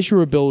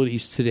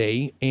Measurabilities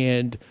today.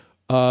 And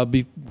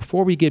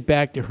before we get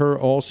back to her,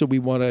 also, we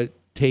want to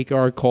take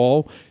our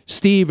call.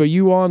 Steve, are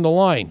you on the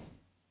line?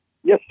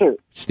 Yes, sir.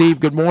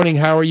 Steve, good morning.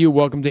 How are you?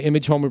 Welcome to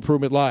Image Home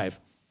Improvement Live.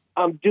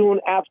 I'm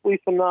doing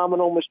absolutely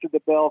phenomenal, Mr.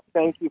 DeBell.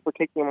 Thank you for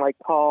taking my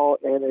call,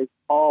 and as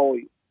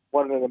always,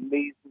 what an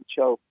amazing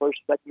show.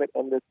 First segment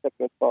and this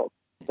segment both.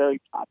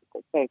 Very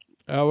topical. Thank you.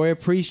 Oh, I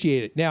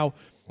appreciate it. Now,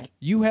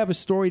 you have a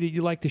story that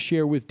you'd like to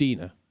share with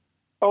Dina.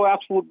 Oh,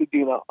 absolutely,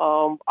 Dina.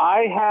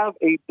 I have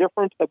a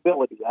different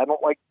ability. I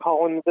don't like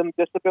calling them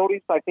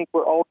disabilities. I think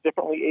we're all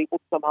differently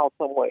able somehow,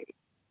 some way.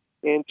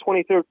 In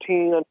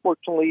 2013,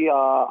 unfortunately,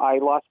 I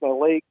lost my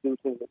leg due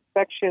to an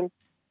infection,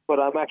 but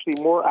I'm actually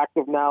more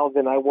active now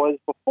than I was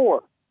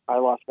before I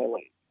lost my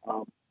leg.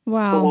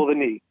 Below the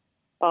knee.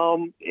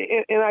 And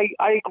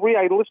I agree.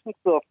 I listened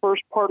to the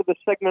first part of the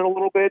segment a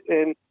little bit,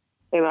 and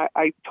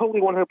I totally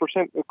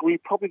 100% agree.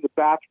 Probably the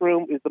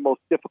bathroom is the most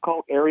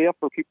difficult area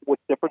for people with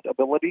different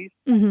abilities.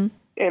 Mm-hmm.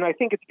 And I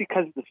think it's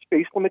because of the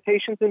space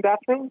limitations in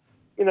bathrooms,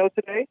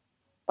 today.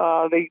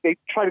 They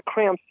try to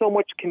cram so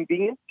much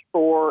convenience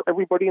for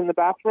everybody in the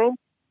bathroom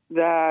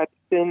that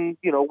then,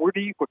 where do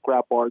you put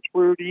grab bars?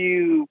 Where do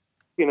you,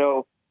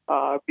 because,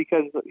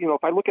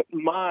 if I look at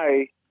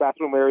my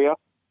bathroom area,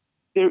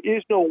 there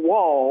is no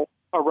wall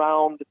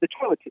around the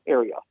toilet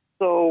area.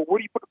 So where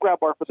do you put a grab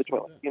bar for the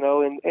toilet,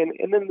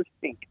 and then the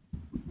sink?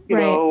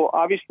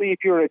 Obviously,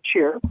 if you're in a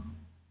chair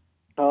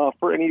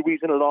for any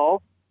reason at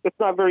all, it's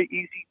not very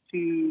easy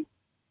to,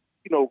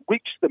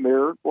 reach the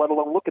mirror, let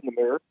alone look in the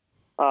mirror.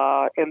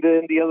 And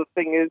then the other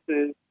thing is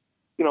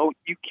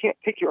you can't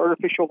take your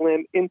artificial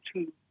limb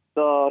into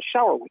the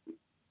shower with you.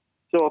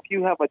 So if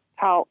you have a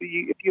tub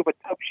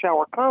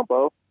shower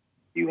combo,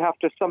 you have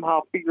to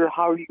somehow figure out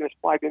how you're going to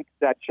slide into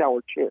that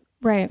shower chair.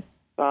 Right.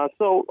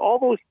 So all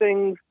those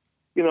things,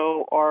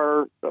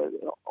 are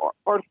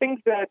things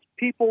that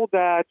people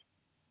that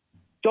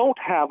don't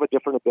have a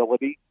different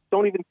ability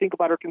don't even think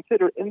about or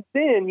consider. And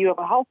then you have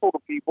a household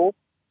of people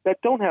that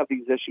don't have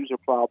these issues or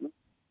problems.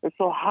 And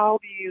so how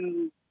do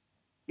you,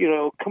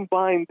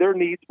 combine their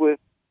needs with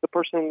the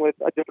person with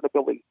a different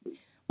ability?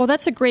 Well,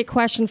 that's a great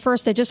question.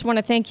 First, I just want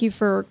to thank you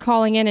for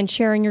calling in and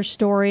sharing your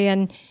story.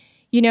 And,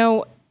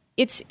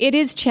 it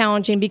is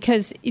challenging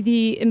because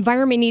the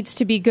environment needs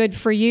to be good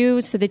for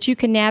you so that you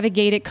can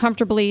navigate it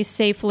comfortably,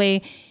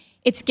 safely.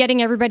 It's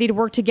getting everybody to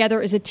work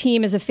together as a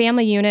team, as a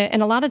family unit,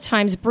 and a lot of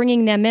times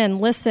bringing them in.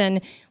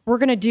 Listen, we're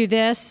going to do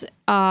this,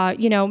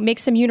 make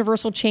some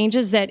universal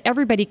changes that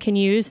everybody can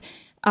use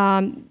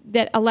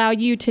that allow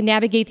you to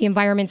navigate the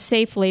environment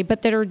safely,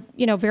 but that are,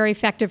 very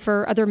effective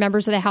for other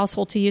members of the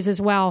household to use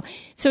as well.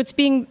 So it's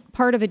being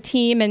part of a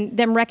team and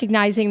them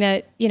recognizing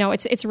that,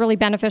 it's really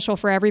beneficial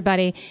for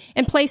everybody.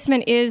 And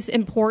placement is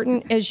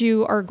important as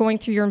you are going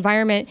through your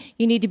environment.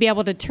 You need to be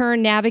able to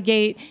turn,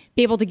 navigate,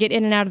 be able to get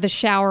in and out of the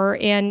shower.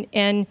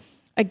 And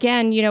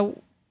again,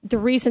 the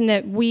reason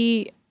that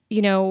we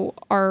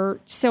are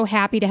so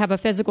happy to have a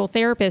physical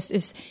therapist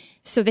is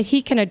so that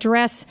he can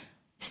address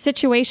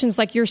situations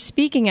like you're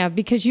speaking of,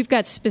 because you've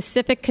got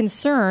specific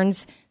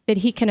concerns that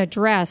he can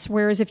address.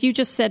 Whereas if you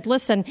just said,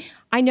 listen,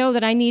 I know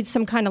that I need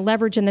some kind of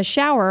leverage in the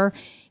shower,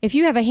 if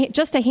you have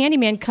just a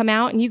handyman come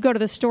out and you go to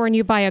the store and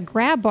you buy a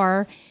grab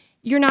bar,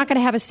 you're not going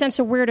to have a sense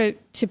of where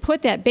to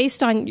put that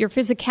based on your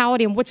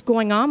physicality and what's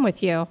going on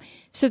with you.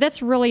 So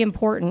that's really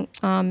important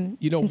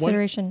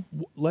consideration.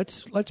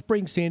 Let's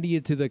bring Sandy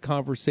into the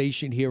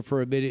conversation here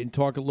for a minute and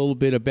talk a little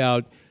bit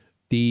about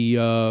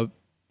the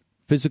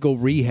physical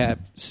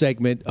rehab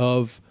segment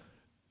of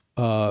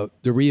the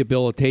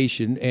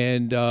rehabilitation.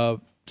 And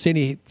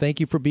Sandy, thank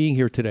you for being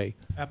here today.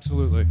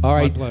 Absolutely. All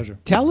right. My pleasure.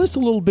 Tell us a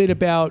little bit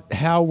about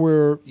how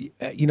we're,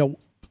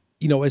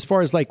 as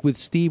far as like with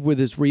Steve with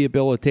his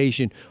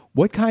rehabilitation,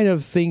 what kind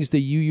of things do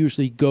you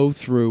usually go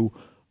through,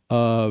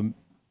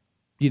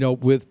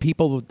 with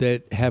people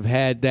that have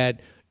had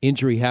that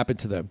injury happen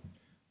to them?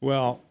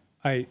 Well,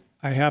 I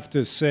have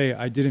to say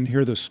I didn't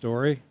hear the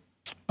story.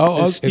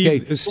 Oh, okay.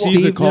 Is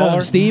Steve the caller?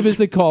 Steve is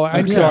the caller.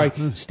 I'm sorry.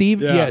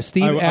 Steve,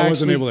 Steve I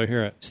wasn't able to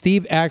hear it.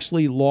 Steve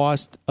actually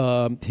lost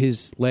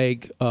his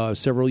leg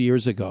several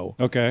years ago.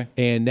 Okay.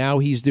 And now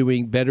he's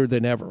doing better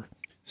than ever.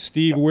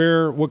 Steve,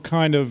 what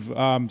kind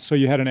of, so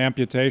you had an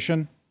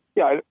amputation?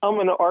 Yeah, I'm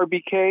an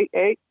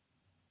RBKA,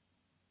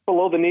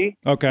 below the knee,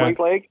 right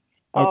leg.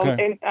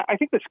 Okay. And I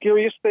think the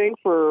scariest thing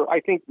for,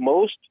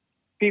 most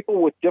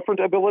people with different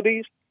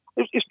abilities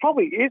is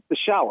probably the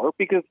shower,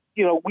 because,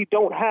 we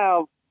don't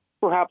have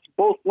perhaps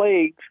both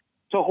legs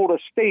to hold us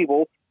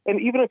stable. And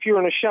even if you're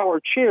in a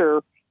shower chair,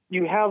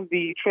 you have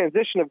the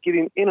transition of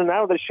getting in and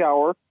out of the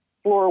shower,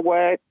 floor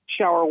wet,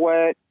 shower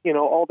wet,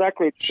 all that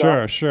great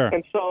stuff. Sure.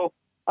 And so,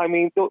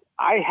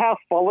 I have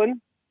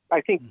fallen, I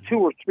think, 2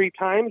 or 3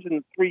 times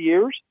in 3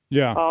 years.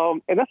 Yeah.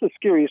 And that's the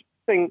scariest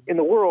thing in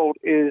the world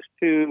is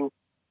to,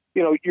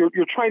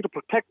 you're trying to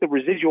protect the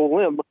residual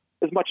limb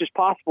as much as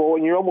possible,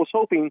 and you're almost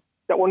hoping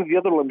that one of the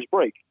other limbs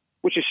break,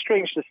 which is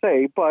strange to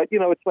say. But,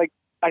 it's like,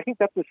 I think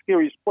that's the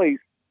scariest place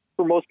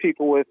for most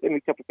people with any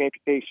type of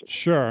amputation.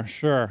 Sure.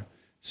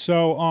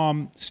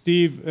 So,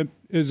 Steve,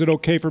 is it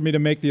okay for me to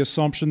make the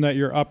assumption that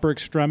your upper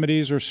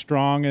extremities are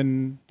strong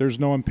and there's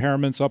no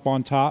impairments up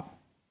on top?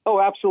 Oh,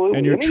 absolutely.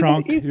 And your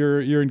trunk,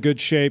 you're in good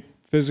shape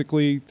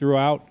physically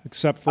throughout,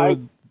 except for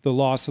the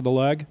loss of the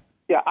leg?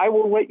 Yeah, I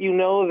will let you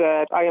know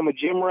that I am a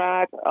gym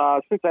rat.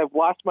 Since I've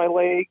lost my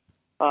leg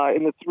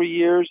in the 3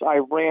 years, I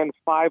ran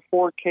 5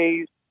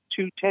 4Ks,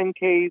 2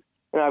 10Ks,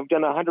 and I've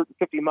done a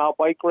 150-mile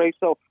bike race.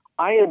 So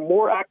I am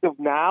more active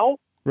now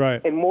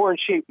and more in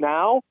shape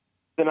now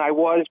than I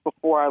was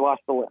before I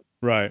lost the limb.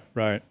 Right.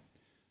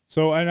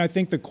 So, and I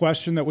think the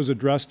question that was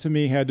addressed to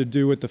me had to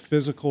do with the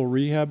physical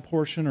rehab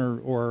portion,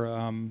 or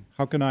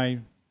how can I?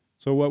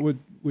 So, what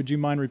would you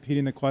mind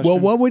repeating the question? Well,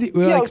 what would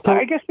I guess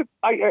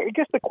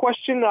the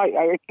question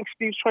I think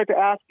Steve's trying to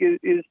ask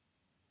is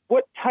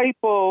what type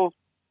of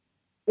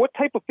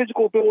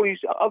physical abilities,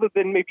 other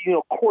than maybe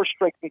core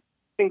strength and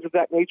things of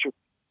that nature,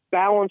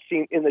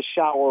 balancing in the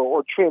shower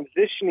or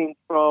transitioning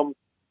from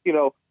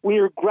when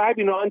you're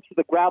grabbing onto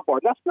the grab bar,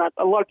 that's not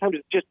a lot of times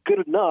just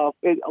good enough.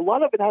 A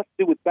lot of it has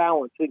to do with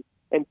balance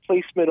and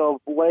placement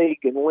of leg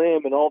and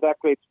limb and all that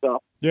great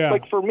stuff. Yeah.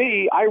 Like for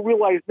me, I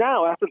realize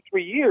now after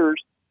 3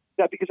 years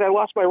that because I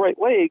lost my right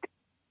leg,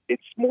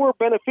 it's more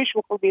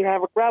beneficial for me to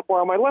have a grab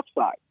bar on my left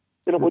side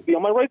than it would be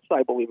on my right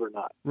side, believe it or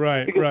not.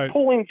 Right. Because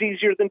pulling's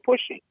easier than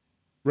pushing.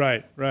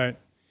 Right.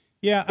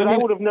 Yeah. But I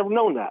would have never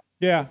known that.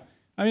 Yeah.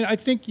 I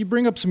think you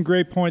bring up some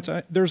great points.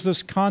 There's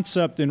this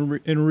concept in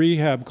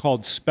rehab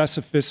called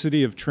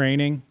specificity of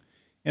training,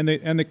 and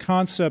the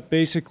concept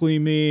basically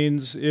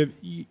means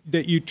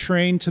that you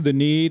train to the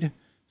need.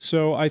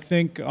 So I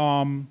think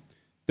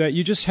that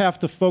you just have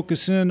to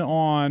focus in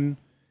on.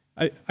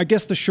 I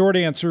guess the short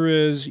answer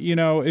is,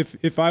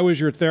 if I was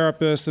your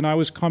therapist and I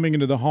was coming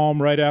into the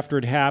home right after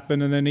it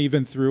happened, and then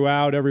even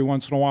throughout every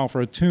once in a while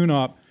for a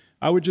tune-up,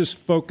 I would just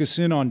focus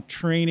in on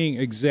training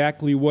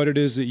exactly what it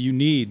is that you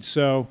need.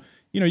 So.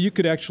 You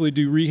could actually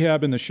do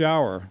rehab in the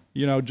shower,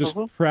 just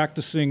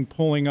practicing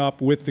pulling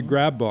up with the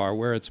grab bar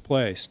where it's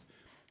placed,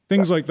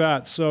 things like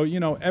that. So,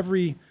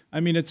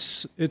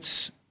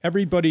 it's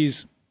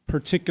everybody's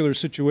particular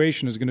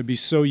situation is going to be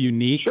so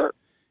unique. Sure.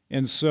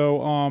 And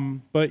so,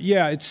 but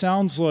yeah, it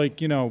sounds like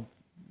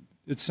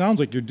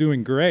you're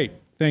doing great,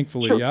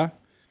 thankfully. Sure. Yeah.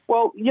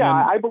 Well, yeah,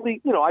 I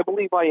believe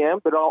I am,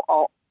 but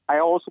I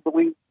also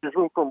believe there's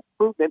room for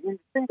improvement. And the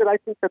thing that I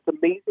think that's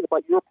amazing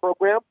about your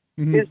program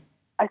is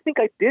I think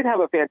I did have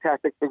a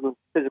fantastic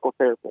physical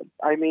therapist.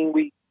 I mean,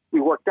 we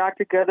worked out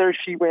together.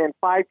 She ran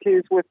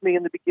 5Ks with me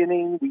in the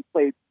beginning. We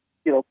played,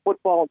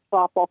 football and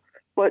softball,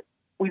 but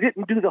we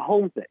didn't do the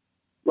home thing.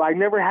 I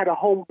never had a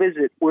home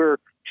visit where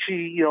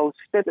she,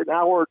 spent an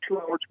hour or 2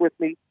 hours with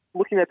me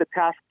looking at the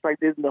tasks I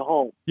did in the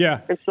home.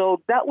 Yeah. And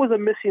so that was a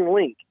missing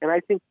link. And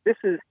I think this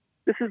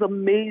is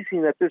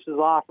amazing that this is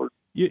offered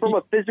from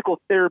a physical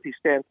therapy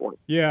standpoint.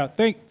 Yeah,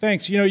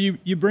 thanks.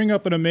 You bring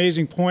up an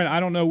amazing point. I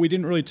don't know, we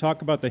didn't really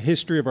talk about the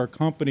history of our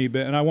company,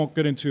 and I won't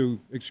get into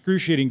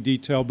excruciating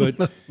detail,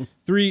 but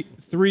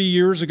three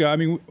years ago, I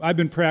mean, I've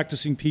been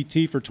practicing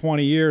PT for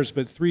 20 years,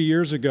 but 3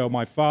 years ago,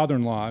 my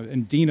father-in-law,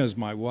 and Dina's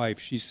my wife,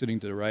 she's sitting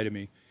to the right of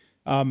me,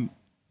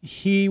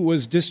 he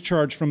was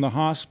discharged from the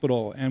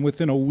hospital, and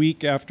within a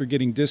week after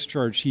getting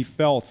discharged, he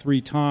fell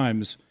 3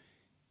 times,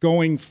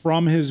 going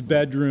from his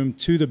bedroom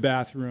to the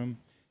bathroom.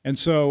 And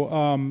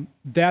so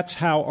that's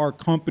how our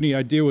company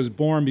idea was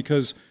born,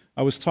 because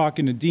I was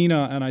talking to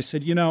Dina and I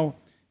said,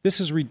 this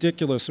is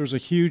ridiculous. There's a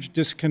huge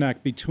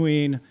disconnect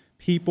between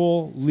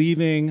people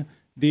leaving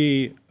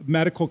the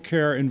medical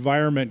care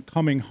environment,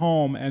 coming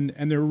home,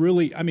 and they're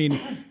really, I mean,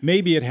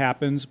 maybe it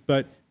happens,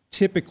 but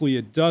typically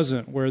it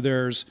doesn't, where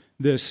there's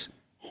this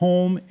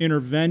home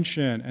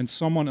intervention and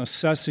someone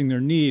assessing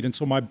their need. And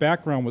so my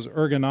background was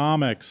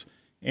ergonomics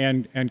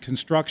and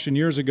construction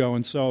years ago,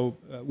 and so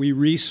we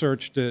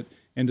researched it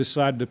and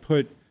decided to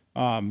put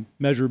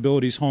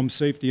Measurability's home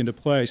safety into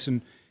place.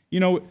 And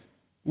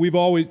we've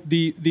always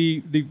the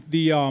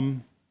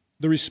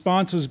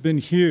response has been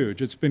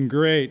huge. It's been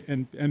great,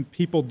 and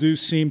people do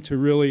seem to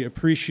really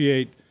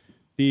appreciate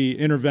the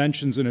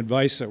interventions and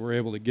advice that we're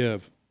able to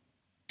give.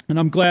 And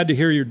I'm glad to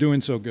hear you're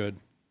doing so good.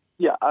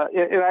 Yeah,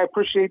 and I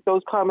appreciate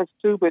those comments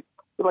too. But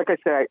like I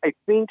said, I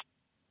think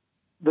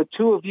the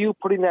two of you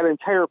putting that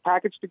entire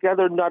package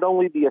together, not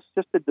only the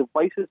assisted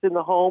devices in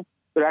the home,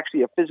 but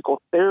actually a physical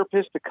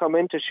therapist to come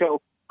in to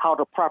show how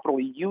to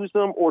properly use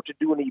them or to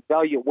do an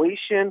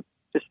evaluation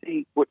to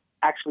see what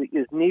actually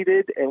is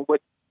needed and what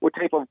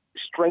type of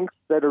strengths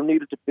that are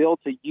needed to build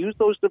to use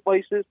those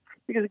devices.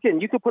 Because, again,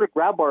 you could put a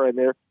grab bar in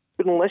there,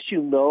 but unless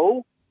you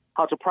know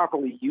how to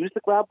properly use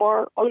the grab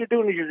bar, all you're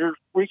doing is you're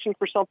reaching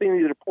for something,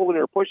 either pulling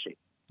or pushing.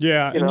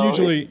 Yeah, and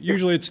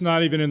usually it's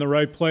not even in the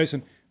right place.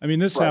 And I mean,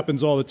 this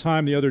happens all the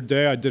time. The other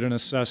day I did an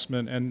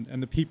assessment,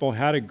 and the people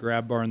had a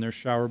grab bar in their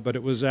shower, but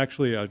it was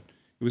actually a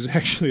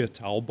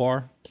towel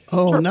bar.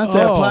 Oh, not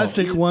that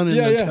plastic one in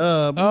the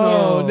tub.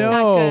 Oh,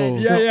 no.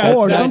 Yeah.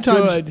 Or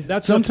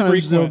That's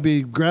sometimes there'll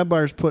be grab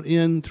bars put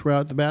in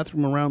throughout the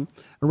bathroom around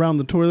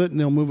the toilet, and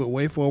they'll move it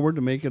way forward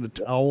to make it a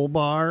towel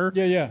bar.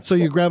 Yeah. So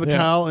you grab a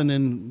towel and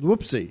then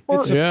whoopsie.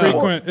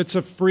 It's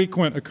a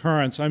frequent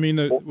occurrence. I mean,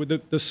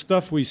 the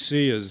stuff we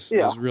see is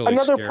really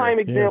Another scary. prime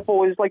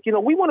example is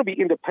we want to be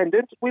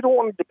independent. We don't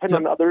want to depend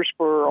on others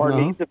for our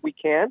needs if we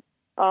can.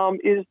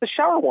 Is the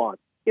shower wand.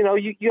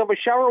 You have a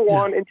shower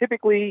wand, and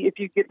typically if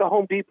you get the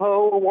Home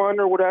Depot one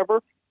or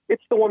whatever,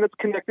 it's the one that's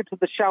connected to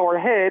the shower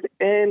head,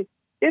 and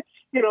it's,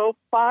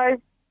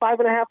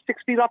 5.5,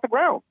 6 feet off the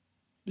ground.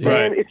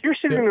 Right. And if you're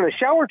sitting in a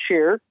shower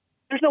chair,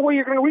 there's no way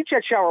you're going to reach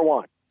that shower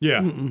wand. Yeah.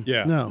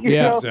 No.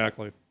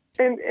 Exactly.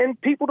 And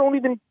people don't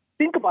even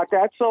think about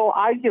that. So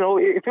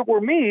if it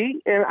were me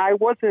and I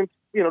wasn't,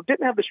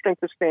 didn't have the strength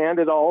to stand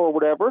at all or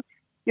whatever,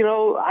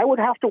 I would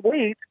have to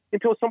wait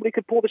until somebody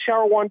could pull the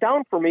shower wand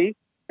down for me,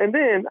 and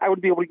then I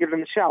would be able to get in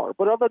the shower.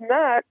 But other than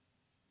that,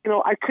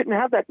 I couldn't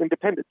have that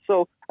independence.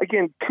 So,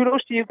 again,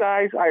 kudos to you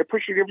guys. I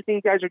appreciate everything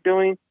you guys are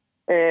doing.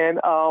 And,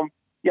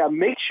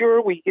 make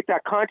sure we get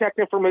that contact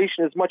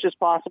information as much as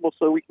possible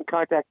so we can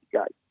contact you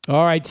guys.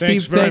 All right,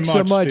 Steve, thanks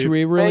so much. Steve.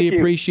 We really Thank you.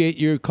 appreciate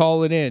you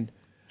calling in.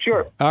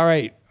 Sure. All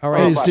right.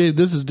 Hey, Steve,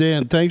 this is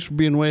Dan. Thanks for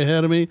being way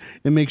ahead of me.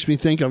 It makes me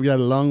think I've got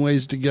a long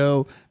ways to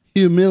go.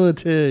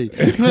 Humility.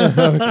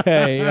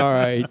 Okay, all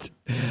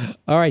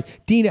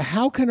right. Dina,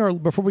 how can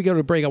before we go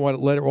to break, I want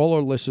to let all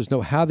our listeners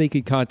know how they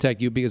could contact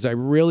you, because I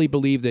really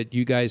believe that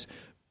you guys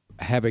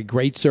have a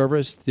great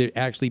service to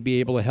actually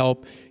be able to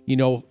help,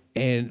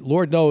 and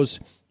Lord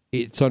knows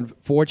it's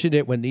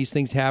unfortunate when these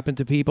things happen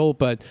to people,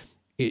 but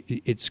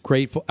it's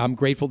grateful. I'm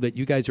grateful that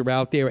you guys are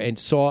out there and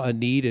saw a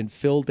need and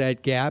filled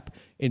that gap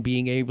in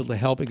being able to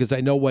help, because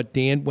I know what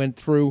Dan went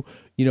through,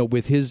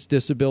 with his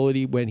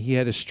disability when he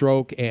had a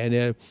stroke,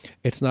 and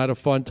it's not a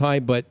fun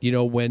time, but,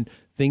 when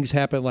things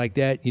happen like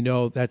that,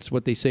 that's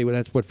what they say. Well,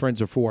 that's what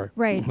friends are for.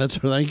 Right. That's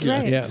thank you.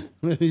 Right. Yeah.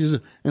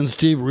 And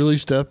Steve really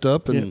stepped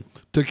up and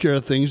took care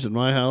of things at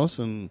my house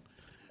and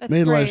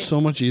made life so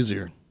much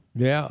easier.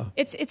 Yeah.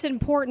 It's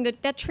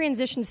important that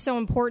transition is so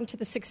important to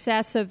the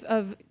success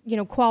of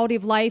quality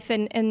of life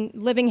and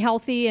living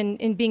healthy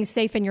and being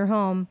safe in your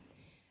home.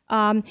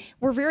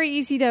 We're very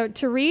easy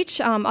to reach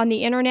on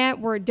the internet.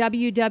 We're at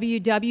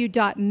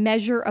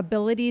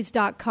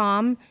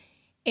www.measurabilities.com,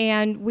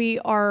 and we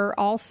are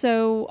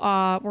also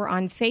we're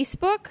on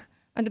Facebook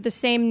under the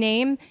same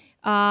name.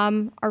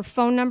 Our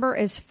phone number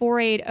is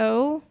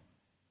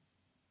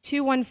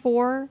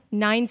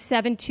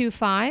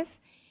 480-214-9725.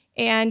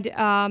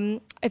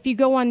 And if you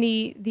go on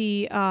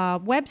the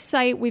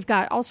website, we've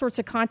got all sorts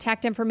of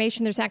contact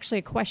information. There's actually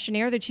a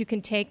questionnaire that you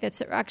can take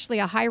that's actually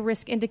a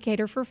high-risk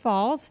indicator for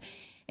falls.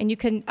 And you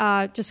can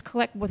just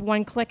click with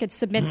one click, it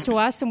submits to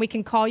us, and we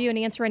can call you and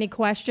answer any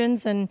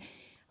questions. And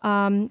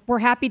we're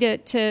happy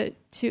to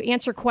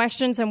answer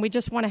questions, and we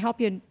just want to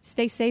help you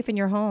stay safe in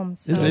your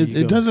homes. So.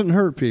 It doesn't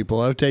hurt people.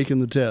 I've taken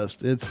the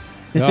test.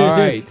 All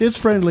right. It's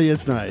friendly.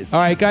 It's nice.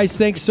 All right, guys,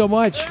 thanks so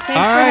much. Thanks All for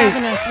right.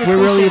 having us. We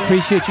really appreciate it.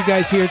 appreciate you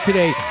guys here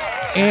today.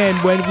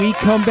 And when we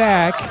come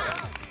back,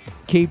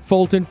 Kate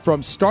Fulton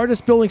from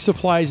Stardust Building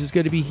Supplies is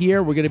going to be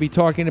here. We're going to be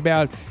talking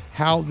about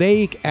how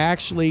they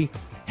actually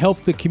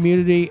help the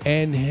community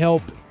and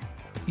help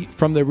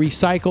from the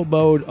recycle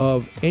mode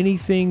of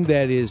anything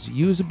that is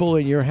usable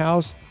in your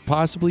house,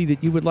 possibly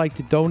that you would like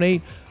to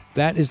donate.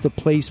 That is the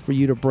place for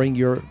you to bring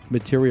your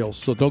materials.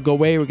 So don't go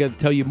away. We're going to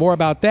tell you more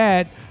about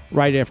that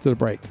right after the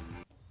break.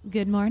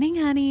 Good morning,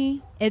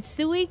 honey. It's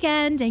the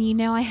weekend, and you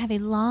know I have a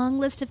long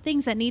list of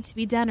things that need to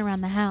be done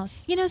around the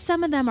house. You know,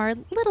 some of them are a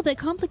little bit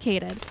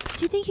complicated.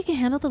 Do you think you can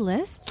handle the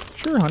list?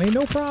 Sure, honey,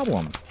 no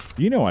problem.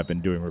 You know I've been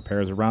doing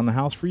repairs around the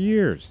house for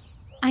years.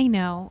 I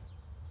know,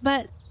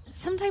 but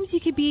sometimes you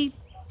could be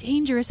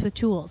dangerous with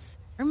tools.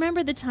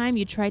 Remember the time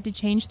you tried to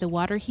change the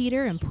water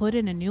heater and put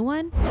in a new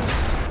one?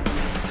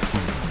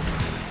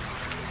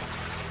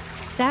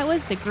 That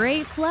was the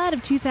Great Flood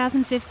of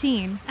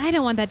 2015. I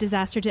don't want that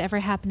disaster to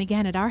ever happen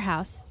again at our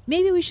house.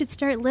 Maybe we should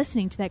start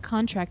listening to that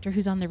contractor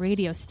who's on the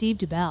radio, Steve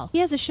DeBell. He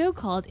has a show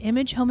called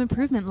Image Home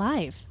Improvement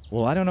Live.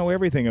 Well, I don't know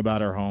everything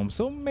about our home,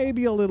 so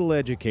maybe a little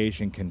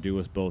education can do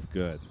us both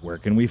good. Where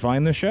can we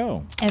find the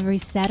show? Every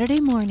Saturday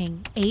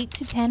morning, 8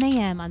 to 10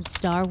 a.m. on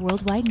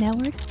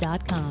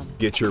StarWorldWideNetworks.com.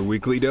 Get your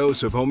weekly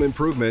dose of home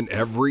improvement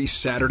every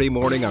Saturday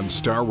morning on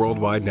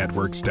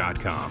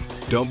StarWorldWideNetworks.com.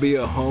 Don't be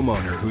a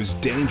homeowner who's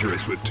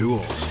dangerous with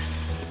tools.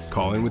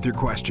 Call in with your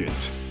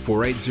questions.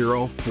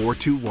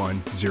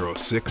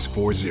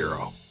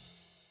 480-421-0640.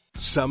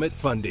 Summit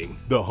Funding,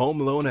 the home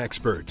loan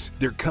experts.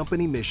 Their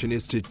company mission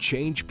is to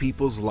change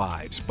people's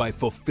lives by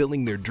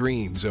fulfilling their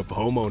dreams of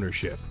home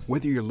ownership.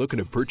 Whether you're looking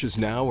to purchase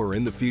now or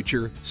in the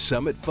future,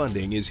 Summit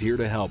Funding is here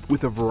to help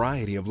with a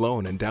variety of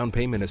loan and down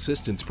payment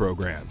assistance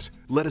programs.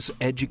 Let us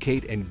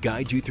educate and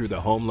guide you through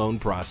the home loan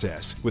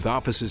process. With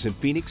offices in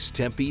Phoenix,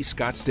 Tempe,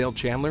 Scottsdale,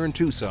 Chandler, and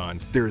Tucson,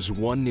 there's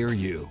one near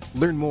you.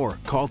 Learn more.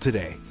 Call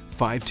today.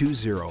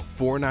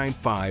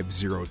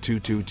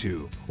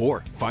 520-495-0222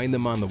 or find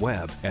them on the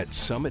web at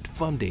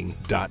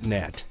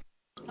summitfunding.net.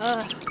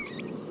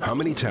 How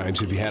many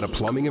times have you had a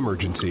plumbing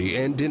emergency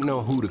and didn't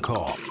know who to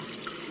call?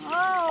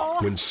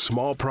 When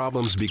small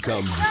problems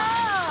become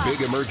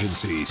big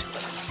emergencies,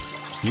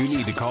 you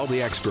need to call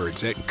the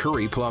experts at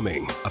Curry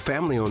Plumbing, a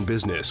family-owned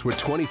business with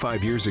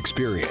 25 years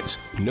experience.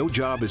 No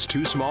job is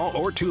too small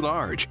or too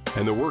large,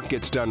 and the work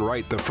gets done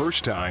right the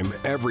first time,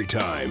 every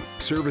time.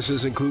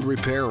 Services include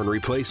repair and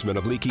replacement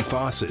of leaky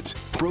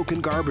faucets,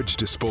 broken garbage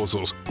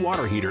disposals,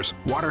 water heaters,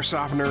 water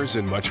softeners,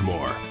 and much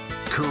more.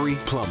 Curry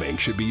Plumbing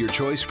should be your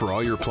choice for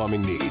all your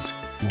plumbing needs.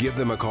 Give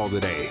them a call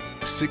today,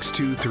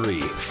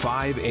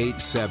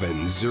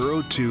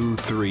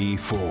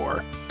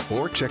 623-587-0234.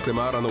 Or check them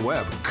out on the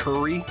web,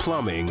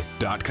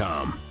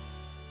 curryplumbing.com.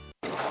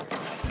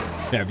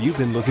 Have you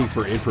been looking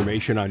for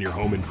information on your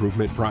home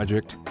improvement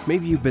project?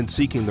 Maybe you've been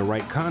seeking the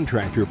right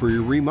contractor for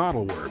your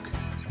remodel work.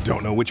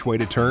 Don't know which way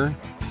to turn?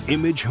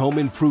 Image Home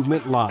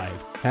Improvement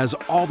Live has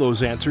all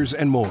those answers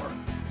and more.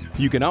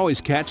 You can always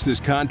catch this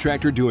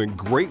contractor doing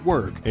great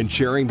work and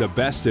sharing the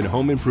best in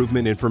home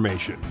improvement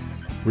information.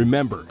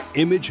 Remember,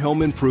 Image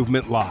Home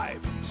Improvement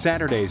Live,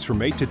 Saturdays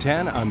from 8 to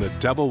 10 on the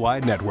Double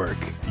Wide Network.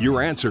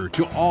 Your answer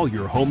to all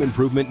your home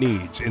improvement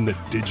needs in the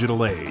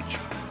digital age.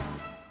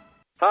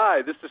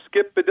 Hi, this is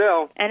Skip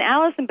Bedell. And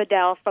Allison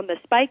Bedell from the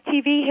Spike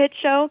TV hit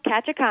show,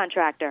 Catch a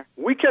Contractor.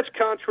 We catch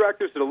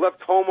contractors that have left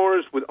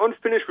homeowners with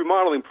unfinished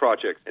remodeling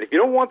projects. And if you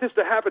don't want this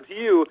to happen to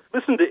you,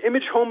 listen to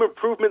Image Home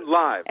Improvement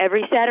Live.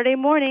 Every Saturday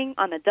morning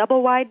on the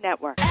Double Wide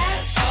Network.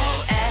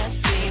 SOS,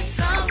 please,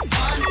 someone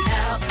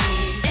help me.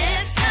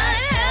 It's not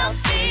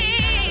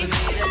healthy for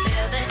me to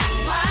feel this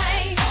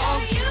way.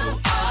 Oh, you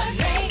are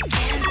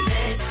making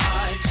this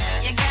hard.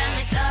 You got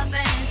me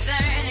tossing and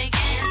turning,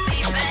 can't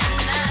sleep at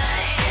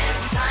night.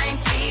 This time,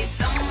 please,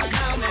 someone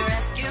come and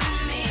rescue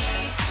me.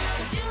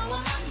 'Cause you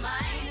on my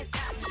mind, it's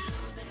got me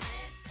losing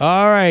it.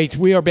 All right,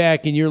 we are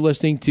back, and you're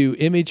listening to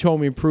Image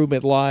Home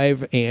Improvement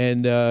Live,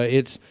 and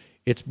it's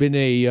been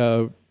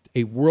a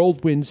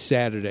whirlwind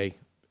Saturday,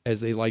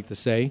 as they like to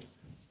say.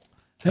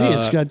 Hey,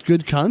 it's got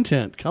good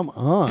content. Come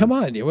on. Come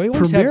on. We always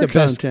Premier have the content.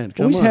 best.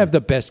 Come Always on. have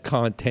the best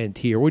content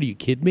here. What, are you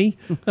kidding me?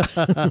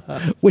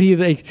 What do you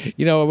think?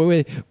 You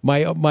know,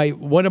 my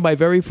one of my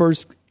very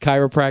first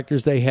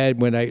chiropractors they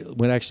had when I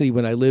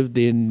lived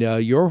in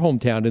your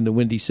hometown in the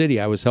Windy City,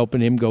 I was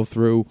helping him go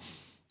through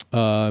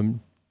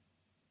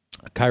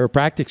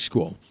chiropractic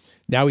school.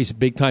 Now he's a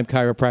big-time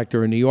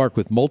chiropractor in New York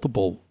with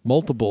multiple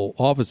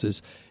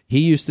offices. He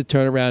used to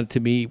turn around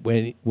to me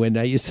when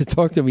I used to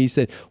talk to him. He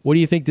said, "What do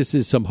you think this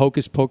is? Some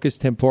hocus pocus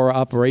tempora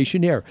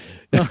operation here?"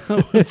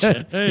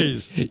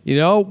 You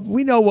know,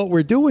 we know what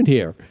we're doing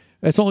here.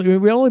 We've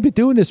only been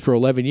doing this for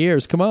 11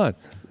 years. Come on.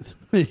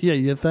 Yeah,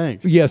 you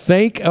think. You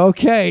think?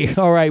 Okay.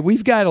 All right.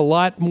 We've got a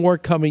lot more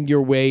coming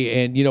your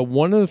way. And, you know,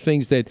 one of the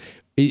things that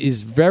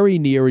is very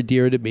near and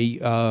dear to me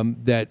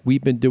that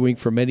we've been doing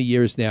for many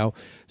years now,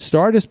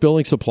 Stardust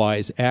Building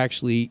Supplies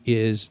actually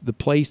is the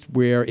place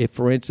where, if,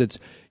 for instance,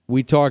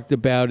 We talked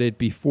about it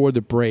before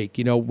the break.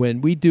 You know,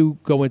 when we do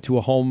go into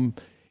a home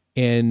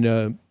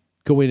and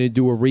go in and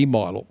do a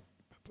remodel,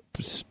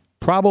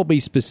 probably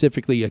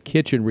specifically a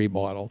kitchen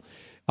remodel,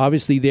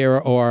 obviously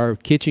there are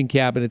kitchen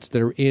cabinets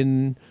that are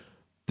in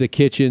the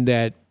kitchen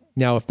that,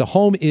 now if the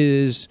home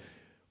is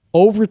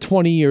over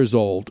 20 years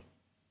old,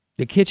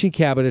 the kitchen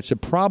cabinets are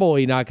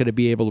probably not going to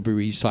be able to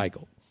be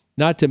recycled.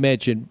 Not to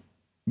mention,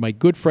 my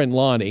good friend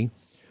Lonnie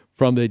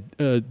from the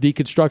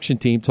deconstruction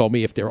team told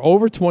me if they're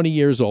over 20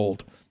 years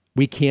old,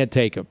 we can't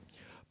take them.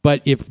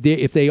 But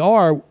if they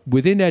are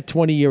within that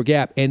 20-year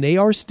gap and they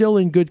are still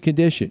in good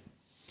condition,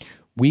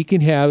 we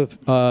can have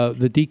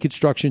the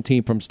deconstruction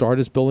team from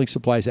Stardust Building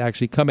Supplies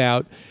actually come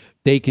out.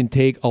 They can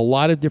take a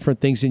lot of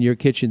different things in your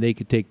kitchen. They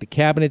could take the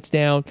cabinets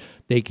down.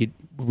 They could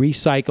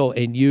recycle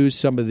and use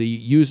some of the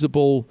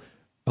usable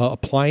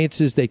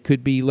appliances that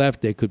could be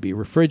left. There could be a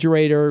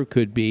refrigerator,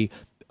 could be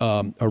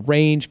a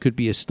range, could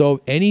be a stove,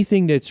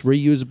 anything that's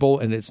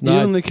reusable and it's not.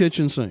 Even the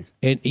kitchen sink.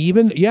 And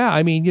even, yeah,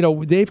 I mean, you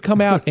know, they've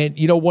come out and,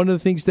 you know, one of the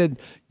things that,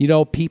 you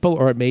know, people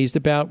are amazed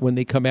about when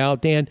they come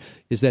out, Dan,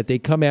 is that they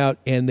come out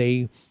and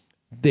the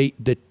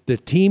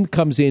team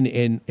comes in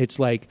and it's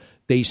like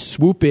they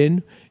swoop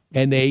in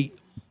and they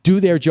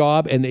do their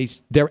job and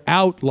they're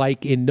out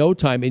like in no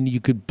time, and you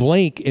could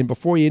blink and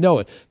before you know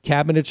it,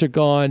 cabinets are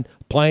gone,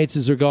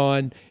 appliances are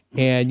gone.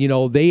 And, you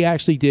know, they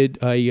actually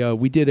did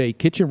we did a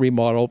kitchen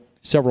remodel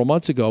several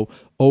months ago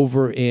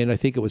over in, I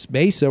think it was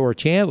Mesa or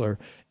Chandler,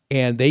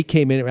 and they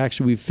came in,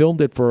 actually we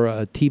filmed it for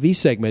a TV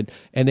segment,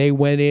 and they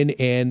went in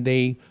and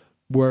they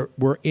were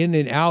in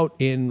and out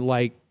in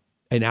like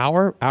an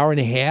hour and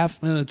a half,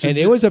 and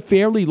it was a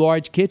fairly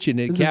large kitchen,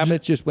 and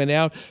cabinets just went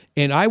out,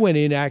 and I went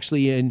in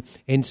actually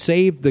and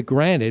saved the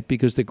granite,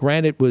 because the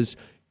granite was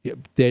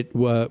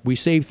that we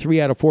saved 3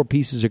 out of 4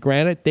 pieces of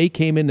granite. They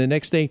came in the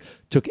next day,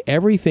 took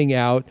everything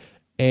out,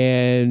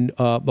 and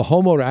the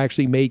homeowner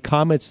actually made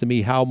comments to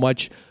me how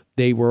much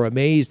they were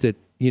amazed at,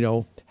 you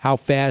know, how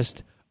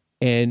fast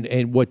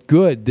and what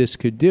good this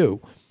could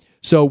do.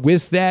 So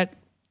with that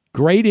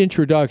great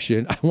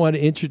introduction, I want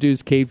to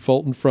introduce Kate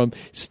Fulton from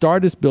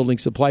Stardust Building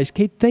Supplies.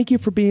 Kate, thank you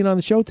for being on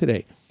the show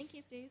today. Thank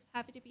you, Steve.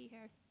 Happy to be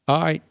here.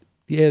 All right.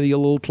 Yeah, you're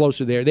a little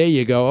closer there. There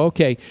you go.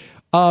 Okay.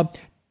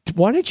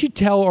 Why don't you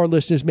tell our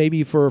listeners,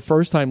 maybe for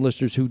first-time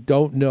listeners who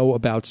don't know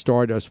about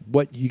Stardust,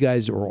 what you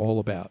guys are all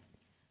about?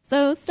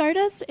 So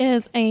Stardust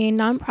is a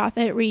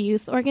nonprofit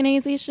reuse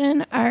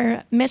organization.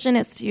 Our mission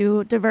is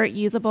to divert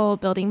usable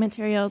building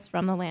materials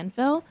from the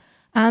landfill.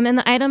 And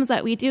the items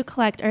that we do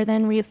collect are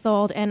then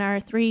resold in our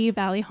 3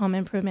 Valley Home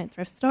Improvement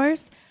thrift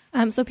stores.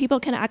 So people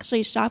can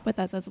actually shop with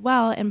us as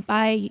well and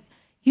buy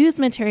used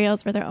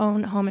materials for their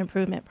own home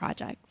improvement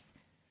projects.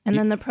 And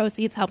then the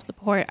proceeds help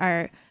support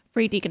our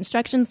free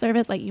deconstruction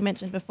service, like you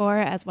mentioned before,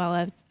 as well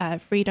as a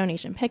free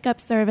donation pickup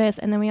service.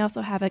 And then we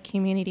also have a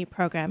community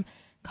program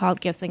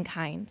called Gifts in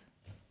Kind.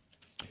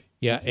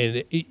 Yeah,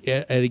 and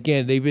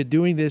again, they've been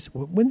doing this.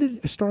 When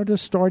did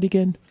Stardust start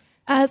again?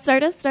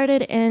 Stardust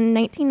started in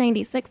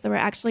 1996, so we're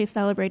actually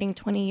celebrating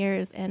 20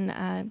 years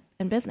in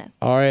business.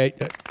 All right.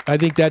 I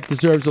think that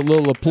deserves a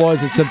little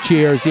applause and some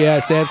cheers.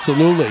 Yes,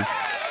 absolutely.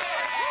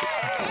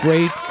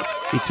 Great.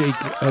 It's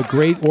a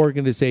great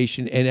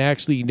organization. And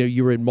actually, you know,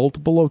 you're in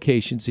multiple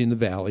locations in the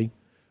Valley.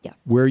 Yes.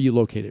 Where are you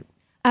located?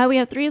 We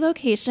have 3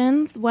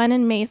 locations, one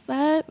in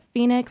Mesa,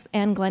 Phoenix,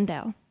 and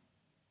Glendale.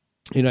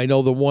 And I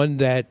know the one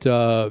that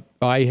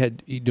I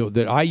had, you know,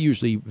 that I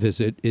usually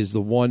visit is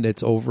the one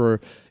that's over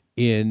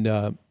in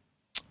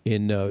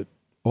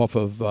off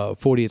of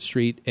 40th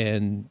Street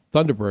and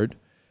Thunderbird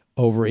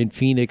over in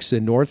Phoenix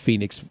and North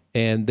Phoenix.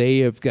 And they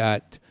have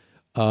got,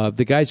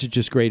 the guys are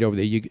just great over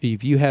there.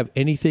 If you have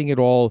anything at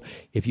all,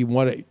 if you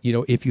want to, you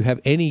know, if you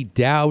have any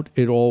doubt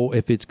at all,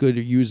 if it's good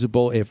or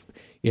usable, if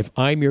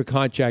I'm your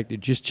contractor,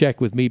 just check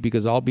with me,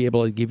 because I'll be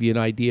able to give you an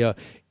idea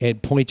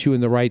and point you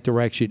in the right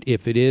direction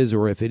if it is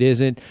or if it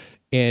isn't.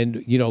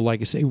 And, you know,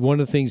 like I say, one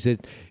of the things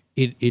that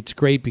it's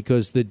great,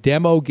 because the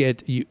demo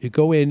you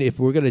go in, if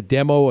we're going to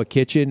demo a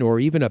kitchen or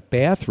even a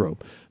bathroom,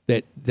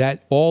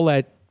 that all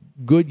that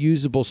good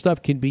usable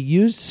stuff can be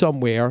used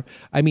somewhere.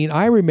 I mean,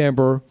 I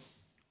remember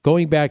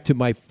going back to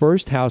my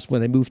first house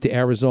when I moved to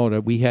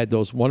Arizona, we had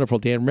those wonderful,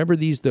 Dan, remember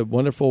the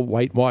wonderful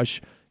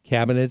whitewash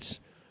cabinets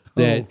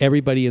that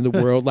everybody in the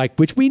world, like,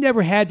 which we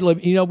never had,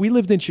 you know, we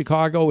lived in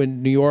Chicago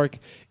and New York,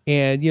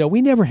 and, you know,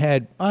 we never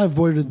had. I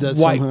avoided that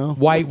somehow.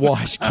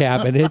 Whitewash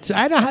cabinets.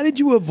 I don't know, how did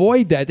you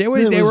avoid that? They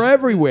were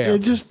everywhere.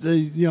 It just,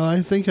 you know,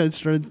 I think I'd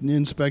started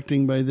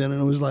inspecting by then, and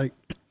it was like,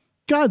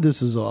 God,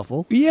 this is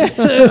awful. Yeah.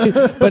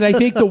 But I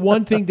think the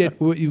one thing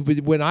that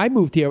when I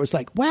moved here, I was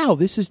like, wow,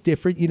 this is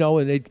different, you know,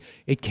 and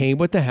it came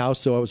with the house,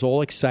 so I was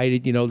all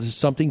excited. You know, this is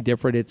something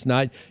different. It's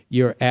not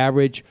your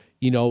average,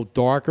 you know,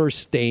 darker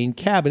stained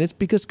cabinets,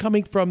 because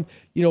coming from,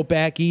 you know,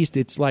 back east,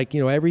 it's like,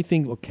 you know,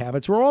 everything,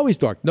 cabinets were always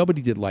dark.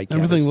 Nobody did like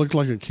cabinets. Everything looked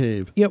like a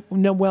cave. Yeah,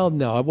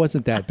 no, it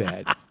wasn't that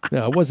bad.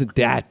 No, it wasn't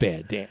that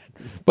bad, Dan.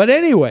 But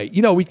anyway,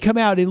 you know, we'd come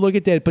out and look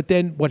at that, but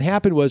then what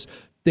happened was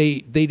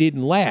they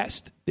didn't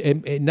last.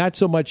 And not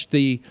so much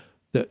the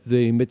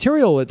the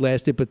material had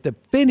lasted, but the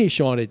finish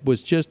on it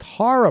was just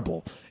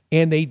horrible.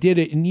 And they did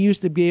it, and you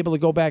used to be able to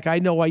go back. I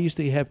know I used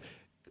to have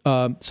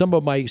some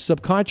of my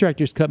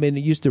subcontractors come in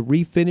and used to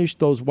refinish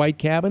those white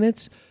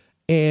cabinets,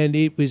 and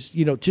it was,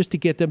 just to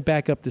get them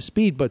back up to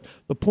speed. But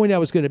the point I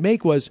was going to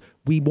make was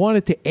we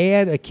wanted to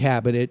add a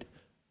cabinet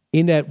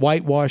in that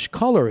whitewash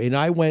color. And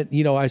I went,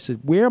 I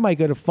said, where am I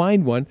going to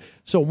find one?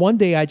 So one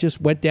day I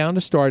just went down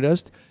to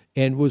Stardust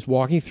and was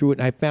walking through it,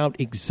 and I found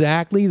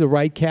exactly the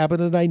right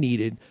cabinet I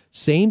needed,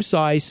 same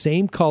size,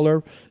 same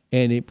color,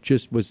 and it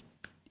was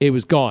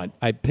gone.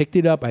 I picked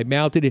it up, I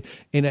mounted it,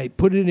 and I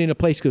put it in a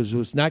place because it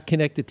was not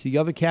connected to the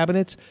other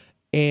cabinets,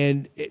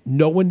 and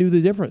no one knew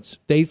the difference.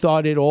 They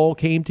thought it all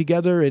came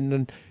together,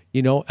 and,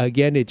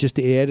 again, it just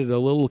added a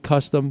little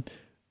custom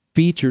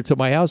feature to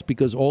my house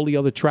because all the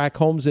other track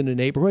homes in the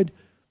neighborhood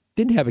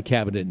didn't have a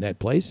cabinet in that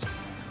place,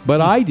 but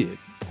I did.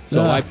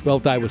 So I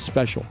felt I was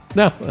special.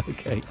 No,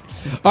 okay.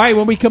 All right,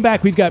 when we come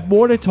back, we've got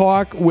more to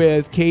talk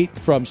with Kate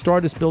from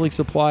Stardust Building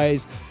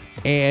Supplies.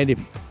 And if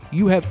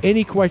you have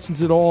any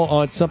questions at all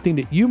on something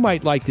that you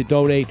might like to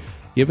donate,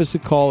 give us a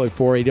call at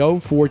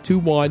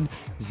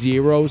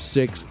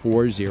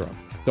 480-421-0640.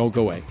 Don't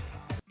go away.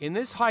 In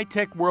this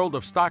high-tech world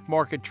of stock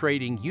market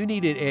trading, you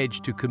need an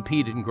edge to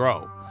compete and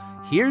grow.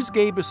 Here's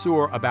Gabe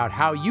Assur about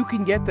how you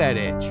can get that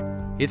edge.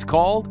 It's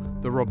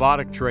called the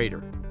Robotic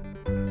Trader.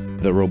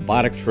 The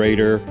Robotic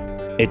Trader,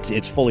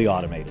 it's fully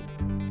automated.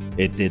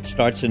 It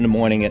starts in the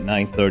morning at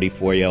 9:30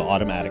 for you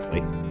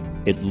automatically.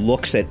 It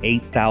looks at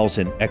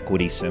 8,000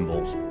 equity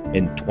symbols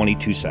in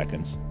 22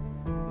 seconds.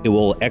 It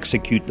will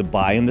execute the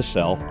buy and the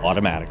sell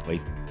automatically,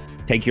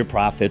 take your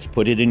profits,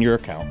 put it in your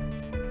account,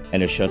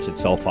 and it shuts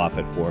itself off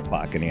at 4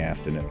 o'clock in the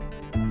afternoon.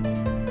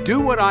 Do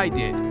what I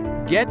did.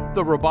 Get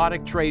the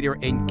Robotic Trader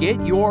and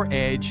get your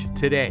edge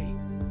today.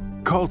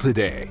 Call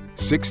today,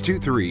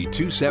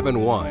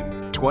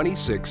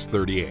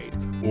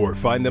 623-271-2638, or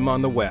find them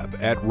on the web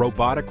at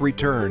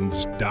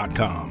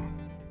roboticreturns.com.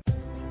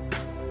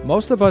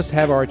 Most of us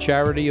have our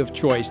charity of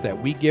choice that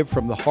we give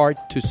from the heart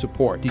to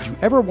support. Did you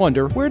ever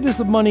wonder, where does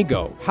the money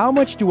go? How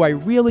much do I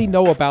really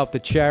know about the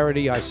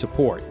charity I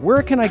support?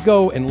 Where can I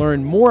go and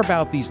learn more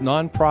about these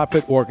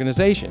nonprofit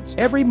organizations?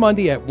 Every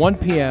Monday at 1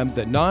 p.m.,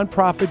 the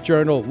Nonprofit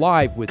Journal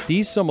Live with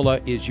Dee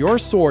Sumala is your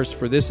source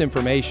for this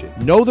information.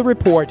 Know the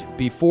report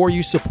before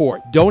you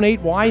support.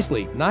 Donate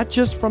wisely, not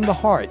just from the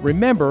heart.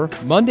 Remember,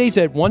 Mondays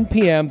at 1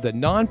 p.m., the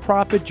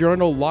Nonprofit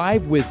Journal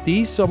Live with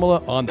Dee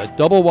Sumala on the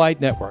Double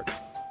Wide Network.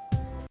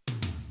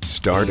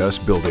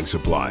 Stardust Building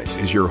Supplies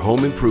is your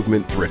home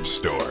improvement thrift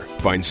store.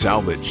 Find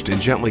salvaged and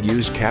gently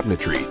used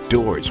cabinetry,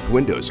 doors,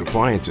 windows,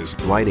 appliances,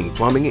 lighting,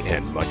 plumbing,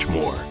 and much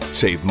more.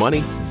 Save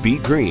money, be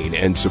green,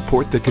 and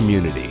support the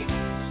community.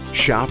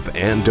 Shop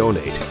and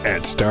donate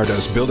at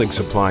Stardust Building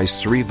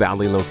Supplies' 3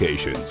 Valley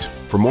locations.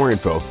 For more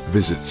info,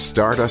 visit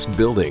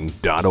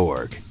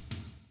stardustbuilding.org.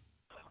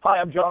 Hi,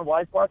 I'm John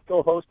Weisbart,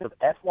 co-host of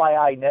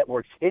FYI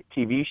Network's hit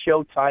TV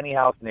show Tiny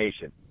House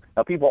Nation.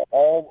 Now, people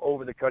all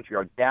over the country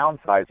are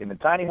downsizing, and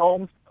tiny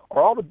homes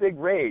are all the big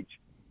rage.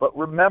 But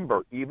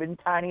remember, even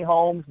tiny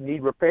homes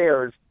need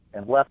repairs,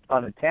 and left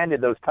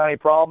unattended, those tiny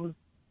problems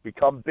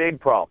become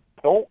big problems.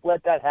 Don't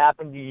let that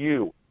happen to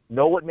you.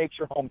 Know what makes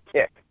your home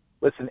tick.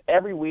 Listen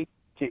every week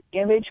to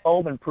Image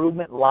Home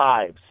Improvement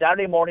Live,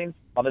 Saturday mornings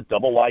on the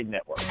Double Wide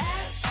Network.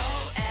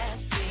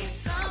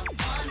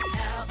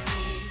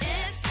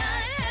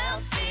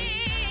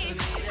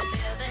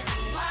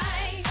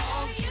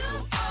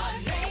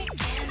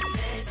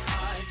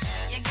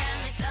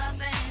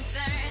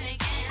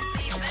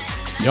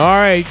 All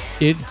right,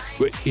 it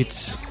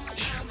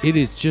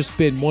has just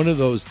been one of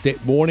those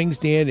mornings,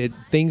 Dan.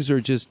 Things are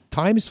just,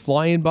 time's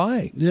flying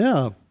by.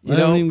 Yeah, I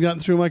haven't even gotten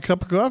through my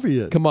cup of coffee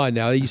yet. Come on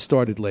now, you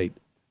started late.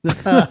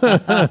 All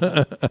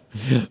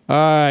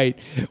right,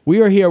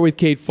 we are here with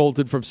Kate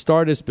Fulton from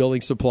Stardust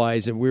Building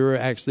Supplies, and we were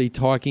actually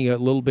talking a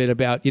little bit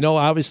about,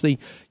 obviously,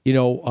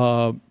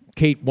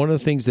 Kate, one of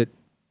the things that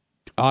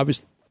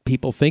obviously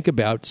people think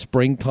about,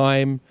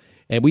 springtime.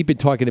 And we've been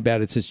talking about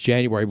it since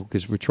January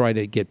because we're trying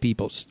to get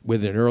people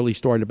with an early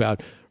start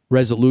about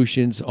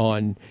resolutions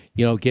on,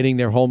 getting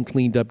their home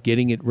cleaned up,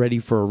 getting it ready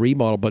for a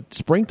remodel. But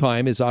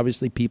springtime is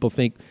obviously people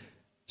think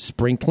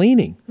spring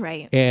cleaning.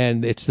 Right.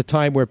 And it's the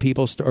time where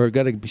people are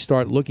going to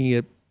start looking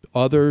at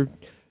other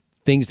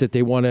things that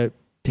they want to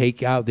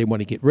take out, they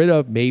want to get rid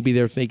of. Maybe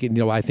they're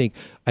thinking, I think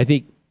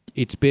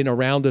it's been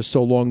around us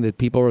so long that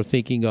people are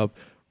thinking of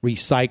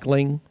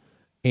recycling,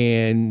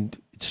 and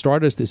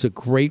Stardust is a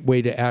great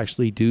way to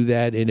actually do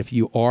that. And if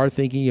you are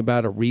thinking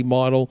about a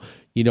remodel,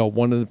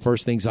 one of the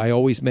first things I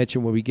always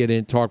mention when we get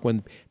in talk,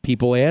 when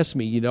people ask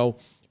me,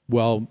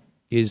 well,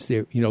 is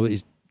there,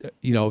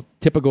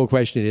 typical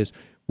question is,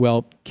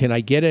 well, can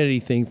I get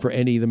anything for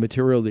any of the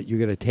material that you're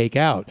going to take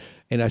out?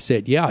 And I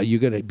said, yeah,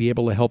 you're going to be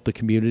able to help the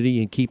community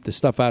and keep the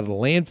stuff out of the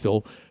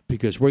landfill,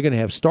 because we're going to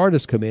have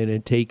Stardust come in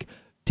and take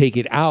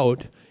it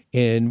out,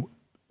 and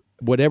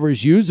whatever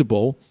is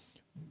usable,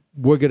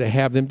 we're going to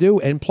have them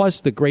do. And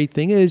plus, the great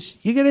thing is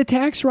you get a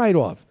tax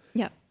write-off.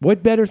 Yeah.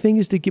 What better thing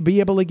is to be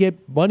able to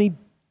get money,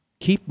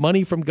 keep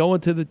money from going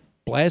to the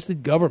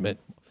blasted government.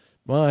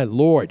 My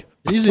Lord.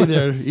 Easy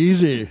there,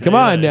 easy. Come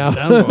on now.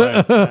 Down,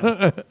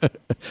 boy.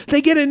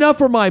 They get enough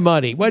for my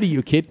money. What are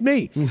you kidding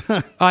me?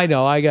 I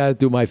know. I got to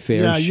do my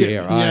fair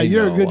share.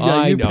 You're a good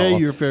guy. You pay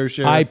your fair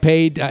share. I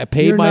paid You're my fair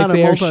share. You're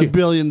not a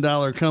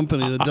multi-billion-dollar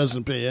company that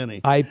doesn't pay any.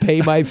 I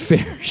pay my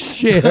fair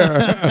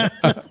share.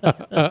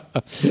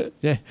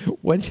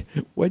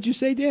 What'd you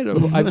say, Dan?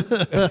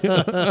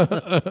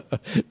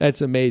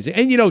 That's amazing.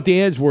 And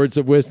Dan's words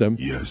of wisdom.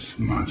 Yes,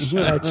 master.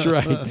 That's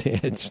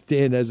right.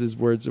 Dan has his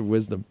words of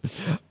wisdom.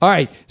 All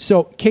right.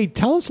 So, Kate,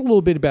 tell us a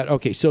little bit about.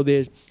 Okay, so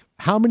there's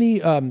how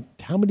many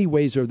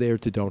ways are there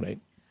to donate?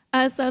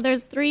 So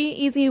there's 3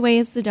 easy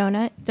ways to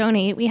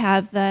donate. We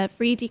have the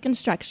free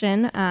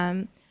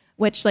deconstruction,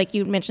 which, like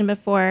you mentioned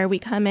before, we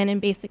come in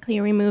and basically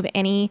remove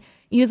any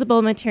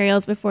usable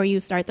materials before you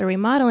start the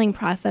remodeling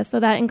process. So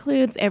that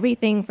includes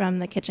everything from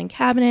the kitchen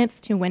cabinets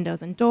to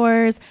windows and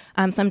doors.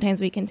 Sometimes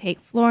we can take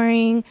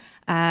flooring,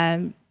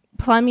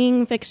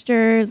 plumbing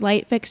fixtures,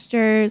 light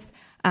fixtures.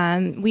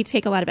 We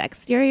take a lot of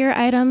exterior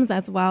items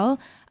as well.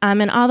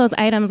 And all those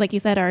items, like you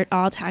said, are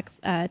all tax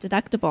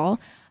deductible.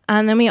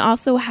 Then we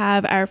also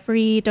have our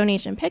free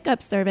donation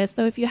pickup service.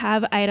 So if you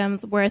have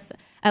items worth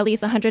at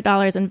least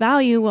 $100 in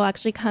value, we'll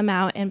actually come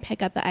out and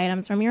pick up the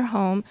items from your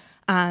home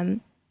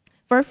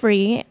for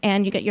free,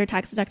 and you get your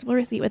tax deductible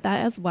receipt with that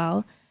as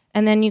well.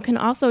 And then you can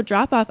also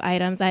drop off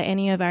items at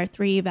any of our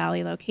 3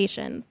 Valley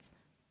locations,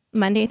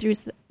 Monday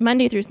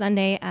through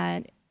Sunday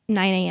at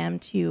 9 a.m.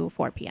 to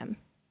 4 p.m.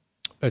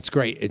 That's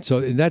great.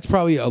 And that's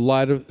probably a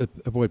lot of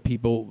what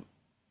people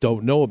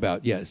don't know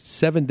about. Yes,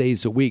 7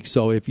 days a week.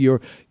 So if you're,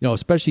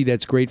 especially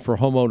that's great for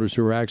homeowners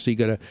who are actually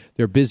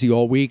they're busy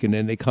all week, and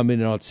then they come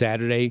in on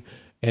Saturday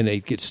and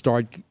they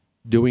start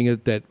doing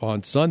it that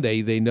on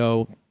Sunday. They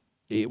know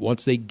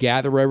once they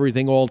gather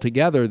everything all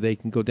together, they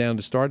can go down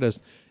to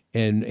Stardust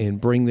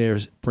and bring their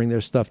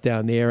stuff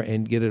down there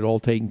and get it all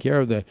taken care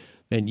of.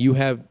 And you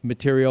have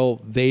material.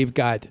 They've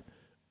got.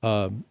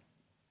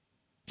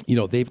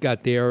 They've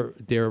got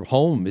their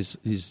home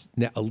is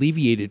now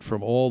alleviated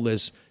from all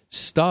this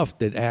stuff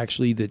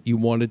that you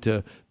wanted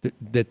to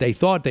that they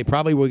thought they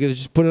probably were going to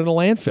just put in a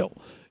landfill,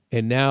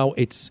 and now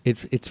it's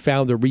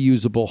found a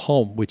reusable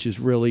home, which is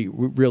really,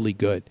 really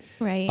good.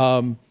 Right.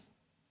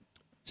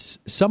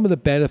 Some of the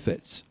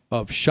benefits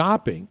of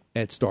shopping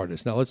at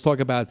Stardust. Now let's talk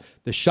about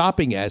the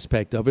shopping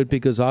aspect of it,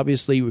 because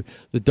obviously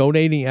the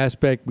donating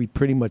aspect we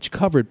pretty much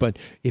covered. But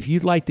if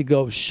you'd like to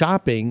go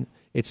shopping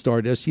at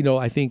Stardust,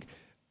 I think.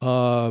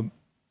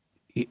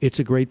 It's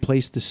a great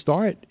place to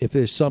start. If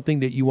there's something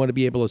that you want to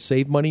be able to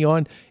save money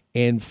on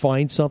and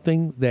find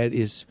something that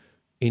is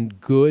in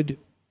good,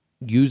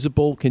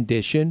 usable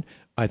condition,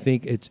 I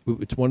think it's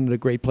one of the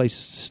great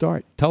places to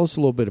start. Tell us a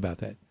little bit about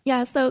that.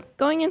 Yeah, so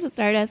going into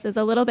Stardust is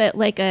a little bit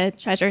like a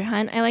treasure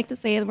hunt. I like to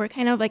say we're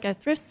kind of like a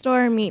thrift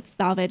store meets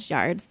salvage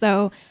yard.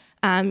 So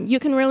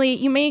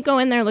you may go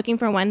in there looking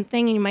for one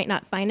thing and you might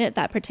not find it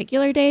that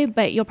particular day,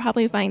 but you'll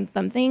probably find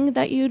something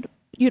that you'd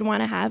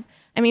want to have.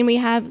 I mean, we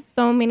have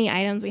so many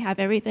items. We have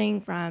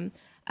everything from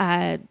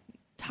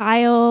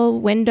tile,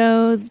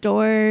 windows,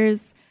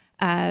 doors,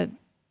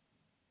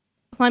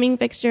 plumbing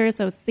fixtures,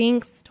 so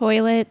sinks,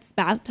 toilets,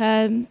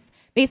 bathtubs,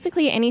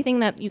 basically anything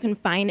that you can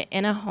find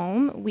in a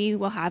home, we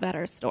will have at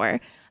our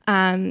store.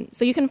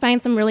 So you can find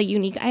some really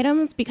unique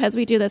items because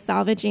we do the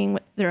salvaging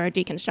through our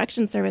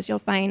deconstruction service. You'll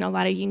find a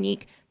lot of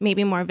unique,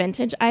 maybe more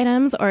vintage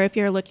items, or if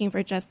you're looking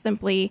for just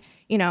simply,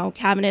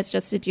 cabinets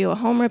just to do a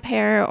home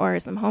repair or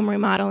some home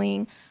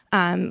remodeling.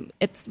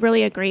 It's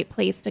really a great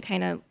place to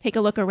kind of take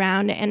a look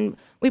around, and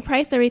we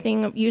price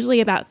everything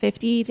usually about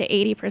 50 to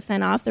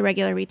 80% off the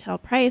regular retail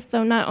price.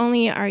 So not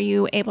only are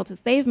you able to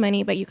save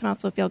money, but you can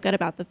also feel good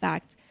about the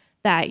fact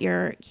that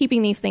you're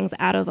keeping these things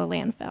out of the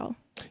landfill.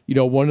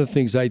 One of the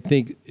things I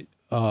think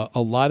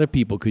a lot of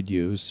people could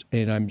use,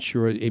 and I'm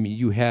sure,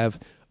 you have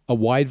a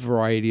wide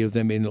variety of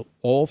them in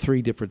all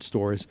 3 different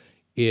stores,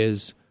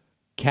 is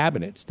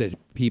cabinets that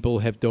people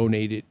have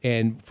donated.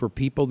 And for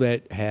people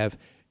that have,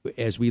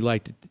 as we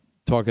like to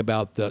talk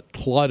about, the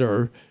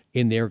clutter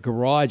in their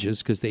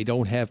garages because they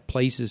don't have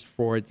places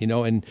for it,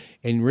 and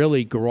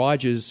really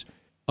garages,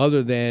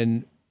 other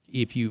than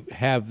if you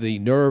have the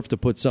nerve to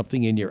put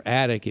something in your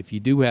attic, if you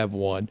do have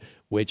one,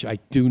 which I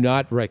do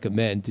not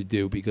recommend to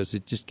do because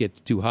it just gets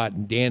too hot.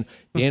 And Dan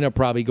will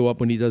probably go up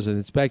when he does an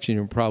inspection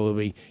and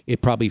probably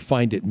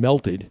find it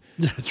melted.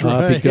 That's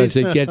right. Because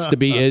it gets to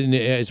be, and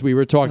as we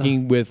were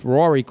talking with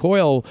Rory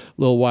Coyle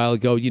a little while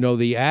ago,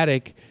 the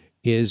attic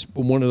is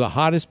one of the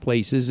hottest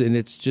places, and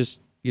it's just,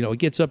 it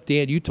gets up,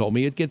 Dan, you told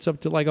me, it gets up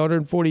to like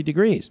 140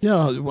 degrees.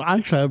 Yeah, well, I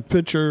actually have a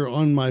picture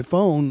on my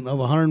phone of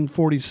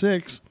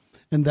 146,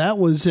 and that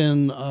was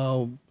in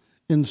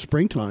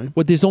springtime.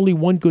 But there's only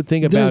one good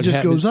thing about then it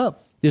just goes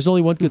up. There's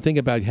only one good thing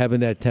about having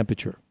that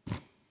temperature.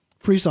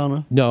 Free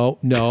sauna.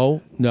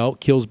 No,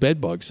 kills bed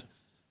bugs.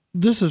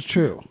 This is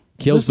true.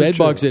 Kills bed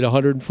bugs at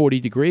 140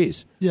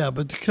 degrees. Yeah,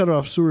 but to cut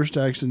off sewer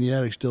stacks in the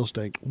attic still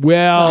stink.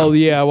 Well,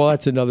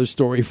 that's another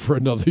story for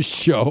another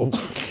show.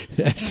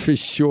 That's for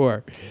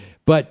sure.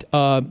 But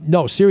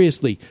no,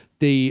 seriously,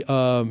 the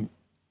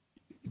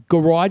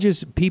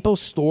garages, people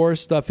store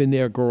stuff in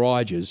their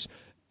garages,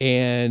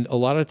 and a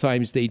lot of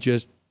times they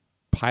just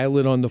pile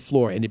it on the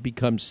floor, and it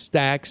becomes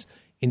stacks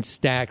and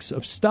stacks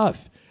of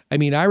stuff. I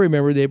mean, I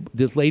remember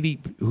this lady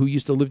who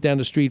used to live down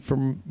the street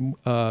from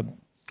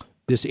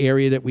this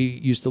area that we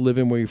used to live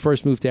in when we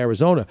first moved to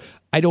Arizona.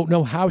 I don't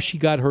know how she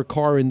got her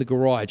car in the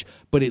garage,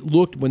 but it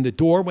looked, when the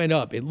door went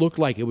up, it looked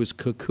like it was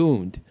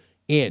cocooned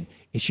in,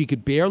 and she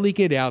could barely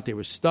get out. There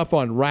was stuff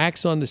on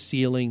racks on the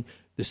ceiling.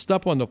 The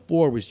stuff on the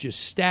floor was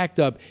just stacked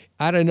up.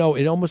 I don't know.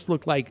 It almost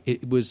looked like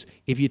it was,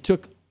 if you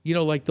took,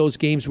 like those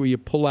games where you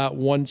pull out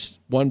one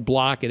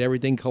block and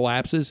everything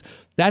collapses.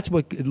 That's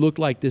what it looked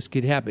like this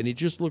could happen. It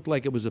just looked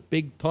like it was a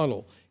big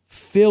tunnel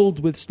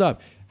filled with stuff.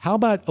 How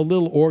about a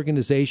little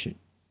organization?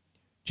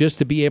 Just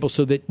to be able,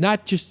 so that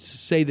not just to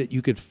say that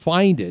you could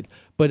find it,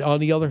 but on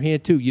the other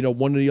hand, too,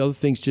 one of the other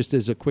things, just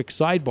as a quick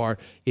sidebar,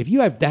 if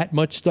you have that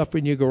much stuff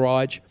in your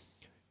garage,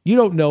 you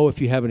don't know if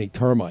you have any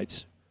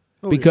termites.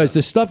 Because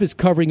the stuff is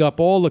covering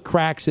up all the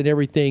cracks and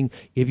everything.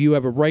 If you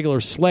have a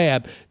regular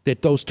slab,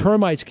 that those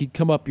termites could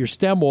come up your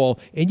stem wall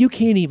and you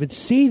can't even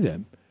see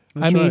them.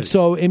 That's right.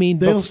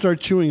 They'll start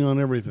chewing on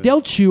everything.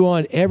 They'll chew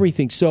on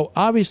everything. So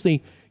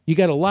obviously, you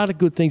got a lot of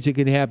good things that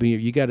can happen here.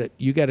 You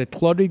got a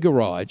cluttered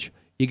garage.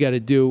 You got to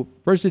do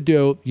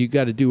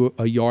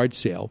a yard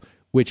sale,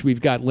 which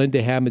we've got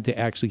Linda Hammond to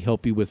actually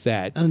help you with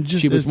that. And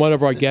she was one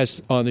of our guests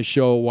on the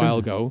show a while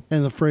ago.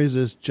 And the phrase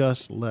is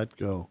 "just let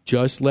go."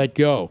 Just let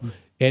go.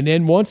 And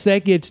then once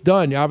that gets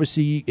done,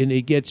 obviously, and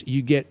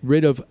you get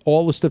rid of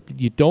all the stuff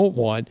that you don't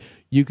want.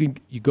 You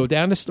go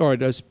down to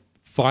Stardust,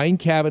 find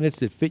cabinets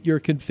that fit your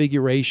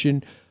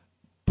configuration,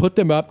 put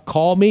them up.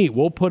 Call me,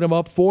 we'll put them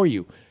up for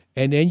you,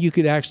 and then you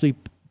could actually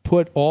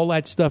put all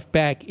that stuff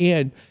back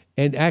in,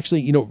 and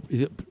actually,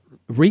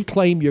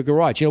 reclaim your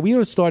garage. We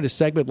don't start a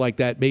segment like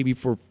that maybe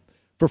for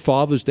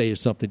Father's Day or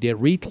something. Dan,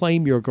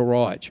 reclaim your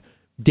garage.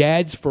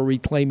 Dads for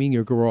reclaiming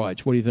your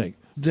garage. What do you think?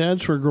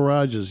 Dads for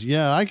garages.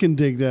 Yeah, I can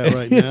dig that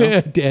right now.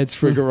 Dads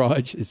for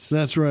garages.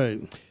 That's right.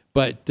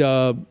 But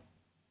do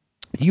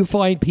you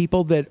find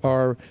people that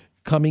are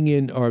coming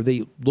in, are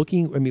they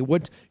looking,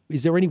 what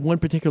is there any one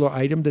particular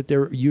item that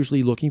they're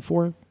usually looking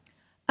for?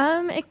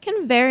 It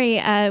can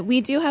vary.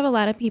 We do have a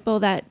lot of people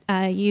that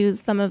use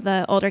some of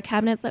the older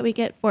cabinets that we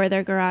get for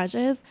their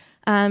garages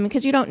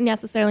because you don't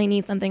necessarily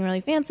need something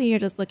really fancy. You're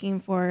just looking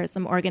for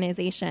some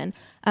organization.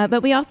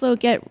 But we also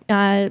get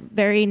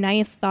very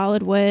nice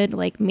solid wood,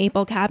 like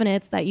maple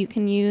cabinets that you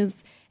can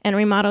use and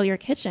remodel your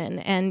kitchen.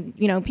 And,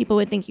 people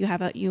would think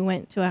you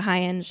went to a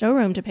high-end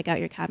showroom to pick out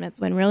your cabinets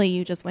when really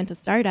you just went to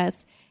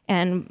Stardust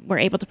and were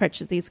able to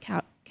purchase these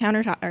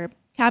countertop or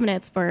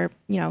cabinets for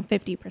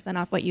 50%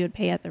 off what you would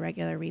pay at the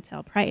regular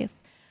retail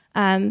price.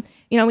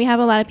 We have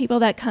a lot of people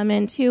that come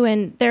in too,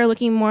 and they're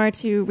looking more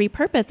to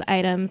repurpose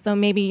items. So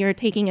maybe you're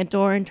taking a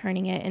door and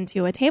turning it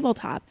into a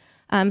tabletop.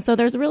 So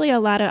there's really a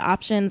lot of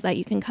options that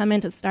you can come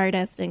into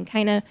Stardust and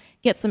kind of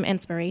get some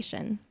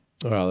inspiration.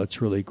 Oh,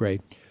 that's really great.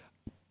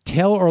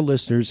 Tell our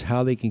listeners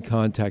how they can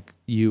contact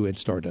you at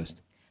Stardust.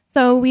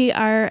 So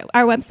our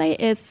website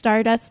is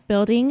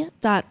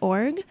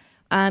stardustbuilding.org.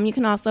 You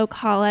can also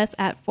call us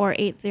at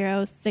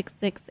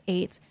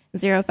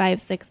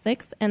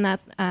 480-668-0566, and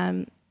that's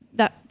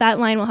that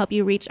line will help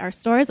you reach our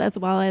stores as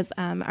well as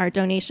our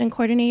donation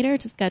coordinator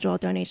to schedule a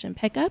donation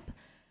pickup.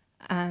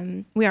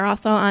 We are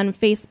also on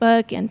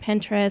Facebook and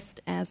Pinterest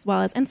as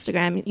well as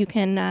Instagram. You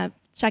can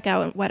check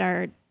out what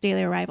our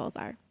daily arrivals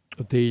are.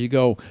 There you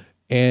go.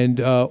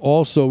 And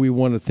also, we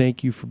want to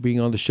thank you for being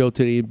on the show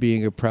today and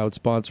being a proud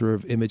sponsor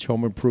of Image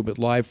Home Improvement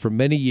Live for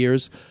many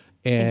years.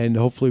 And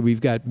hopefully we've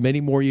got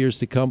many more years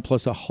to come,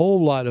 plus a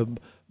whole lot of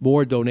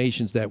more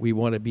donations that we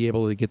want to be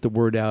able to get the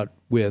word out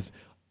with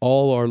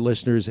all our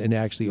listeners and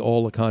actually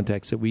all the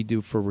contacts that we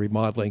do for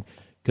remodeling,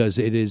 because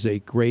it is a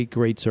great,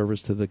 great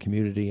service to the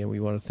community, and we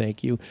want to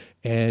thank you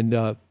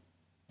and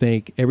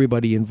thank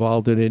everybody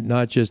involved in it,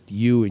 not just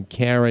you and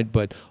Karen,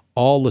 but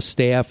all the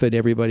staff and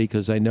everybody,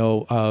 because I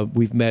know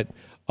we've met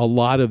a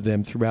lot of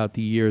them throughout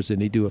the years, and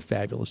they do a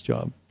fabulous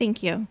job.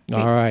 Thank you.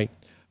 All right,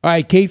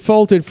 Kate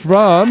Fulton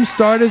from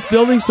Stardust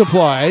Building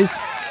Supplies.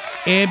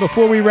 And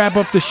before we wrap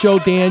up the show,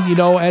 Dan,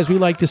 as we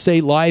like to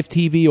say, live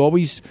TV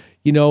always,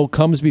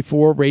 comes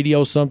before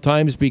radio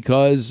sometimes,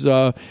 because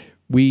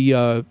we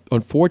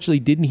unfortunately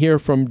didn't hear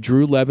from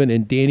Drew Levin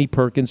and Danny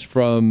Perkins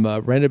from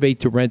Renovate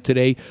to Rent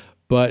today,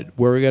 but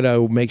we're going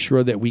to make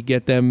sure that we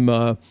get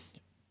them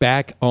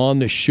back on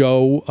the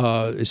show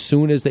as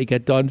soon as they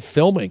get done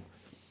filming.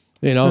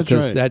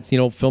 Because that's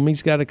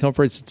filming's got to come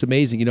first. It's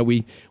amazing.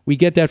 We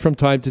get that from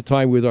time to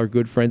time with our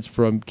good friends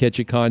from Catch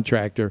a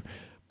Contractor,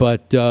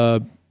 but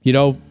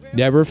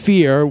never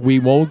fear, we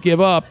won't give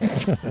up.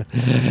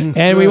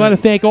 And we want to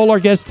thank all our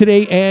guests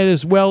today, and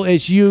as well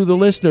as you, the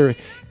listener,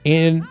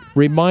 and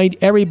remind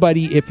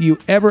everybody, if you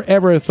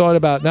ever thought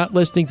about not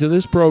listening to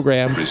this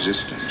program,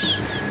 resistance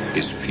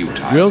is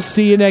futile. We'll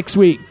see you next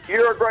week.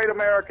 You're a great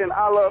American.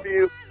 I love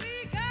you.